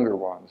the younger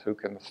ones who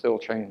can still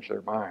change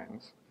their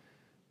minds,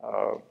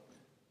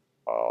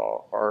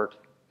 are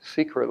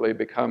secretly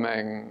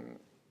becoming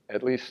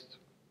at least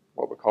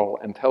what we call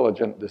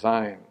intelligent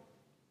design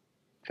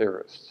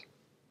theorists.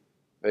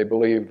 They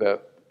believe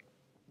that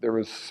there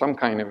was some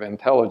kind of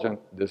intelligent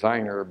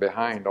designer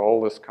behind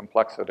all this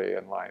complexity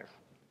in life.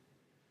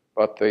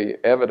 But the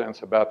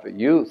evidence about the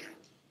youth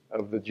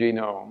of the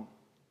genome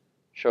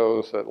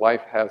shows that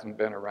life hasn't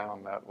been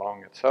around that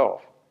long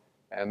itself.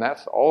 And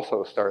that's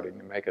also starting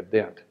to make a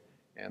dent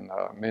in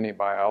many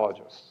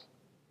biologists.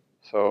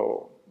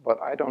 So, but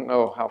I don't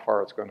know how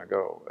far it's going to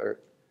go.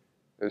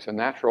 There's a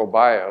natural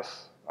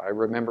bias, I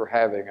remember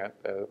having it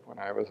when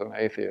I was an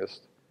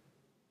atheist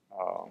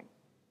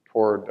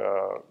toward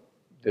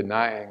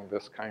denying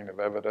this kind of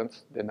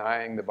evidence,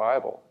 denying the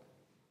Bible.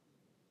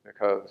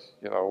 Because,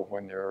 you know,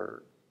 when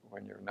you're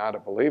not a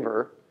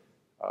believer,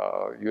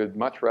 you'd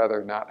much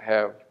rather not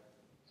have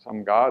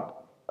some God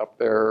up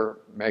there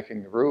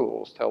making the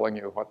rules, telling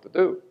you what to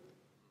do.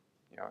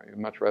 You know, you'd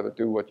much rather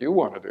do what you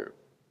want to do.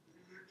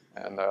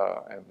 And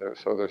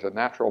so there's a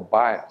natural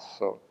bias.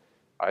 So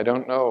I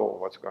don't know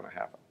what's going to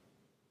happen.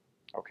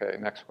 Okay,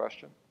 next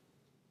question.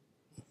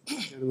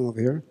 Gentleman over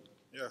here.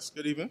 Yes,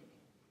 good evening.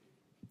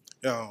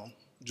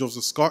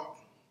 Joseph Scott.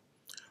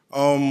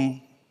 A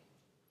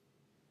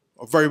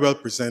very well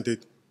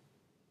presented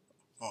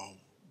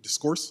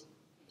discourse.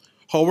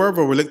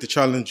 However, I would like to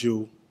challenge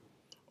you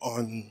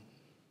on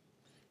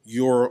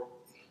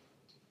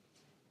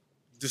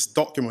this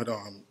document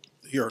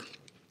here,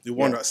 the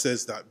one that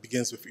says that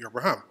begins with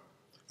Abraham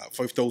at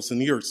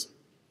 5,000 years.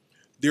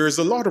 There is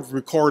a lot of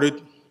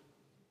recorded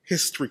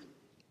history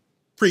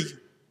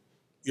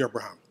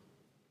pre-Abraham.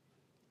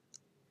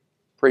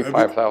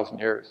 Pre-5,000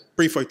 years.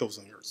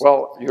 Pre-5,000 years.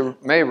 Well, you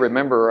may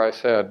remember I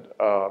said,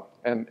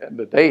 and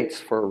the dates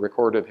for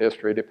recorded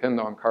history depend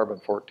on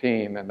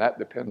carbon-14, and that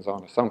depends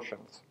on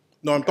assumptions.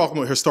 No, I'm talking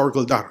about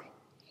historical data.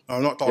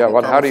 I'm not talking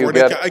about how do you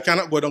get? I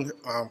cannot go on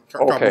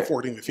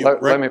carbon-14 with you.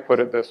 Let me put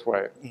it this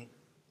way.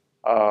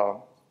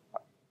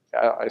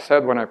 I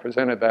said when I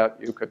presented that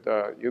you could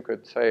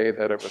say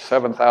that it was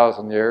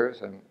 7,000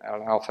 years, and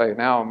I'll say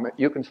now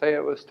you can say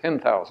it was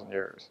 10,000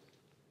 years.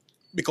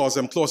 Because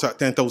I'm close at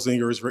 10,000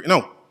 years right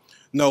now.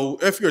 No,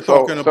 if you're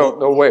talking about...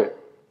 No, wait.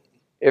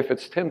 If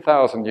it's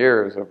 10,000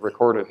 years of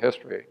recorded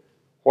history,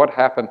 what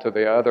happened to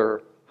the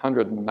other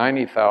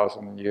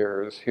 190,000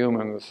 years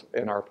humans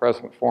in our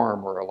present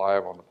form were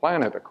alive on the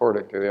planet,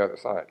 according to the other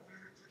side?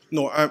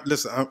 No,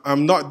 listen,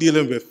 I'm not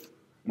dealing with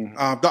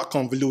that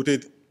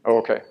convoluted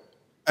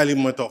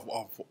element of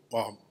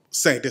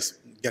scientists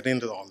getting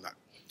into all that.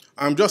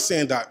 I'm just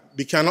saying that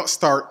we cannot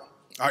start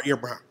at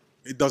Abraham.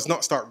 It does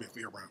not start with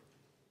Abraham.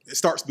 It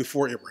starts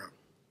before Abraham.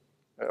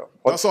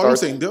 That's all I'm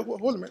saying.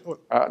 Hold a minute.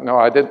 No,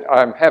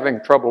 I'm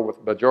having trouble with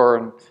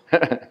Bajoran,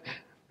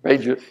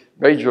 Bajan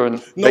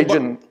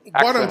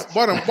accents.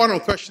 What I'm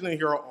questioning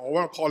here, or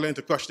what I'm calling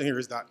into question here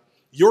is that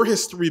your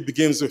history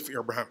begins with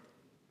Abraham.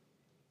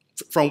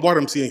 From what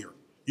I'm seeing here,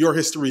 your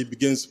history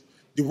begins,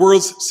 the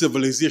world's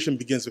civilization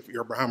begins with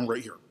Abraham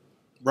right here.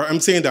 Right? I'm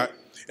saying that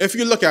if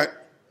you look at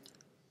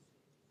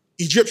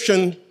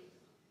Egyptian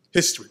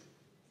history,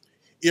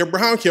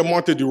 Abraham came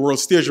onto the world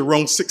stage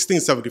around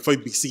 1675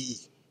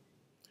 BCE.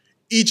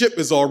 Egypt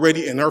is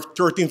already in our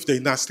 13th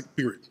dynastic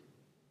period,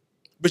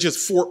 which is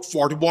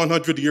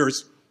 4,100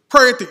 years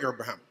prior to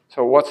Abraham.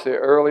 So what's the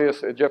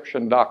earliest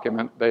Egyptian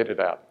document dated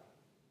at?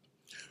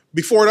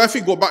 Before that, if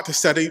you go back to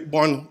study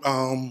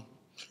the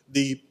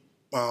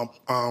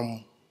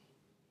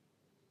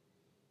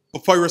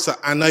papyrus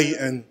of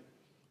Anai and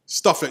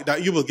stuff like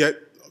that, you will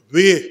get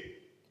way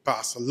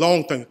past, a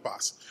long time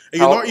past.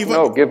 And you're not even...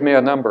 No, give me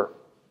a number.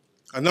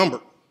 A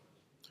number.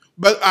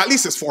 But at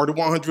least it's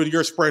 4,100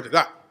 years prior to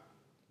that.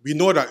 We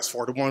know that it's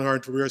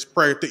 4,100 years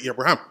prior to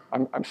Abraham.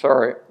 I'm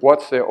sorry.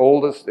 What's the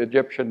oldest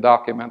Egyptian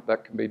document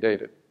that can be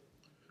dated?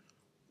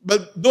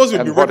 But those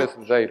would be... what is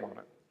the date on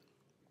it?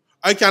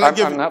 I cannot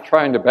give... I'm not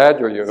trying to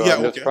badger you. Yeah,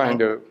 I'm just trying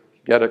to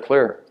get it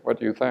clear. What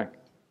do you think?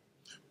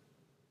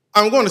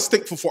 I'm going to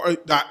stick for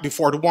that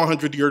before the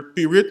 100-year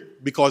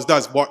period because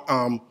that's what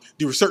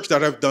the research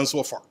that I've done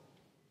so far.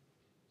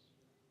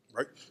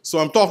 Right? So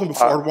I'm talking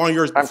before 1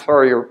 year. I'm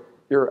sorry,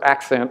 your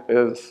accent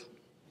is...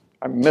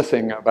 I'm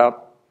missing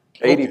about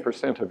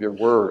 80% of your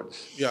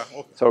words. Yeah.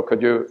 Okay. So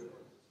could you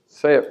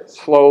say it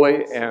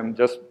slowly and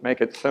just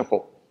make it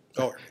simple?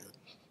 Oh.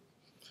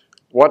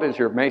 What is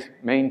your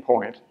main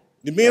point?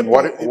 The main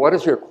point. What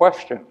is your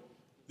question?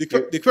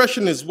 The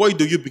question is, why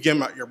do you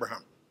begin at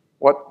Abraham?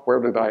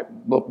 Where did I?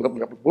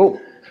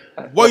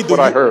 Why That's what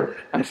I heard.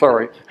 I'm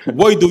sorry.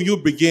 Why do you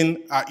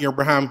begin at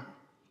Abraham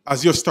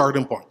as your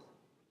starting point?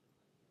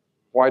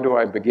 Why do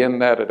I begin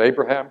that at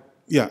Abraham?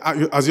 Yeah,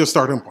 as your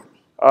starting point.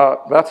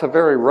 That's a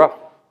very rough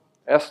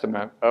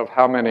estimate of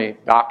how many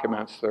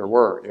documents there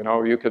were. You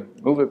know, you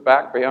could move it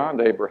back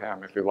beyond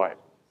Abraham if you like.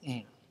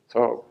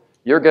 So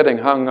you're getting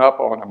hung up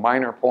on a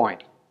minor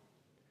point.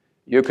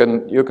 You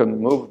can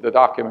move the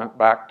document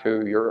back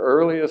to your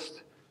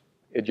earliest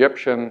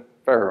Egyptian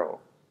pharaoh,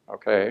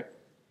 okay?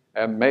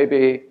 And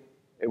maybe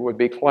it would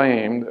be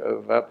claimed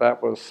that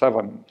that was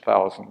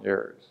 7,000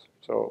 years.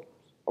 So,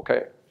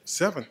 okay.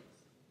 7?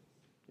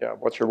 Yeah,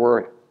 what's your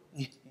worry?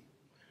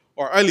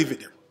 Or I leave it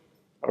there.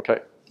 Okay.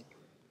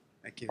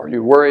 Thank you. Are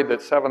you worried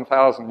that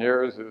 7,000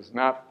 years is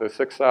not the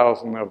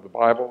 6,000 of the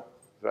Bible?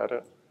 Is that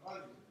it?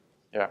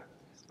 Yeah. Okay.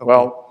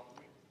 Well,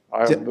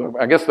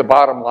 I guess the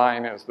bottom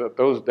line is that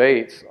those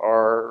dates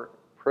are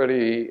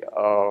pretty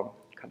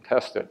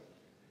contested.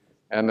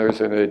 And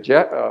there's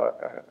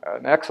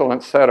an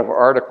excellent set of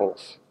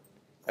articles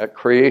at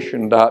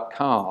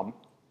creation.com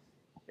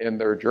in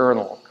their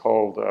journal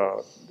called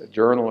the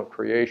Journal of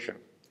Creation.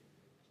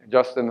 And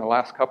just in the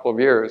last couple of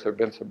years, there have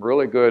been some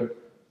really good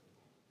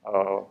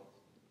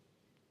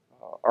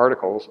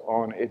articles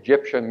on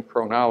Egyptian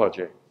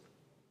chronology.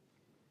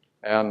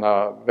 And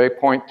they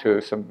point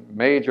to some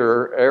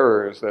major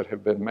errors that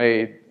have been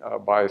made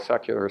by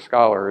secular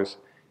scholars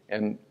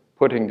in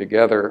putting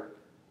together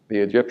the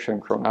Egyptian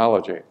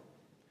chronology.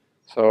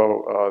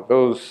 So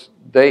those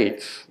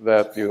dates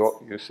that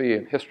you see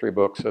in history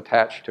books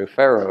attached to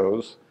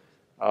pharaohs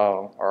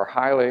are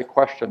highly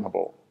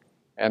questionable.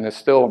 And it's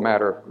still a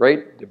matter of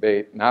great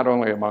debate, not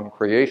only among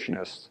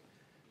creationists,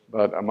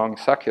 but among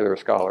secular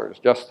scholars,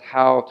 just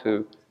how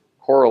to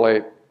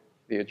correlate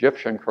the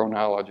Egyptian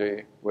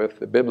chronology with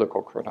the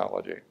biblical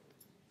chronology.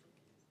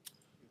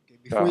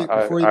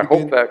 I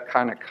hope that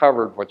kind of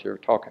covered what you're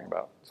talking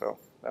about. So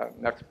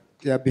next.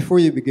 Yeah, before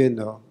you begin,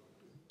 though,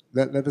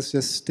 let us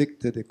just stick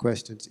to the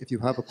questions. If you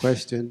have a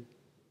question,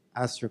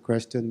 ask your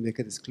question, make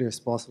it as clear as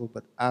possible,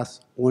 but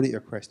ask only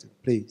your question,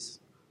 please.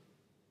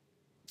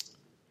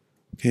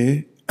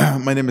 Okay,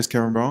 my name is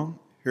Kevin Brown.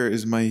 Here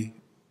is my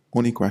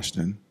only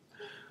question.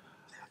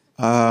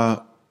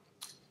 I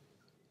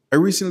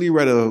recently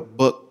read a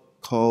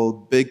book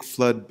called Big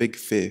Flood, Big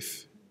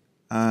Faith.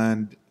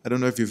 And I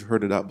don't know if you've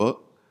heard of that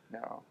book.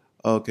 No.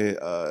 Okay,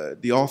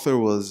 the author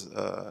was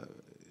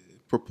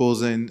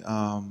proposing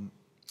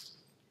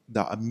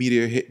that a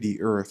meteor hit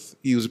the Earth.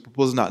 He was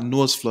proposing that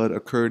Noah's flood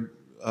occurred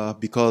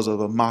because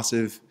of a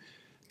massive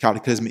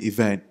cataclysmic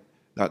event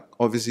that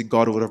obviously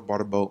God would have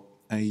brought about.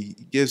 And he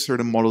gives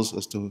certain models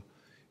as to,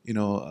 you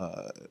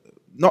know,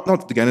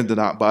 not to get into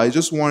that, but I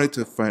just wanted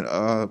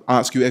to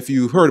ask you if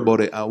you heard about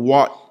it,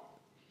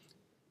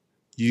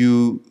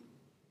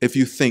 if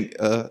you think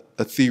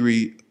a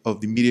theory of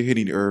the meteor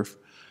hitting the Earth,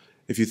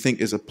 if you think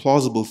is a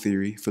plausible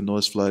theory for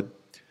Noah's flood,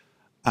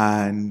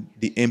 and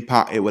the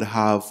impact it would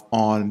have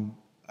on,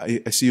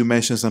 I see you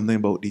mentioned something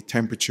about the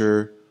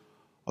temperature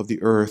of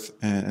the Earth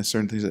and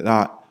certain things like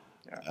that.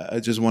 Yeah. I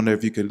just wonder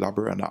if you could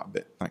elaborate on that a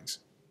bit. Thanks.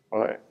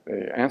 Well,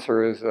 the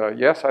answer is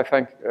yes, I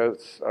think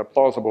it's a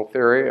plausible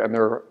theory, and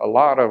there are a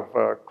lot of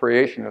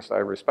creationists I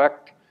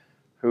respect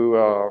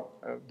who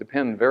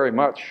depend very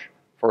much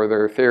for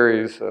their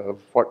theories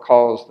of what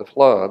caused the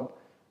flood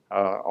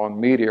on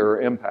meteor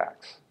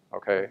impacts,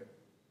 okay?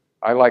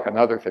 I like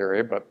another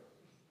theory, but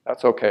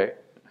that's okay.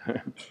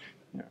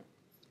 Yeah.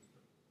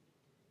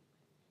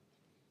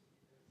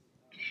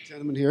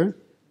 Gentleman here.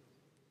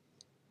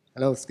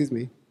 Hello, excuse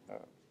me.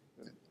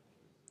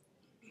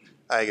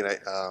 Hi, good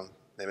night.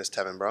 Name is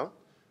Tevin Brown.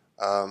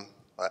 I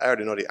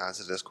already know the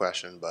answer to this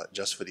question, but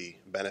just for the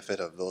benefit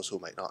of those who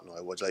might not know,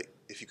 I would like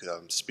if you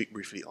could speak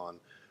briefly on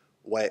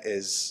why it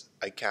is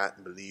I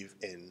can't believe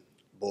in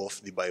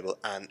both the Bible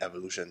and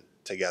evolution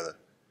together,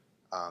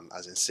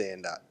 as in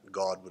saying that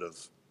God would have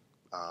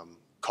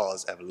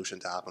caused evolution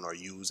to happen or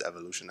use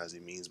evolution as the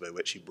means by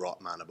which he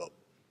brought man about.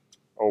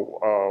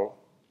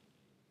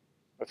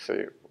 Let's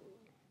see.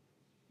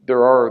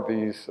 There are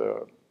these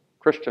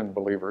Christian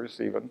believers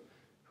even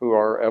who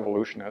are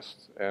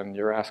evolutionists, and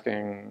you're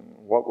asking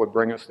what would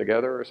bring us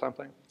together or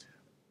something?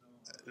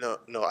 No,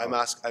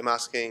 I'm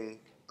asking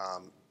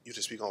you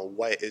to speak on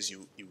why it is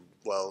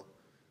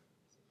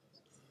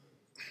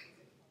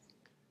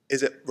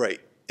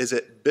is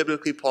it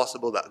biblically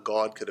possible that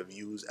God could have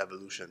used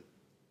evolution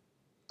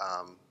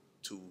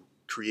to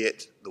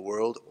create the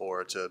world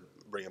or to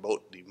bring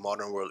about the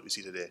modern world that we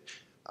see today?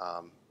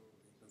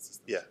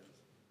 Yeah.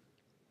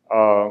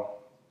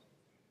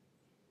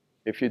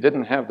 If you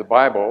didn't have the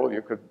Bible,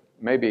 you could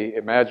maybe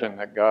imagine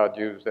that God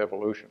used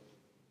evolution.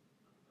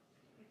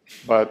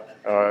 But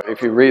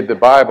if you read the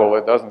Bible,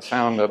 it doesn't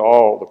sound at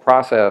all, the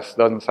process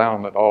doesn't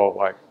sound at all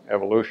like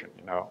evolution,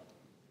 you know.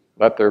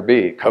 Let there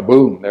be,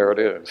 kaboom, there it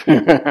is.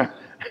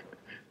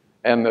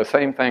 And the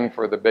same thing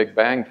for the Big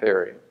Bang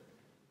Theory.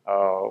 A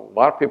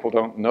lot of people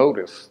don't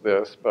notice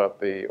this, but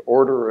the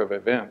order of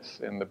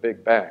events in the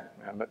Big Bang,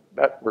 and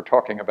that we're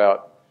talking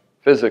about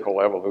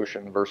physical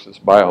evolution versus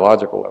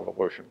biological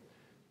evolution.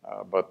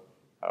 But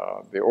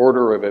the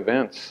order of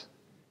events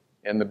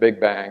in the Big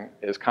Bang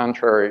is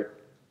contrary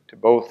to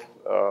both,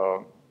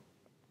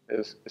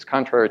 is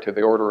contrary to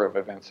the order of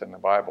events in the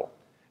Bible.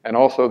 And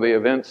also the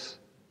events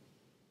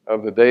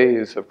of the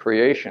days of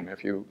creation,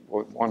 if you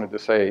wanted to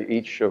say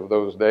each of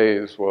those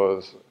days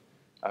was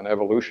an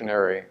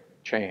evolutionary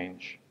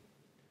change,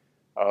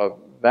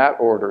 that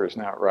order is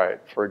not right.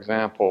 For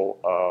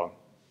example,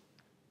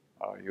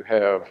 you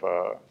have,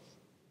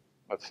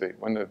 let's see,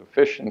 when the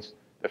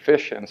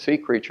fish and sea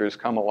creatures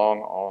come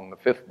along on the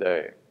 5th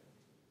day,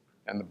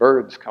 and the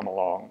birds come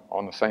along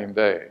on the same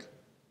day.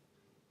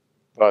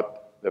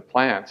 But the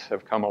plants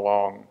have come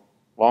along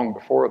long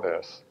before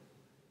this,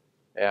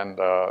 and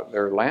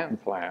they're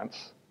land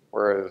plants,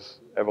 whereas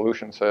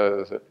evolution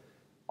says that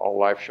all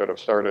life should have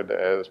started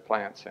as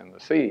plants in the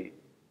sea,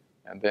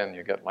 and then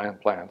you get land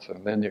plants,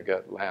 and then you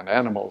get land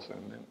animals,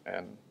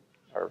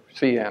 or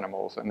sea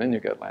animals, and then you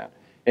get land.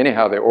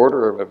 Anyhow, the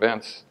order of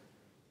events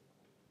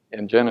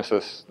in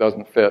Genesis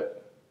doesn't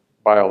fit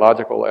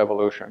biological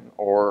evolution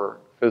or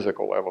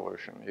physical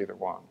evolution, either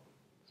one.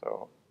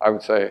 So I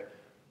would say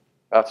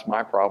that's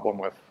my problem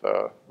with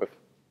the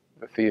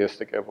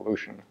theistic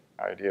evolution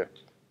idea.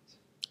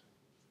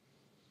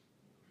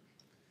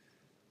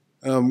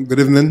 Good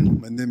evening.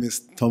 My name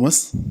is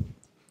Thomas.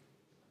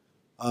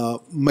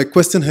 My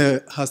question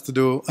here has to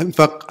do, in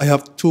fact, I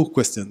have two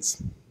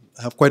questions.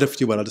 I have quite a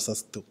few, but I'll just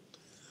ask two.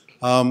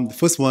 The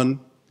first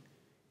one,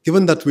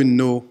 given that we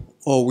know,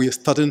 or we are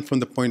starting from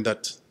the point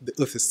that the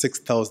Earth is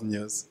 6,000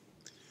 years,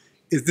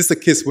 is this a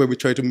case where we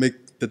try to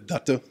make the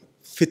data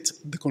fit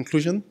the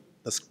conclusion?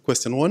 That's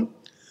question one.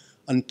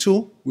 And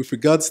two, with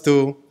regards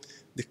to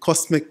the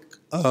cosmic,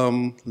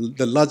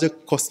 the larger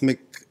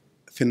cosmic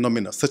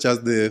phenomena, such as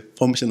the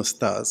formation of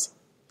stars,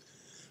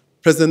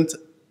 present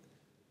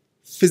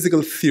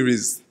physical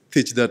theories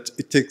teach that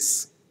it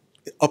takes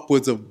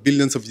upwards of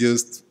billions of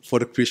years for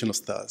the creation of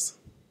stars.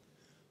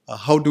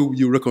 How do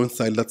you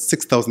reconcile that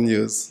 6,000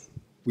 years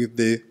with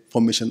the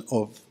formation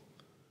of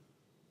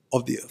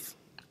the Earth?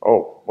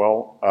 Oh,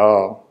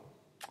 well,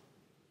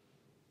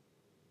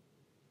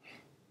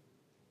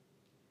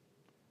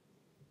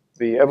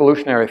 the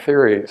evolutionary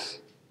theories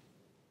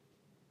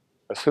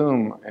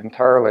assume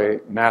entirely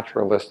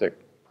naturalistic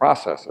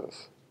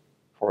processes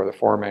for the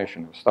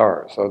formation of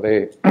stars. So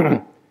they,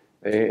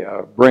 they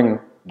bring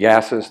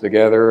gases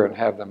together and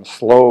have them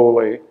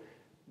slowly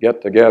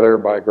get together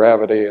by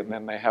gravity, and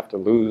then they have to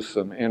lose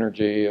some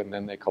energy, and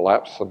then they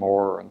collapse some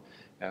more,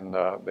 and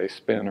they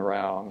spin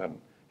around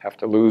and have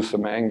to lose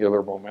some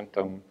angular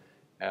momentum.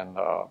 And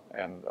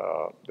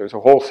there's a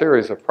whole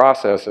series of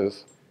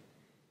processes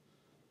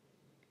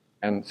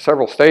and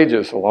several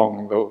stages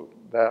along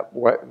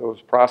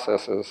those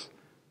processes.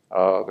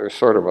 There's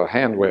sort of a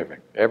hand waving.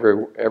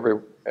 Every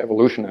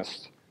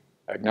evolutionist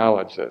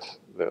acknowledge this.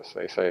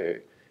 They say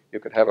you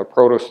could have a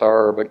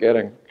protostar, but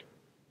getting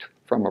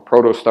from a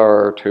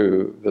protostar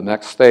to the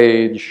next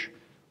stage,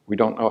 we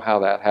don't know how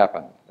that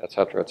happened, et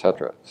cetera, et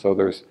cetera. So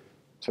there's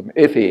some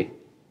iffy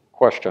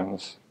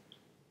questions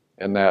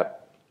in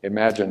that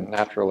imagined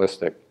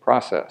naturalistic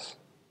process.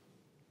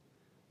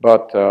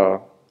 But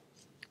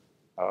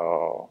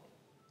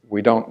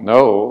we don't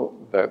know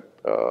that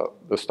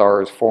the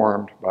star is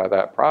formed by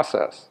that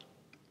process.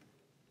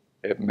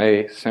 It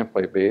may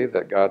simply be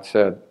that God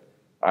said,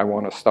 I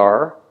want a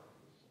star,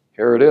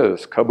 here it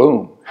is,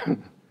 kaboom.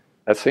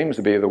 That seems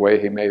to be the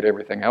way he made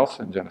everything else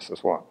in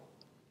Genesis 1.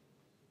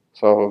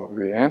 So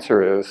the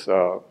answer is,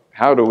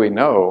 how do we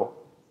know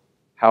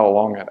how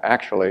long it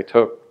actually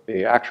took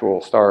the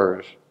actual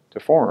stars to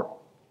form?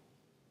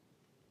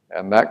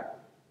 And that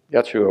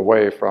gets you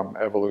away from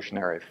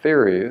evolutionary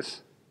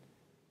theories.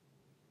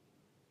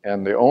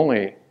 And the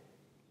only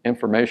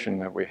information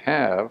that we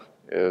have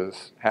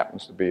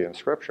happens to be in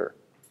Scripture.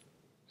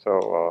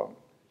 So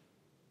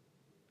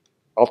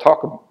I'll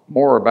talk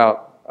more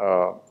about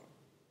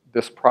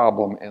this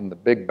problem in the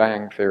Big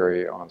Bang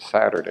Theory on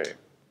Saturday.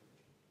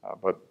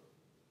 But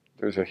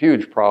there's a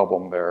huge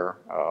problem there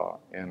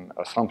in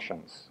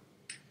assumptions.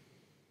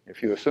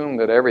 If you assume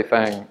that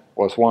everything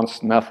was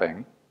once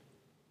nothing,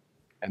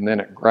 and then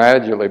it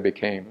gradually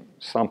became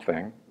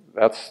something,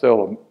 that's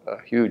still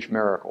a huge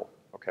miracle,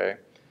 okay?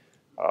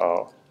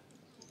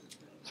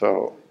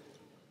 So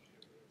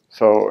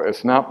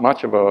it's not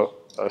much of a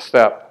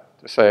step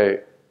to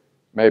say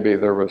maybe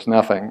there was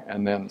nothing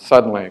and then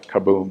suddenly,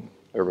 kaboom,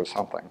 there was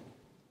something.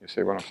 You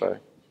see what I'm saying?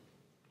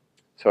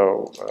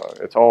 So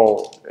it's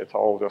all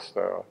just.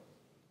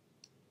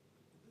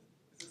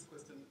 This is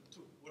question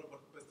two. What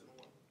about question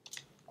one?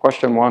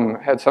 Question one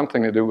had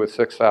something to do with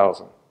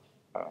 6,000.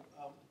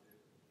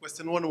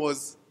 Question one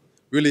was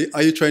really,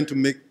 are you trying to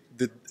make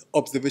the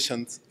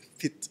observations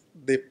fit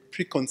the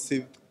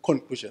preconceived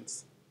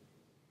conclusions?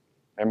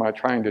 Am I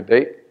trying to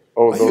date?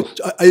 Oh,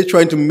 are you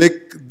trying to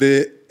make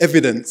the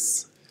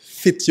evidence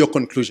fit your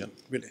conclusion,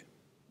 really?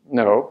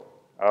 No.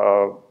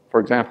 For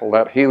example,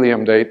 that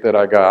helium date that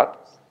I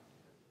got,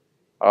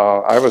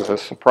 I was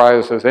as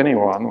surprised as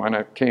anyone when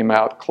it came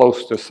out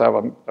close to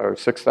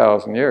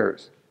 6,000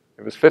 years.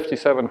 It was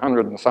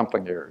 5,700 and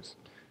something years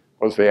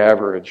was the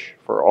average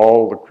for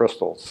all the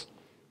crystals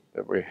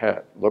that we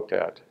had looked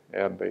at.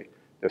 And the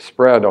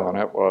spread on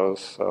it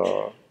was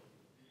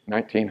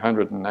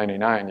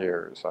 1,999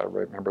 years. I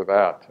remember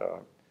that.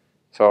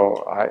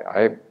 So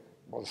I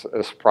was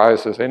as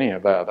surprised as any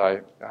of that.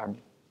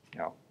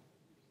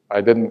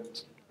 I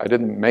didn't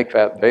make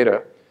that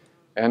data,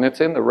 and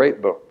it's in the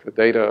rate book. The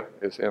data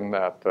is in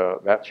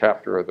that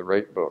chapter of the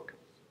rate book.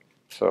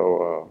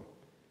 So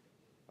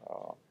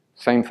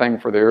same thing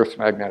for the Earth's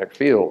magnetic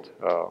field.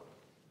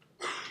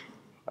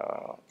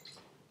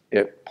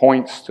 It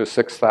points to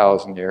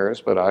 6,000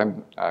 years, but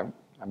I'm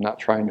not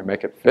trying to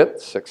make it fit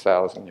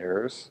 6,000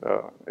 years.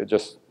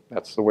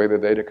 That's the way the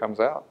data comes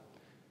out.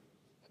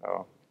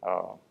 So,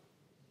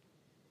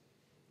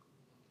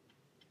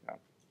 yeah.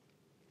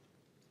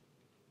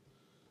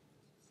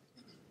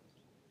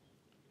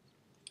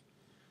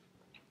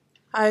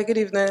 Hi, good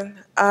evening.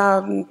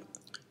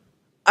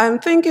 I'm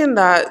thinking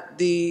that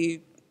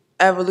the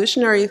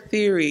evolutionary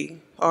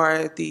theory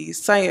or the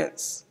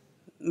science,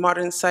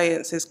 modern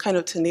science, is kind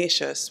of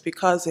tenacious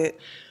because it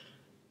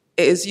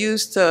is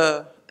used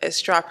to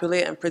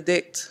extrapolate and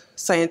predict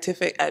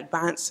scientific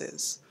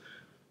advances,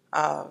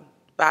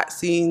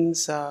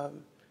 vaccines,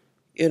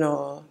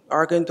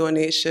 organ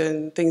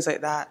donation, things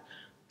like that.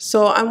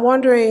 So I'm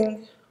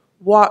wondering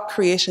what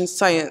creation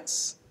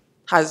science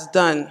has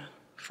done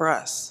for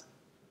us.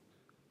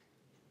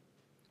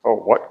 Oh,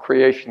 what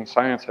creation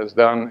science has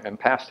done in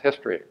past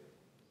history?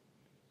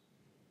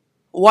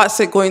 What's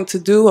it going to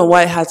do and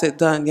what has it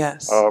done,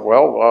 yes.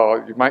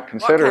 Well, you might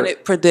consider... What can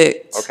it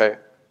predict? Okay.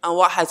 And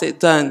what has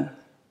it done?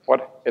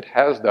 What it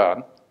has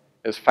done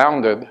is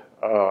founded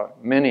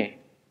many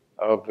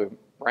of the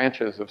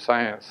branches of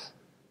science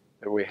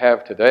that we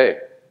have today.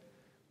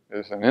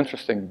 There's an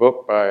interesting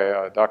book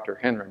by Dr.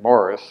 Henry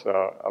Morris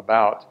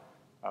about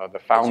the founders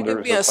of science. Could you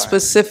give me a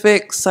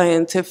specific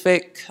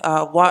scientific,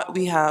 what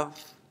we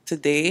have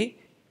today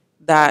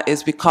that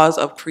is because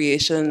of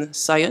creation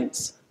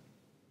science?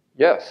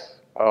 Yes.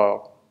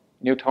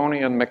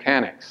 Newtonian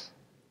mechanics.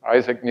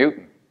 Isaac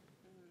Newton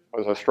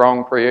was a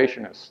strong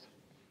creationist.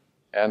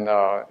 And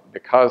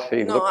because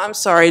he No, I'm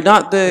sorry,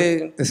 not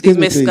the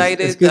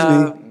misguided... Excuse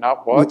me.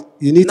 Not what?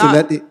 You need to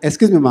let the...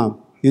 Excuse me,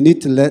 ma'am. You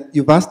need to let...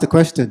 You've asked the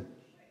question.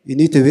 You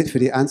need to wait for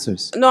the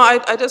answers. No,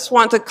 I just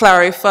want to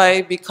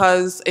clarify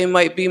because it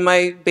might be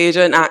my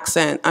Bajan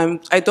accent.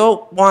 I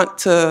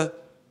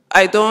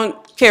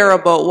don't care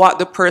about what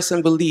the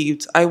person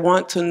believed. I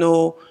want to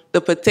know the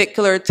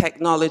particular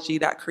technology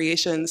that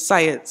creation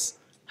science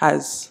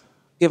has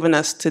given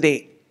us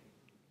today.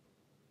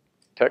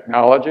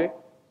 Technology?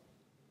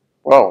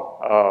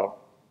 Well,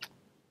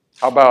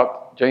 how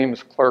about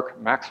James Clerk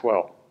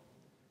Maxwell,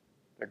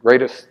 the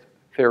greatest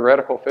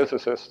theoretical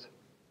physicist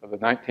of the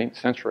 19th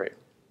century?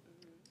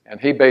 And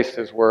he based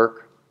his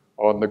work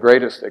on the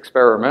greatest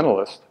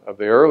experimentalist of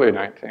the early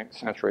 19th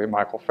century,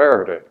 Michael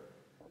Faraday.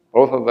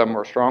 Both of them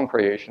were strong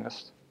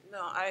creationists.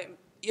 No,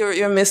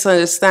 you're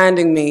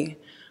misunderstanding me.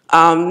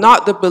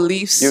 Not the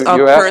beliefs of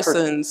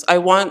persons. I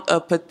want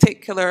a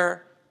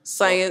particular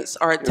science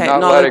or technology. You're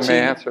not letting me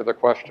answer the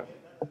question.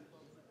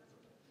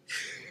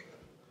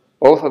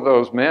 Both of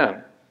those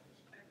men,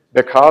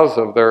 because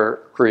of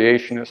their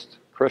creationist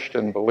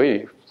Christian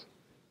beliefs,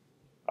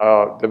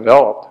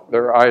 developed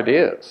their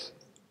ideas.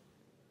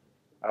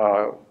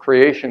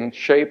 Creation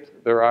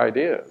shaped their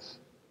ideas.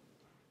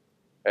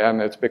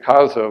 And it's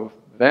because of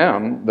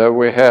them that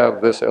we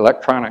have this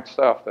electronic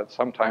stuff that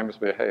sometimes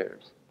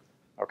behaves.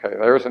 Okay,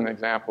 there's an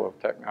example of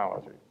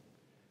technology.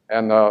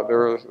 And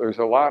there's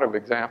a lot of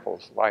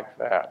examples like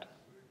that.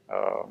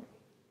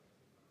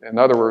 In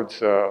other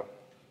words,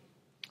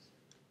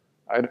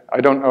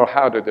 I don't know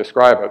how to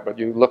describe it, but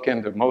you look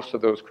into most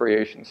of those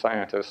creation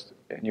scientists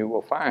and you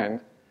will find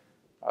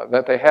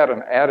that they had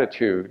an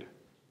attitude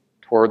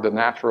toward the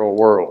natural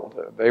world.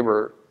 They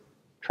were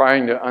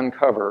trying to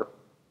uncover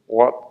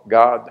what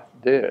God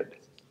did.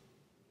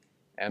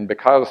 And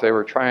because they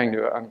were trying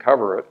to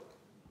uncover it,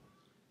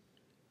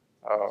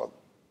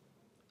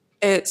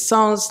 it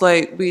sounds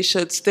like we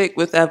should stick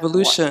with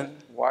evolution.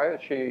 Why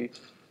is she...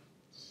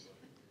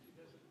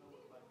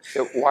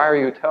 Why are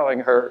you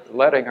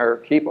letting her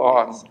keep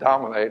on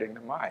dominating the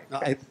mic? No,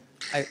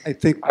 I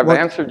think I've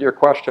answered your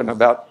question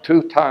about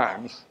 2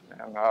 times,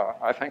 and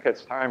I think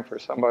it's time for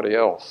somebody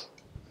else.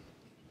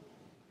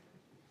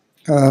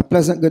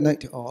 Pleasant good night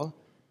to all.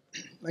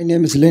 My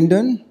name is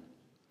Lyndon.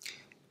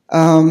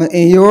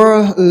 In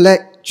your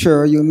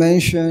lecture, you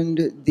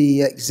mentioned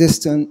the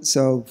existence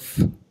of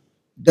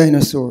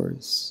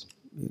dinosaurs,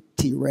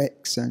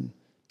 T-Rex and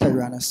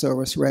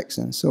Tyrannosaurus Rex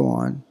and so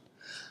on.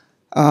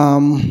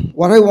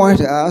 What I wanted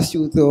to ask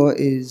you, though,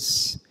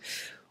 is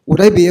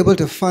would I be able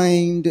to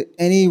find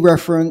any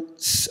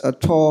reference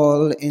at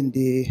all in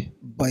the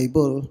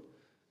Bible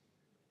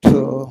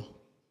to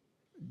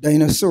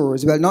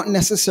dinosaurs? Well, not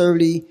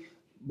necessarily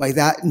by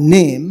that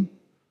name,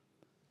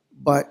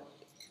 but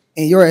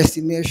in your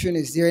estimation,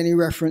 is there any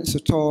reference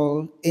at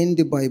all in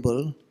the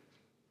Bible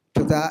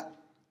to that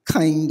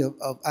kind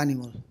of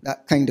animal,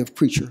 that kind of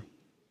creature?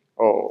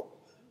 Oh,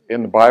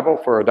 in the Bible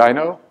for a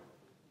dino?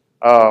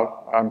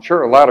 I'm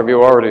sure a lot of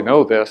you already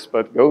know this,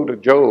 but go to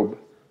Job,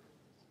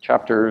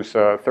 chapters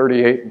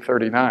 38 and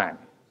 39.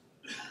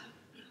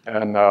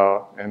 And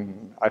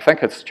I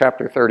think it's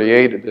chapter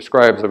 38, it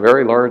describes a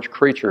very large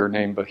creature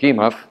named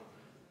Behemoth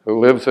who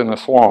lives in a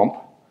swamp,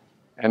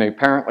 and he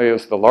apparently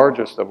is the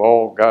largest of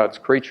all God's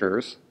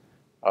creatures,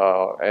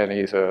 and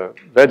he's a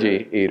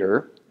veggie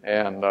eater,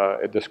 and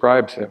it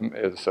describes him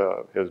as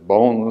his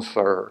bones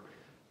are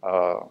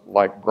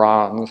like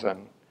bronze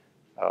and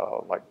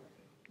like,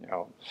 you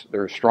know,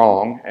 they're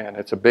strong, and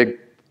it's a big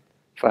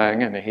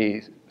thing, and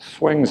he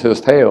swings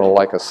his tail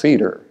like a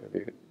cedar. Have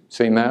you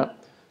seen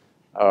that?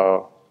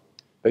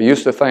 They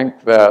used to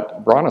think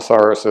that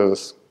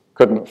brontosauruses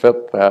couldn't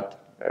fit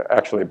that.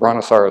 Actually,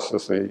 brontosaurus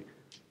is the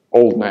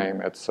old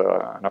name. It's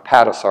an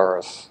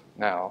apatosaurus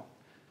now.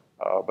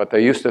 But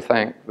they used to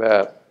think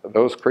that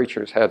those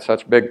creatures had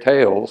such big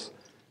tails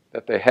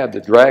that they had to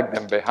drag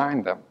them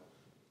behind them.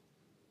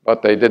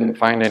 But they didn't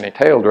find any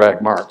tail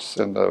drag marks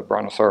in the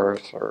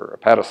brontosaurus or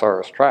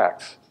apatosaurus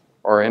tracks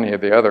or any of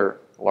the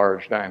other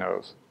large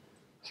dinos.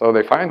 So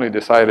they finally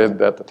decided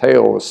that the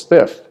tail was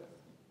stiff.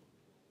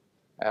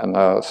 And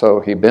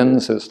so he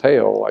bends his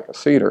tail like a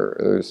cedar.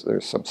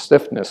 There's some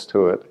stiffness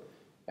to it,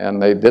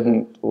 and they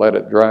didn't let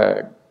it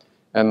drag.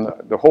 And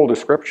the whole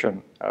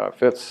description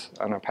fits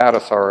an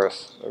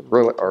Apatosaurus,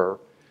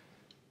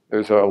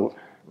 there's a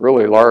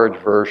really large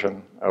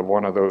version of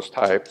one of those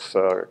types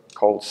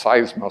called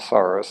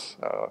Seismosaurus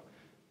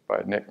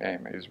by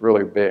nickname. He's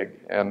really big.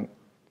 And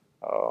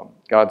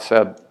God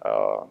said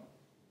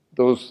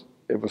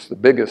it was the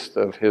biggest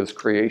of his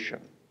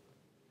creation.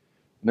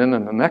 And then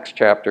in the next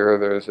chapter,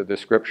 there's a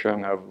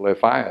description of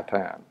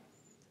Leviathan,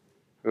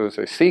 who is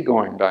a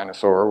seagoing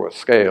dinosaur with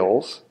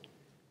scales,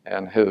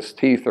 and his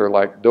teeth are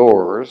like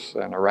doors,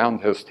 and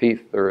around his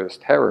teeth there is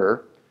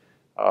terror,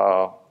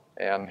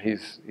 and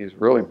he's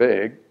really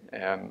big,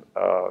 and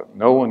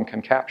no one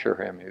can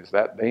capture him. He's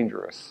that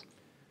dangerous.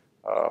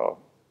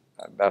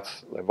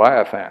 That's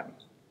Leviathan.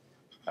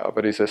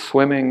 But he's a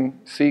swimming,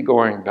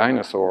 seagoing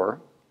dinosaur,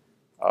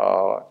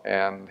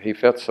 and he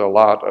fits a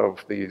lot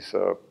of these,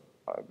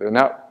 they're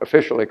not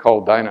officially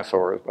called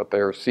dinosaurs, but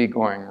they're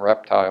seagoing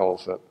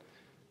reptiles that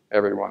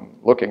everyone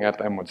looking at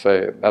them would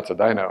say, that's a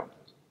dino,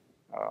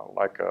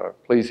 like a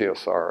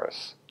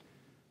plesiosaurus.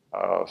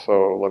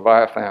 So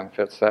Leviathan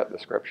fits that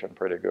description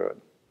pretty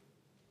good.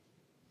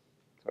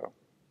 So.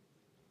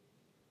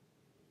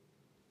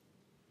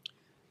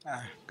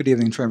 Good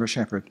evening, Trevor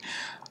Shepard.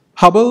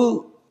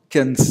 Hubble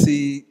can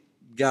see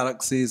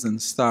galaxies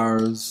and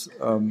stars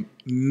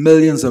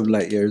millions of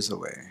light years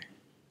away.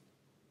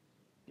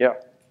 Yeah.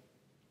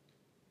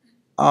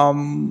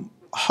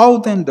 How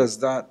then does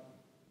that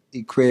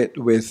equate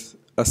with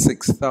a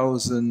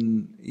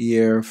 6,000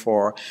 year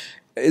for,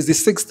 is the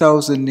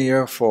 6,000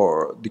 year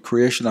for the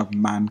creation of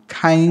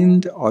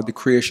mankind or the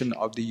creation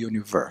of the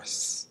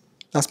universe?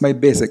 That's my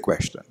basic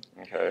question.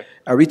 Okay.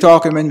 Are we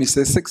talking, when we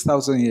say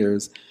 6,000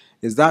 years,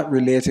 is that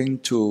relating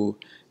to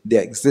the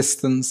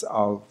existence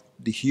of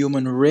the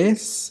human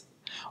race,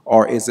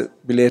 or is it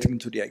relating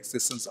to the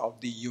existence of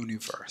the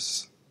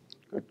universe?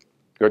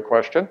 Good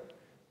question.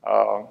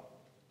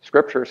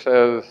 Scripture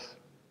says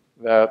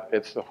that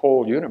it's the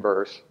whole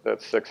universe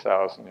that's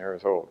 6,000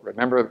 years old.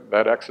 Remember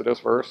that Exodus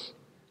verse?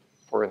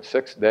 For in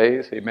 6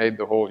 days he made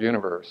the whole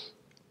universe.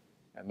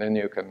 And then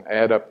you can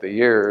add up the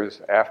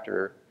years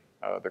after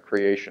the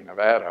creation of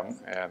Adam,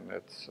 and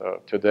it's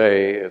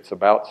today it's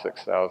about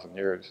 6,000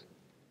 years.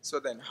 So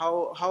then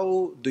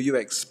how do you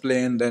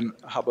explain then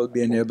Hubble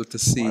being able to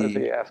see? Why is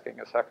he asking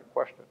a second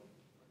question?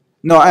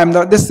 No, I'm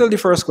not. This is still the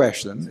first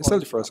question. It's still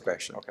the first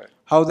question. Okay.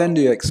 How then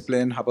do you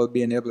explain Hubble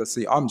being able to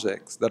see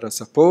objects that are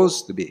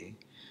supposed to be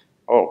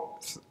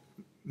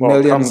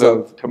millions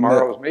come to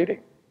tomorrow's meeting.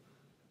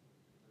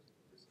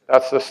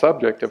 That's the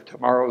subject of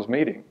tomorrow's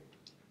meeting.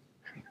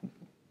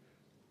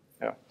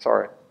 Yeah,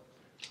 sorry.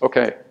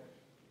 Okay.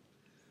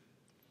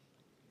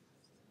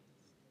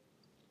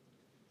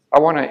 I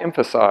want to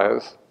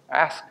emphasize,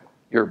 ask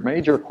your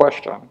major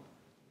question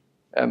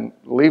and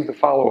leave the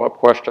follow-up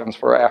questions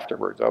for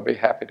afterwards. I'll be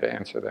happy to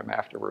answer them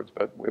afterwards,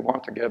 but we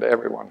want to get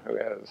everyone who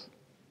has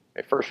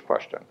a first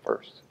question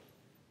first.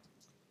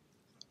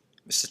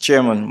 Mr.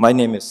 Chairman, my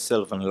name is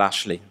Sylvan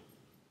Lashley.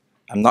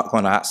 I'm not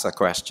going to ask a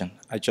question.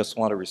 I just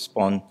want to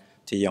respond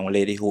to a young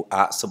lady who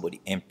asked about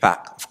the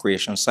impact of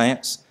creation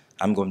science.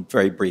 I'm going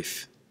very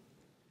brief.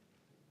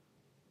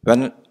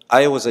 When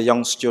I was a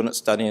young student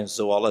studying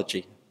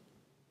zoology,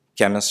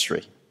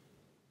 chemistry,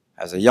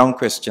 as a young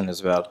Christian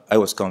as well, I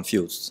was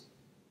confused.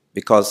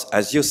 Because,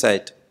 as you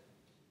said,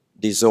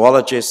 the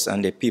zoologists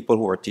and the people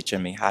who were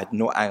teaching me had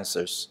no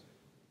answers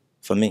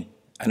for me,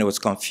 and it was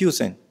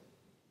confusing.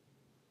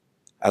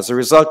 As a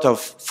result of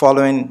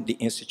following the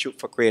Institute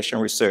for Creation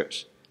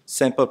Research,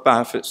 simple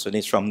pamphlets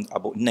from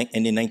about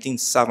in the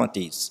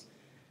 1970s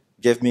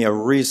gave me a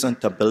reason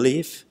to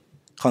believe,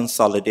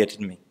 consolidated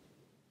me.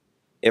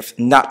 If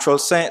natural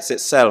science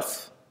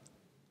itself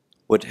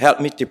would help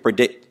me to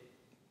predict,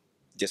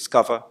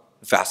 discover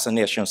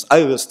vaccinations,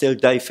 I will still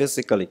die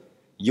physically.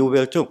 You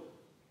will too.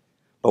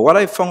 But what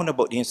I found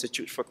about the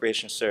Institute for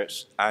Creation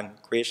Research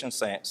and creation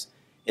science,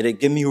 it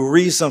gave me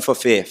reason for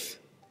faith,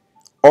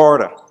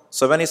 order.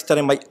 So when I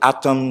study my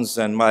atoms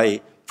and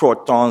my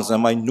protons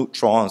and my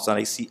neutrons, and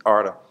I see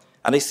order,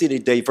 and I see the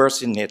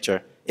diversity in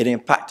nature, it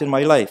impacted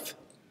my life.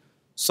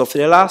 So for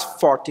the last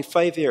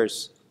 45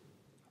 years,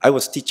 I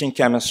was teaching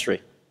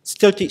chemistry,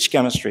 still teach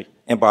chemistry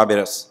in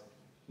Barbados.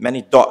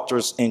 Many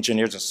doctors,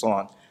 engineers, and so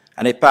on.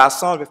 And I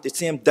pass on with the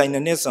same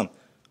dynamism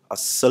of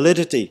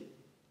solidity,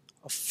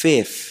 of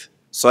faith.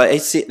 So I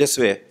see it this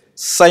way.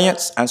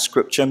 Science and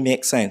scripture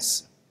make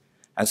sense.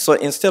 And so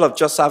instead of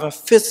just having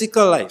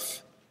physical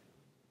life,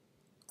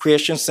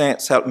 creation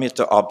science helped me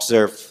to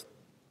observe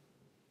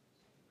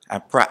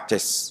and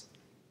practice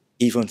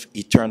even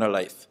eternal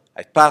life.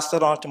 I pass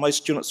that on to my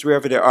students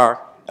wherever they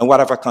are, in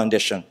whatever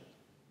condition.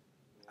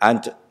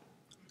 And a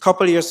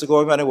couple of years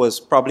ago, when I was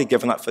probably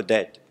given up for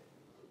dead,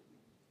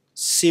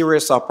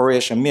 serious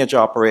operation, major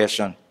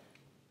operation,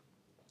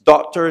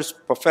 doctors,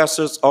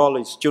 professors, all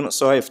the students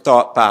who I've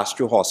taught passed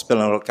through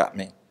hospital and look at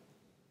me.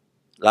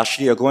 Last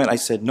year ago, I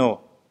said,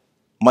 no,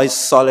 my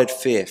solid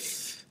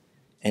faith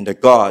in the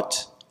God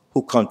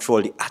who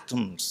controls the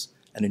atoms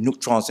and the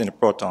neutrons and the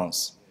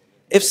protons.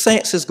 If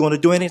science is going to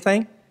do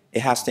anything,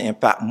 it has to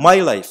impact my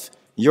life,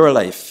 your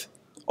life,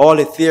 all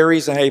the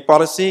theories and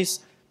hypotheses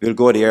will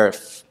go to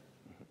earth.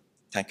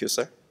 Thank you,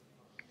 sir.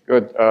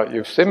 Good.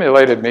 You've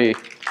stimulated me,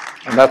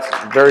 and that's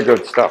very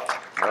good stuff.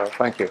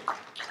 Thank you.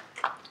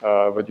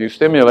 But you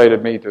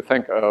stimulated me to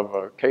think of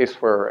a case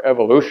where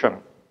evolution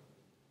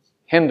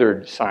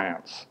hindered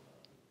science.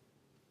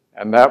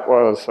 And that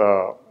was,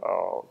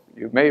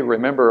 you may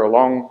remember a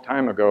long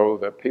time ago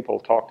that people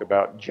talked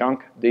about junk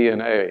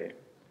DNA,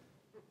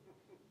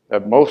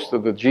 that most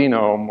of the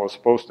genome was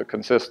supposed to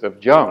consist of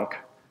junk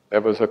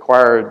that was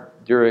acquired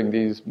during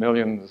these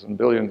millions and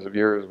billions of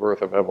years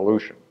worth of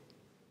evolution.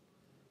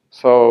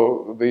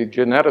 So the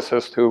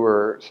geneticists who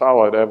were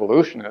solid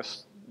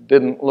evolutionists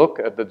didn't look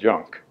at the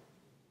junk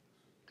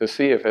to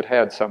see if it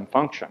had some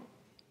function.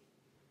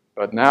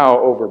 But now,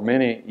 over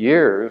many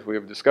years,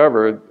 we've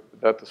discovered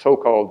that the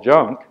so-called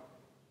junk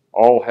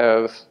all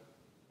has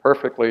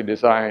perfectly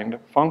designed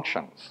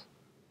functions.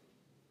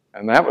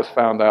 And that was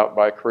found out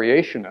by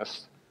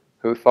creationists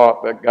who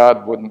thought that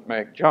God wouldn't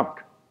make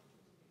junk.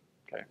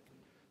 Okay.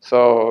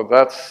 So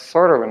that's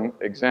sort of an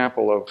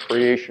example of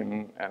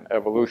creation and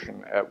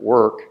evolution at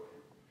work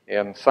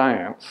in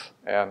science,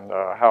 and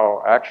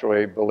how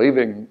actually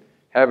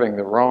having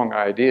the wrong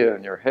idea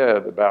in your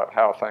head about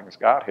how things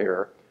got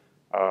here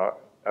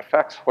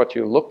affects what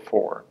you look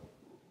for.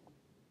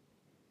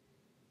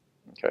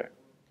 Okay.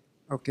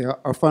 Okay,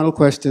 our final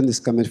question is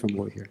coming from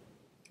over here.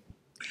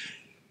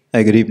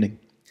 Hi, good evening.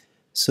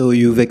 So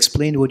you've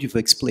explained what you've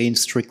explained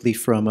strictly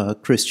from a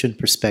Christian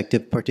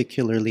perspective,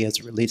 particularly as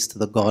it relates to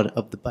the God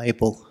of the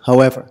Bible.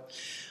 However,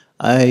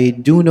 I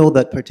do know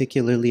that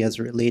particularly as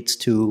it relates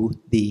to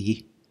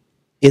the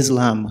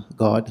Islam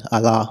God,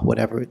 Allah,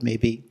 whatever it may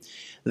be,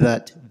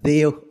 that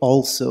they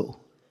also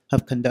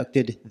have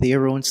conducted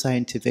their own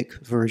scientific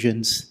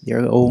versions,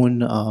 their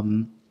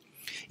own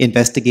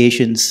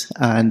investigations,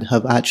 and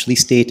have actually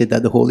stated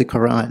that the Holy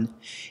Quran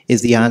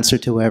is the answer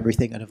to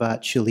everything and have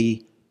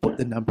actually put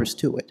the numbers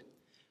to it.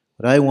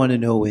 What I want to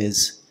know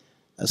is,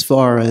 as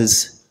far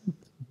as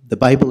the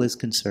Bible is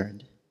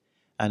concerned,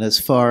 and as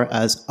far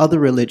as other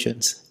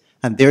religions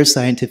and their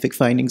scientific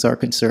findings are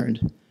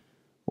concerned,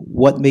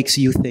 what makes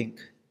you think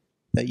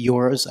that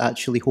yours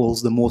actually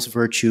holds the most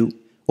virtue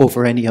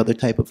over any other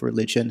type of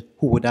religion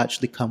who would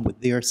actually come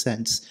with their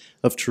sense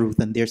of truth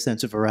and their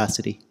sense of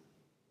veracity?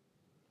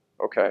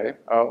 Okay,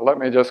 let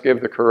me just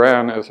give the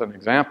Quran as an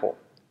example.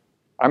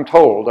 I'm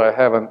told, I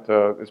haven't,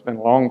 it's been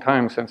a long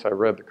time since I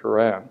read the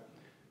Quran,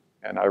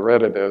 and I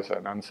read it as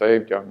an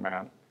unsaved young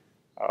man,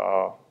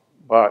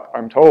 but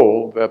I'm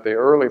told that the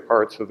early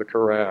parts of the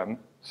Quran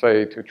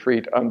say to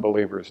treat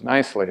unbelievers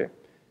nicely,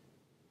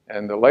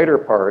 and the later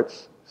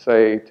parts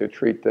say to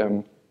treat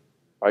them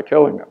by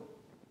killing them.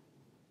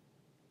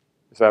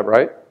 Is that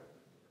right?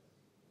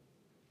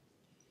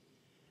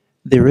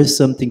 There is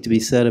something to be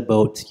said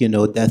about,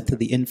 death to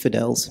the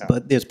infidels, yeah.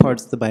 But there's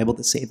parts of the Bible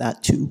that say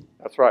that too.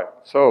 That's right.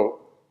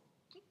 So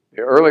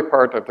the early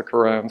part of the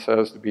Quran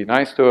says to be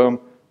nice to them.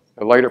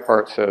 The later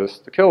part says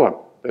to kill them.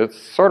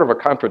 It's sort of a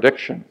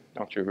contradiction,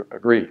 don't you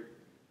agree?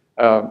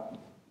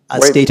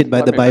 As stated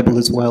by the Bible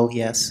as well,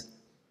 yes.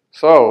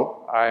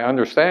 So I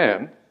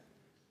understand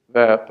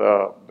that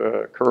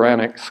the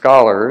Quranic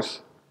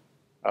scholars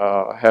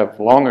have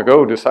long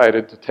ago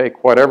decided to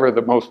take whatever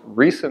the most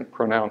recent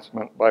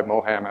pronouncement by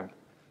Muhammad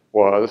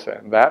was,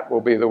 and that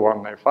will be the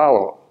one they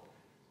follow.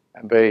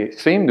 And they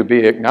seem to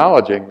be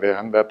acknowledging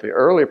then that the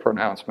early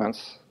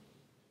pronouncements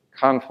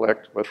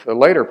conflict with the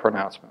later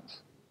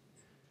pronouncements.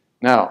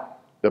 Now,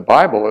 the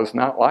Bible is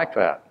not like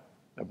that.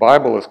 The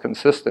Bible is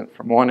consistent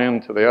from one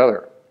end to the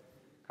other.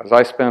 Because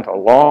I spent a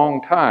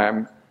long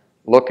time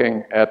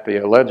looking at the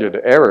alleged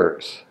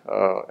errors.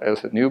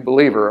 As a new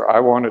believer, I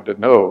wanted to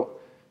know,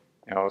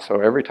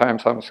 so every time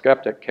some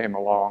skeptic came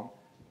along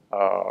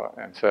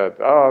and said,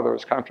 oh,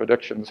 there's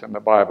contradictions in the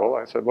Bible,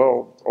 I said,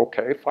 well,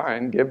 okay,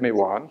 fine, give me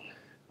one.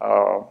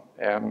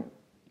 And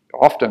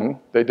often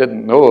they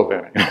didn't know of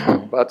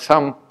any, but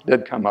some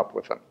did come up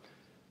with them.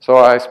 So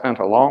I spent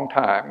a long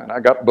time, and I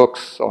got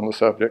books on the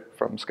subject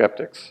from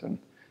skeptics and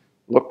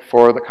looked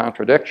for the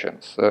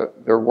contradictions.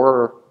 There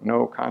were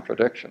no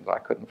contradictions. I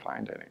couldn't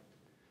find any.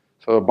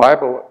 So the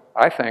Bible,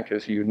 I think,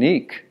 is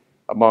unique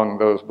among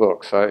those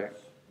books.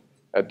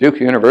 At Duke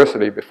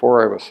University,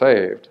 before I was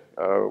saved,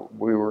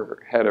 we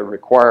had a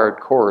required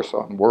course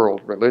on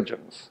world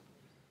religions.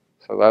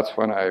 So that's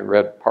when I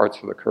read parts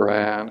of the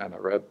Quran, and I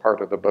read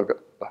part of the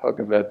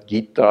Bhagavad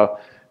Gita,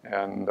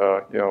 and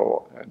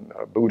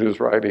Buddha's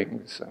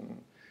writings,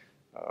 and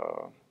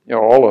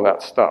all of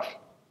that stuff.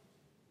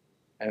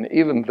 And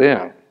even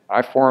then,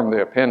 I formed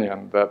the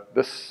opinion that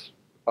this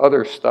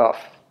other stuff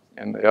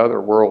in the other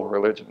world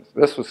religions,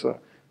 this was an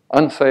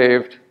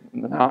unsaved,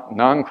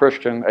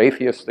 non-Christian,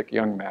 atheistic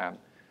young man.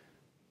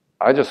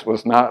 I just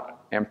was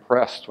not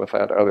impressed with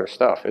that other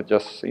stuff. It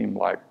just seemed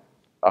like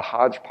a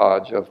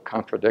hodgepodge of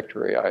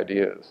contradictory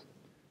ideas.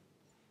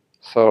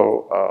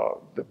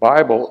 So the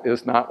Bible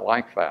is not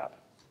like that.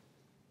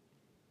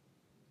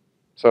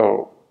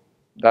 So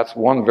that's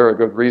one very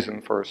good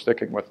reason for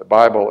sticking with the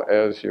Bible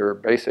as your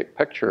basic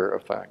picture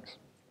of things.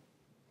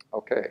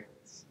 Okay,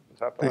 is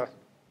that the last?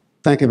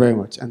 Thank you very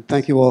much, and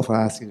thank you all for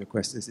asking your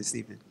questions this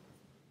evening.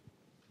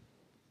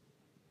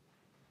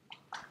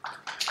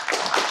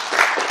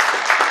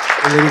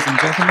 Ladies and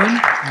gentlemen,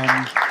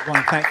 I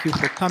want to thank you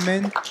for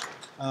coming.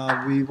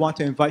 We want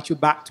to invite you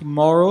back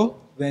tomorrow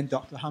when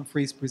Dr.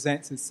 Humphreys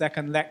presents his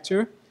second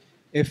lecture.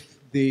 If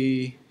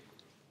the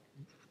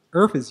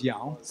Earth is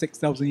young,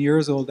 6,000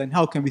 years old, then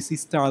how can we see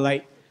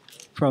starlight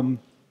from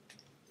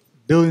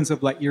billions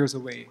of light years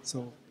away?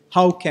 So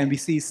how can we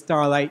see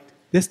starlight,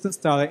 distant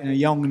starlight in a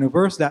young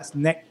universe?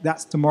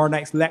 That's tomorrow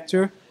night's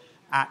lecture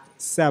at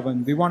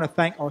 7. We want to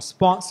thank our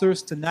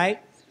sponsors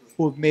tonight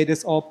who have made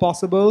this all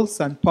possible: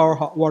 Sun Power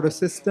Hot Water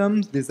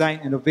Systems,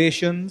 Design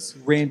Innovations,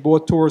 Rainbow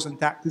Tours and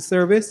Taxi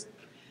Service,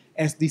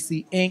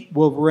 SDC Inc.,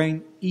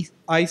 Wolverine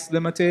Ice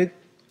Limited,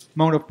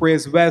 Mount of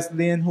Praise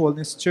Wesleyan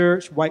Holiness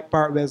Church, White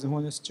Park Wesleyan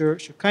Holiness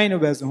Church, Shekinah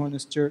Wesleyan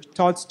Holiness Church,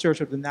 Todd's Church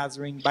of the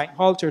Nazarene, Bank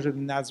Hall Church of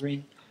the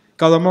Nazarene,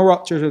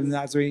 Gallimore Church of the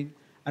Nazarene,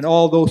 and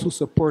all those who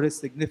support us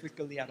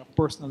significantly at a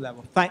personal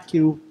level. Thank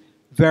you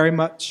very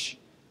much.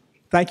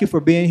 Thank you for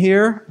being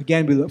here.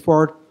 Again, we look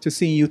forward to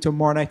seeing you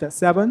tomorrow night at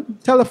 7.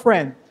 Tell a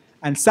friend.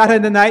 And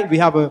Saturday night, we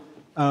have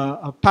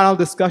a panel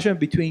discussion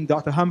between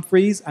Dr.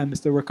 Humphreys and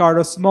Mr.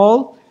 Ricardo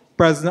Small,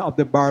 president of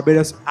the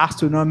Barbados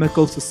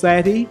Astronomical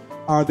Society.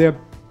 Are there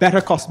better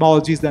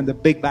cosmologies than the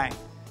Big Bang?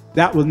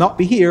 That will not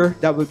be here.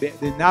 That will be at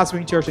the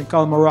Nazarene Church in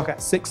Gallimore at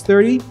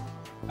 6:30.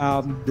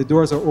 The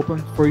doors are open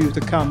for you to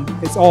come.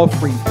 It's all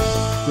free.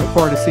 Look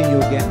forward to seeing you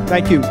again.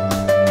 Thank you.